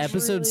the combination.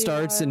 episode Really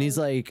starts and he's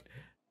wild. like,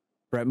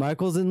 Brett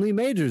Michaels and Lee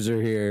Majors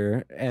are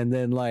here. And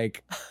then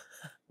like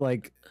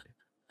a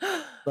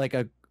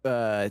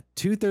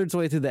 2/3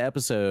 way through the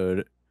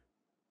episode,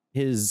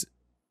 his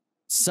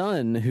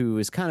son, who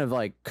is kind of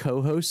like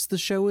co-hosts the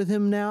show with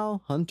him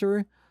now,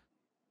 Hunter,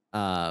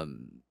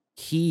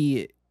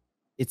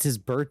 it's his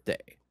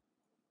birthday.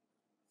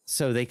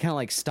 So they kind of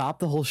like stop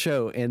the whole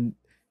show, and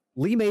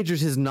Lee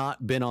Majors has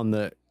not been on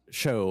the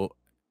show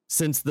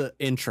since the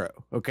intro.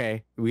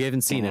 Okay. We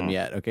haven't seen him Mhm.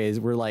 yet. Okay.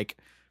 We're like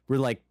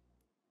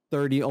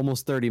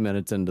 30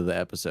 minutes into the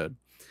episode.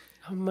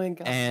 Oh my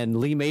god. And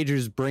Lee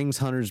Majors brings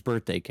Hunter's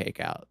birthday cake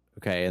out.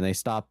 Okay. And they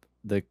stop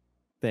the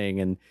thing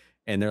and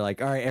they're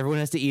like, all right, everyone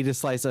has to eat a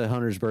slice of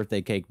Hunter's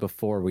birthday cake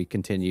before we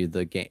continue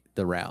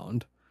the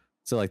round.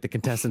 So like the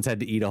contestants had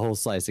to eat a whole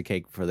slice of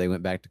cake before they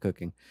went back to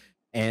cooking.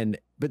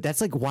 But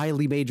that's like why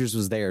Lee Majors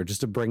was there,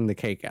 just to bring the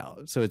cake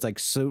out. So it's like,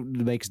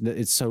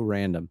 it's so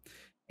random.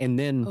 And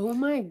then, oh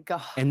my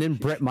god. and then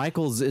Brett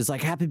Michaels is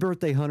like, happy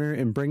birthday, Hunter,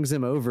 and brings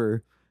him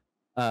over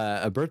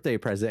a birthday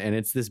present. And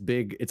it's this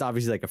big, it's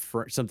obviously like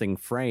something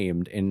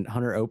framed, and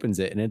Hunter opens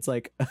it and it's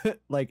like,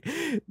 like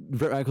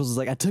Brett Michaels is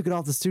like, I took it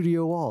off the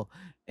studio wall.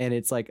 And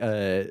it's like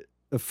a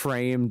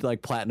framed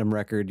like platinum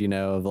record,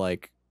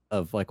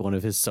 of one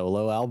of his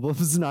solo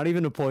albums, not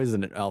even a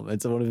Poison album.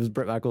 It's one of his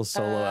Brett Michaels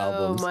solo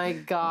albums. Oh my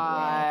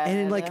god.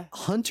 And like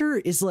Hunter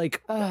is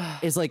like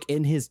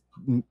in his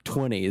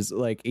 20s,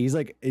 like he's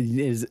like in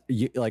his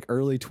like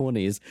early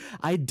 20s.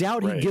 I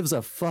doubt Right. he gives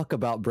a fuck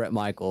about Brett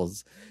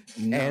Michaels.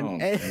 No,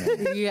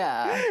 and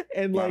yeah.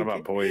 and not like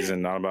about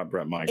Poison, not about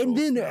Brett Michaels. and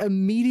then no.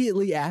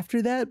 immediately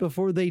after that,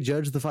 before they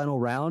judge the final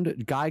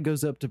round, Guy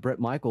goes up to Brett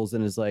Michaels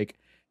and is like,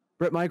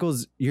 Brett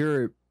Michaels,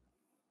 your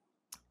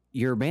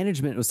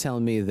management was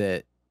telling me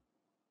that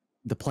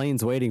the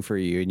plane's waiting for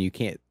you and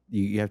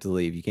you have to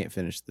leave. You can't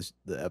finish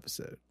the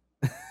episode.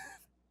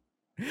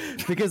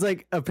 Because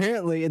like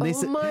apparently, and they Oh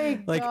said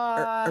my like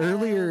god.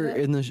 earlier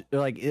in the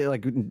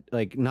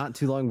like not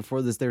too long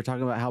before this, they were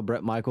talking about how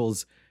Brett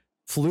Michaels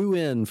flew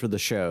in for the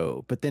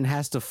show, but then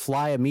has to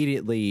fly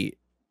immediately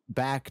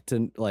back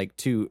to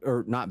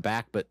not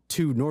back, but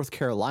to North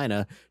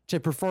Carolina to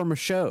perform a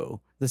show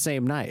the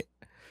same night.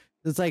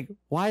 It's like,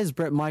 why is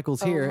Bret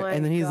Michaels here? Oh my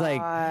And then he's like,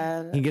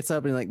 God. he gets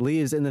up and like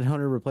leaves, and then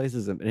Hunter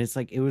replaces him. And it's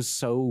like, it was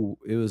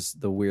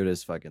the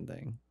weirdest fucking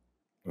thing.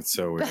 That's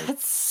so weird.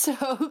 That's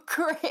so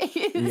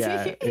crazy.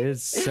 Yeah,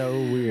 it's so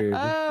weird.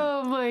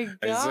 Oh my God.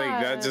 It's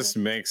like that just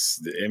makes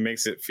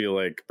it feel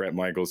like Bret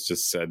Michaels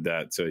just said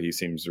that, so he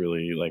seems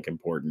really like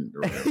important. Or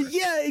whatever.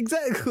 Yeah,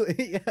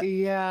 exactly. Yeah.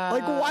 Yeah.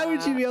 Like, why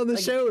would you be on the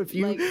show if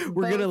you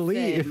were gonna both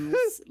leave?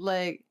 things.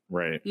 Like,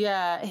 Right.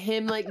 yeah,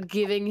 him like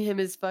giving him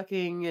his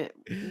fucking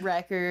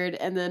record,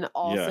 and then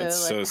also it's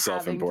so like having to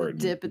self-important.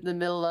 dip in the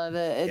middle of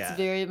it. It's Yeah.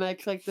 very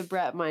much like the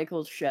Bret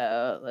Michaels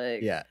show.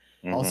 Like, Yeah.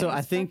 Mhm. Also, I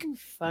it's think fucking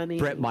funny.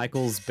 Bret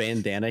Michaels'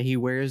 bandana he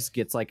wears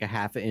gets like a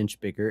half an inch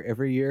bigger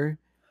every year.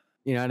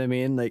 You know what I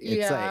mean? Like, it's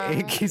Yeah. like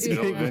it keeps He'll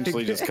getting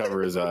eventually bigger. just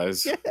cover his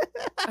eyes.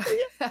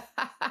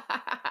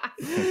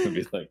 It'll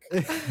be like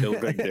he'll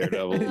look like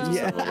Daredevil, just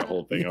have like a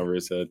whole thing over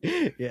his head.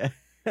 Yeah.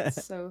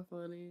 So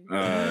funny.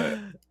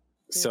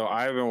 So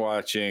I've been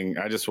watching.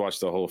 I just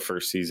watched the whole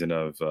first season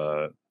of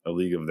A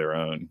League of Their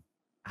Own.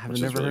 I've which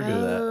is never really heard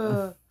of that.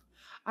 Oh,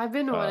 I've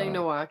been wanting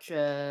to watch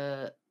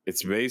it.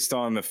 It's based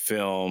on the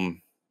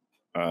film,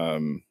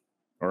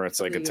 or it's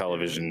like a League of Their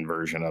television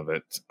version of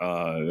it.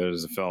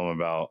 There's a film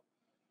about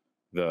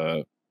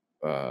the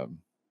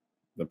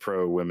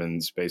pro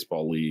women's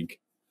baseball league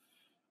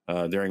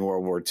during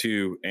World War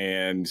II,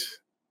 and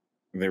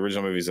the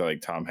original movies are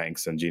like Tom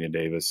Hanks and Gina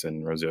Davis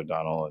and Rosie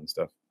O'Donnell and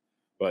stuff.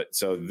 But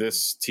so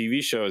this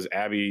TV show is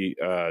Abby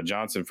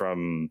Johnson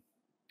from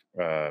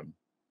Broad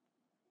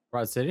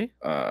City?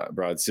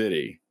 Broad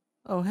City.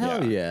 Oh,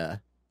 hell yeah.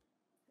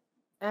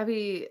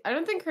 Abby, I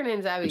don't think her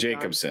name's Abby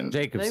Jacobson.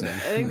 Johnson. Jacobson. I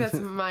think that's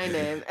my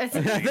name. It's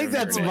I think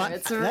that's weird. my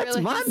It's that's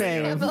really my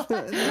name.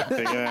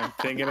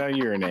 thinking of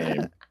your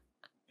name.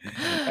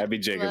 Abby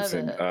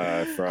Jacobson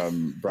it.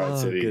 from Broad Oh,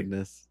 City.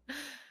 goodness.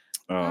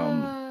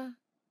 And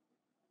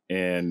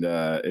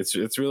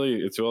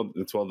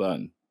it's well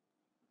done.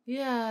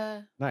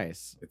 Yeah.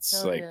 Nice. It's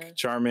Hell like yeah.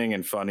 charming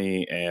and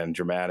funny and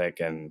dramatic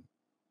and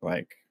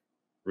like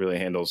really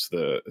handles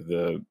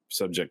the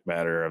subject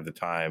matter of the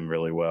time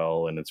really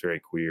well, and it's very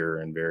queer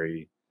and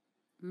very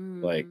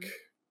like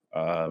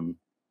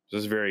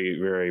just very,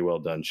 very well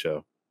done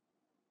show.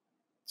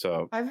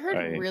 So I've heard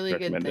I really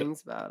good recommend it.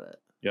 things about it.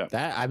 Yeah.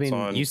 That I mean,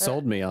 on- you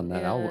sold me on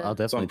that. Yeah. I'll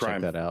definitely check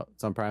Prime. that out.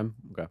 It's on Prime.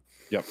 Okay.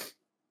 Yep.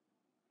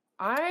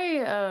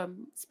 I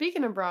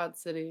speaking of Broad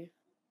City,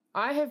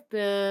 I have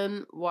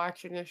been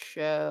watching a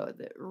show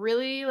that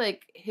really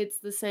like hits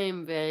the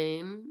same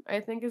vein, I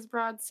think, as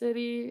Broad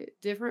City.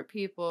 Different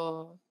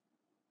people.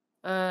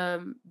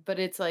 But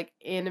it's like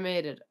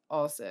animated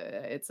also.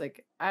 It's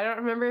like I don't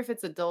remember if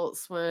it's Adult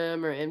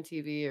Swim or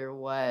MTV or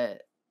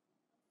what.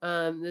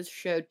 This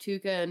show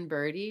Tuca and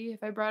Birdie,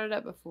 if I brought it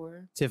up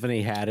before.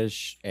 Tiffany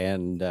Haddish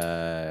and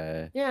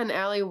Yeah, and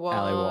Ali Wong.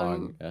 Ali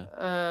Wong. Yeah.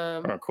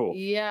 Oh, cool.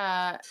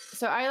 Yeah.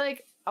 So I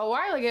like a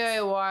while ago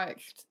I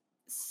watched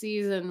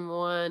season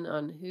 1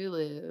 on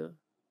Hulu,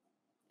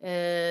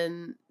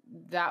 and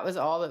that was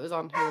all that was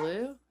on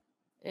Hulu.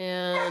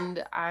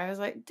 And I was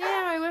like,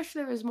 damn, I wish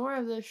there was more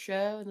of this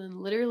show. And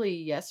then literally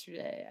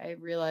yesterday I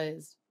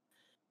realized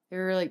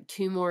there were like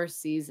 2 more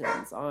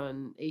seasons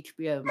on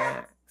HBO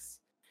Max.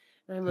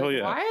 And I'm like, Hell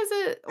yeah.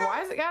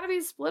 why is it gotta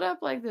be split up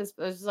like this?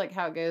 But it's just like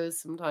how it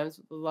goes sometimes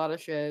with a lot of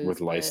shows. With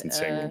but,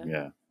 licensing,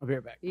 yeah. I'll be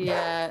right back.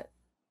 Yeah.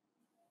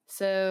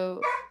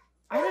 So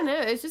I don't know.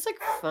 It's just like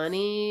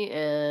funny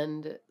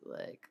and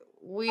like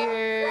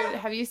weird.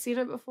 Have you seen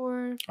it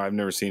before? I've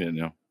never seen it,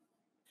 no.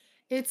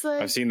 It's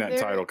like I've seen that they're-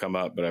 title come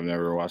up, but I've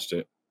never watched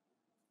it.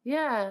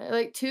 Yeah,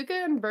 like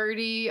Tuca and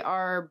Birdie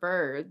are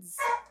birds.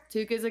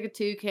 Tuca's like a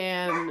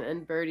toucan,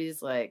 and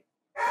Birdie's like,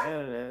 I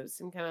don't know,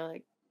 some kind of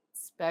like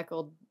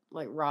speckled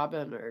like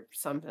robin or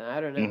something.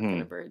 I don't know what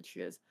kind of bird she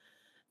is.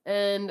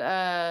 And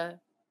I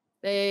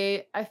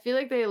feel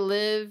like they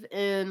live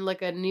in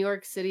like a New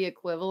York City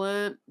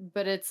equivalent,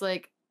 but it's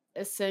like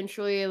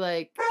essentially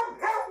like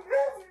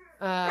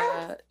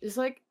it's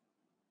like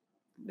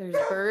there's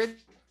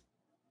birds.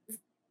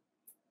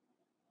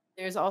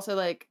 There's also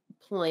like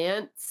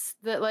plants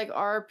that like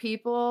are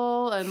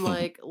people and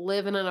like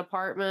live in an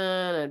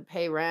apartment and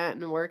pay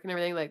rent and work and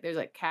everything. Like there's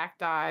like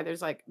cacti,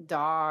 there's like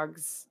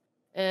dogs.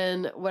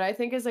 And what I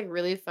think is like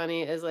really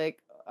funny is like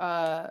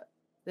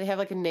they have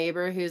like a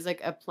neighbor who's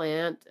like a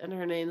plant and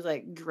her name's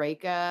like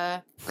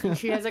Draca. And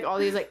she has like all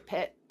these like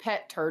pet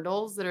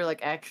turtles that are like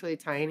actually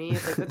tiny.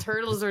 It's like the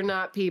turtles are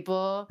not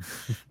people,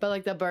 but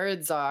like the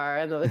birds are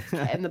and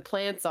the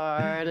plants are,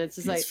 and it's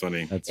just like It's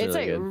funny. That's it's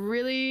really like good.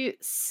 really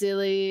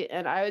silly.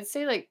 And I would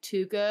say like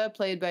Tuca,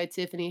 played by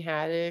Tiffany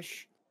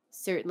Haddish,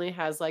 certainly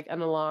has like an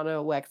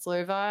Alana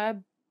Wexler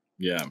vibe.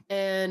 Yeah.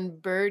 And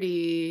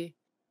Birdie,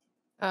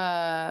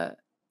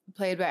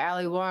 played by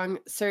Ali Wong,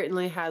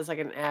 certainly has like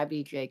an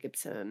Abby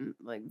Jacobson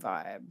like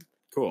vibe.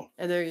 Cool.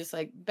 And they're just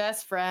like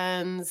best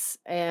friends,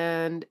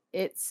 and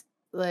it's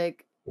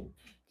like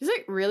just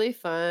like really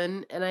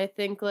fun. And I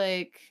think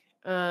like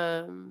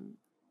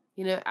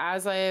you know,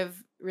 as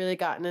I've really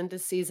gotten into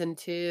season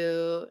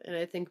 2 and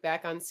I think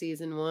back on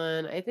season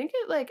 1, I think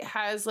it like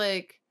has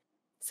like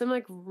some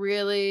like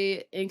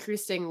really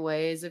interesting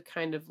ways of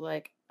kind of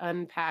like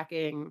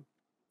unpacking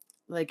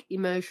like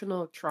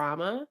emotional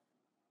trauma.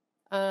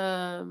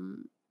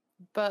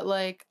 But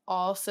like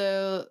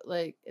also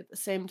like at the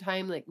same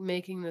time like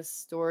making the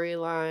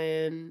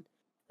storyline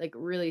like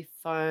really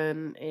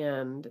fun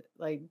and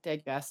like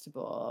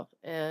digestible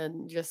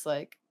and just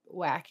like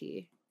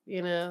wacky,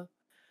 you know.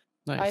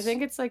 Nice. I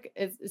think it's like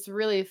it's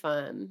really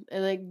fun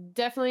and like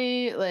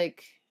definitely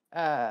like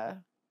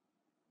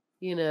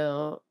you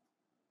know,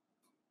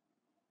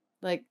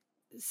 like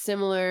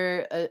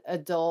similar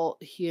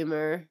adult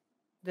humor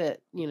that,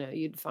 you know,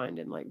 you'd find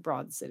in like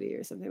Broad City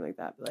or something like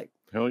that. But like,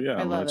 Hell yeah,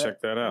 I'm gonna check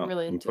that out. I'm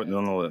really I'm into putting it. it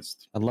on the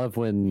list. I love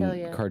when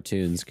Yeah.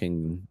 cartoons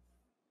can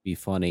be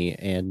funny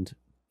and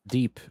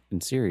deep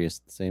and serious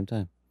at the same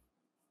time.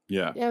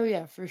 Yeah. Oh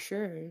yeah, for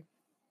sure. I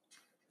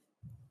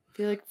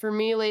feel like for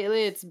me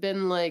lately, it's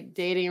been like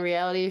dating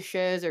reality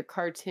shows or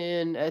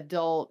cartoon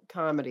adult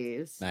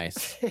comedies.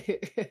 Nice. Is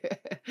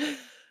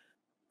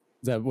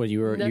that what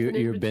you were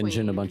you were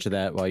binging a bunch of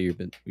that while you've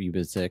been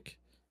sick?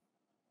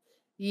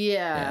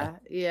 Yeah.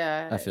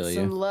 I feel some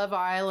you. Love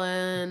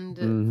Island,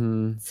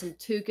 Mm-hmm. some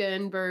Tuca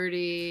and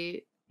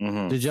Birdie.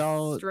 Mm-hmm. Did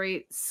y'all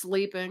straight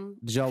sleeping?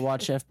 Did y'all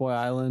watch F Boy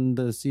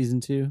Island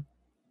season 2? Did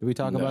we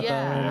talk about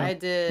that? Yeah, I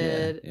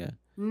did. Yeah.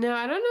 No,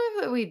 I don't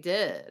know if we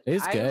did.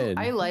 It's good.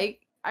 I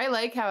like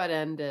how it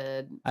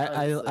ended.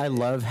 I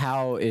love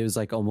how it was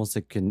like almost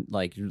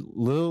like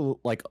little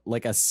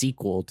like a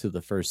sequel to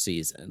the first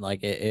season.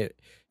 Like like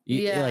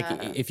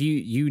if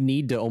you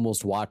need to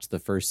almost watch the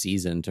first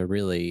season to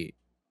really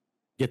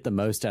get the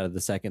most out of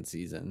the second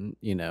season,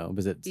 you know,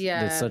 because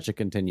it's such a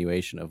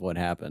continuation of what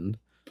happened.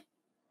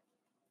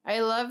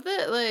 I love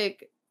that.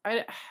 Like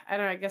I don't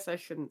know, I guess I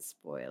shouldn't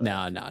spoil it.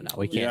 No.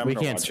 We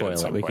can't spoil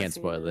it. We can't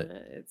spoil it.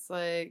 It's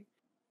like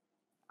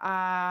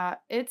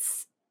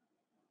it's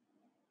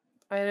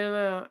I don't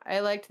know.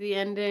 I liked the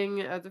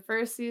ending of the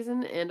first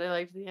season and I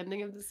liked the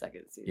ending of the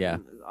second season. Yeah.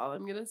 Is all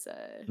I'm gonna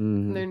say.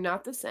 Mm-hmm. They're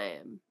not the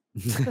same.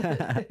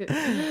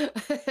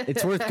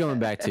 It's worth going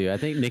back to. I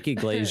think Nikki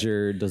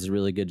Glaser does a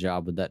really good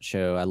job with that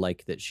show. I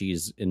like that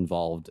she's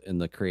involved in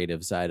the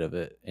creative side of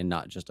it and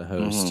not just a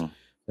host. Mm-hmm. I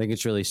think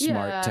it's really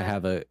smart to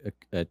have a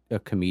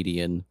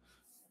comedian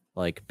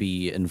like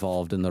be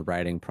involved in the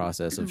writing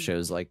process of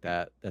shows like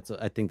that.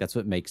 I think that's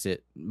what makes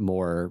it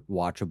more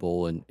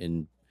watchable and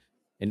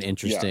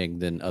interesting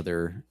than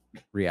other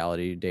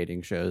reality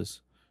dating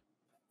shows.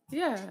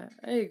 Yeah,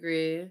 I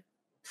agree.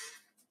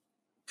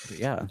 But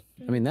yeah,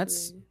 I mean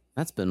that's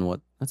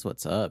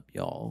what's up,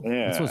 y'all.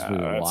 Yeah, that's what's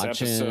been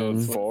watching.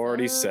 Episode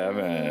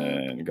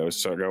 47. Go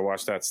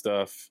watch that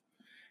stuff.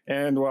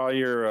 And while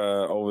you're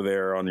over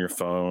there on your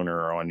phone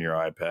or on your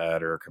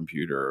iPad or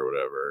computer or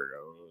whatever,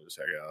 go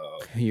check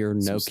out your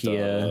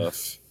Nokia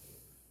stuff.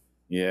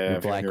 Yeah,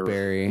 your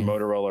BlackBerry, your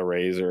Motorola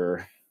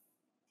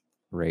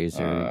Razr,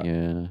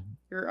 yeah,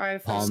 your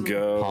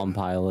iPhone, Palm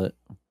Pilot.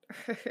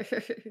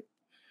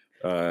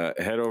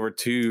 Head over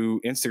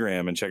to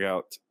Instagram and check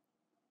out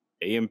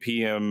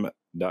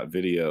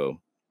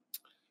ampm.video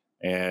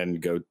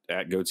and go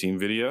at Go Team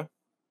Video,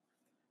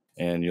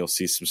 and you'll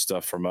see some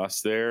stuff from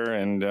us there.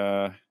 And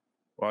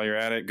while you're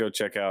at it, go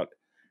check out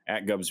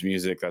at Gubbs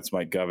Music. That's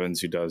Mike Gubbins,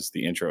 who does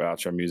the intro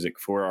outro music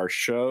for our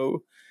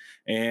show.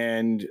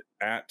 And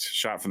at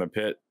Shot from the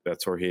Pit,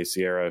 that's Jorge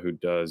Sierra, who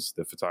does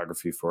the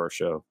photography for our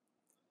show.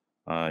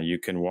 You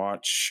can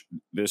watch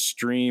this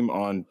stream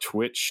on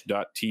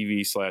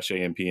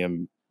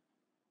twitch.tv/AMPM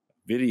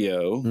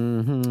video.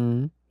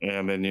 Mm-hmm.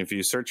 And then if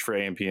you search for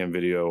AMPM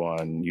video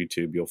on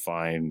YouTube, you'll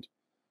find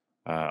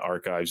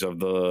archives of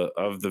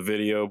the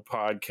video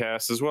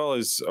podcast, as well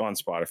as on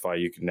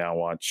Spotify. You can now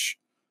watch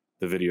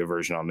the video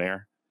version on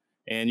there.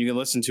 And you can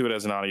listen to it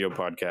as an audio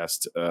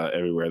podcast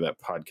everywhere that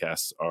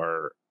podcasts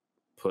are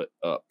put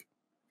up.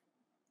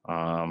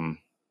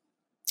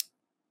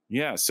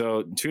 Yeah,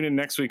 so tune in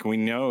next week. We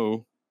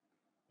know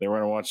that we're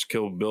going to watch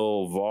Kill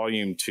Bill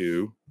Volume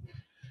 2.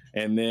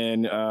 And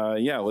then,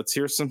 let's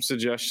hear some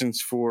suggestions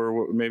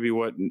for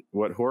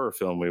what horror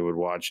film we would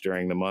watch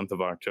during the month of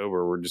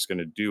October. We're just going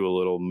to do a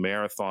little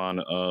marathon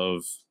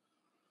of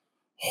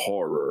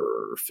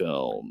horror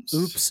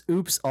films.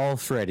 Oops, all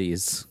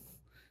Freddy's.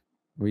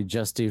 We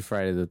just do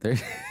Friday the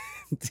 13th.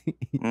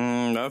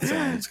 That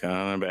sounds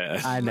kind of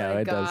bad. I know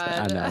it does.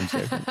 I know.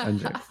 I'm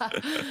joking.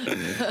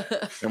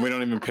 And we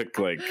don't even pick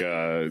like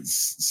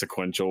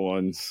sequential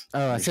ones.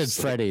 Oh, I said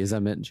Freddy's. I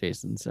meant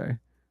Jason. Sorry.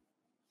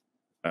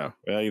 Oh,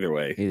 well, either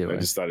way. I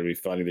just thought it'd be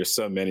funny. There's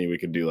so many we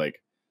could do,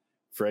 like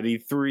Freddy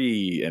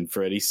 3 and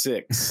Freddy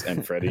 6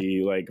 and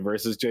Freddy like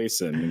versus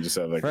Jason, and just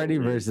have like Freddy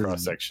versus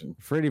cross section.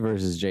 Freddy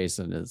versus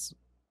Jason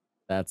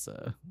that's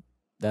a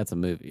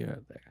movie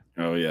right there.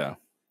 Oh yeah,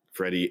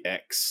 Freddy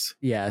X.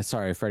 Yeah,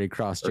 sorry, Freddy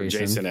Cross Jason.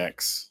 Jason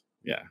X.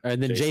 Yeah,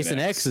 and then Jason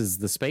X is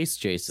the space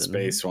Jason,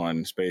 Space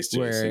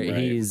Jason, where right?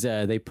 he's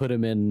they put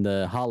him in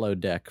the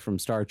holodeck from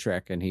Star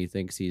Trek, and he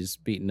thinks he's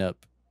beating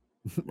up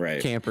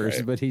campers,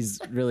 but he's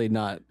really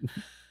not.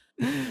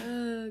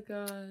 Oh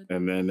god.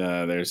 And then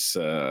there's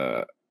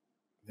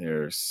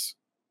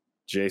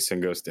Jason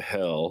Goes to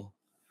Hell,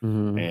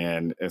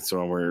 And it's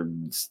one where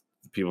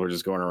people are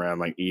just going around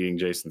like eating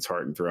Jason's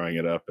heart and throwing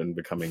it up and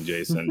becoming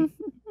Jason.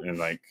 And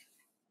like,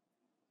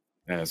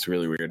 yeah, it's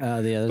really weird.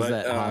 Yeah, there's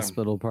that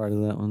hospital part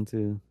of that one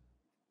too.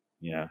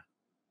 Yeah.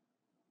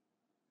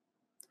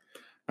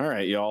 All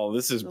right, y'all.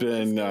 This has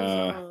been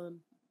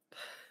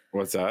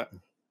what's that?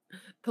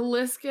 The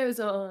list goes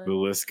on. The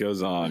list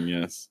goes on,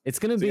 yes. It's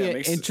gonna be an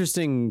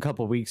interesting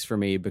couple weeks for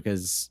me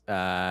because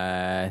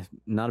not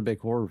a big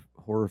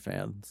horror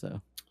fan,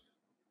 so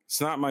it's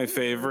not my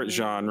favorite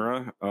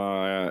genre.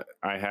 I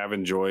have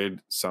enjoyed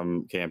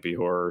some campy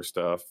horror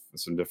stuff,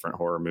 some different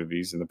horror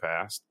movies in the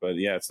past, but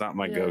yeah, it's not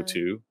my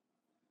go-to.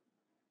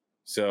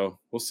 So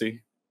we'll see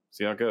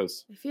how it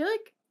goes. I feel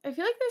like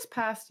this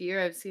past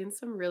year I've seen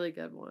some really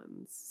good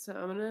ones, so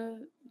I'm gonna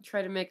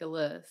try to make a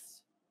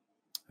list.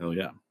 Hell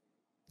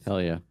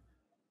yeah!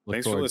 Look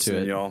Thanks for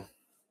listening, y'all.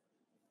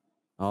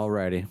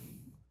 Alrighty,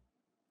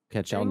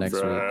 catch y'all next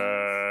week.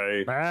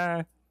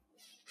 Bye.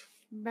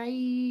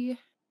 Bye.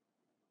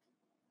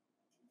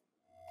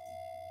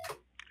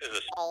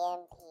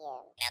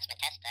 Announcement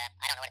test.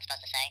 I don't know what it's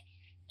supposed to say.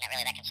 Not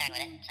really that concerned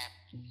with it. So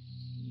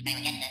if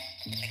anyone gets this,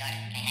 just disregard it.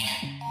 Okay,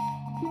 hang up.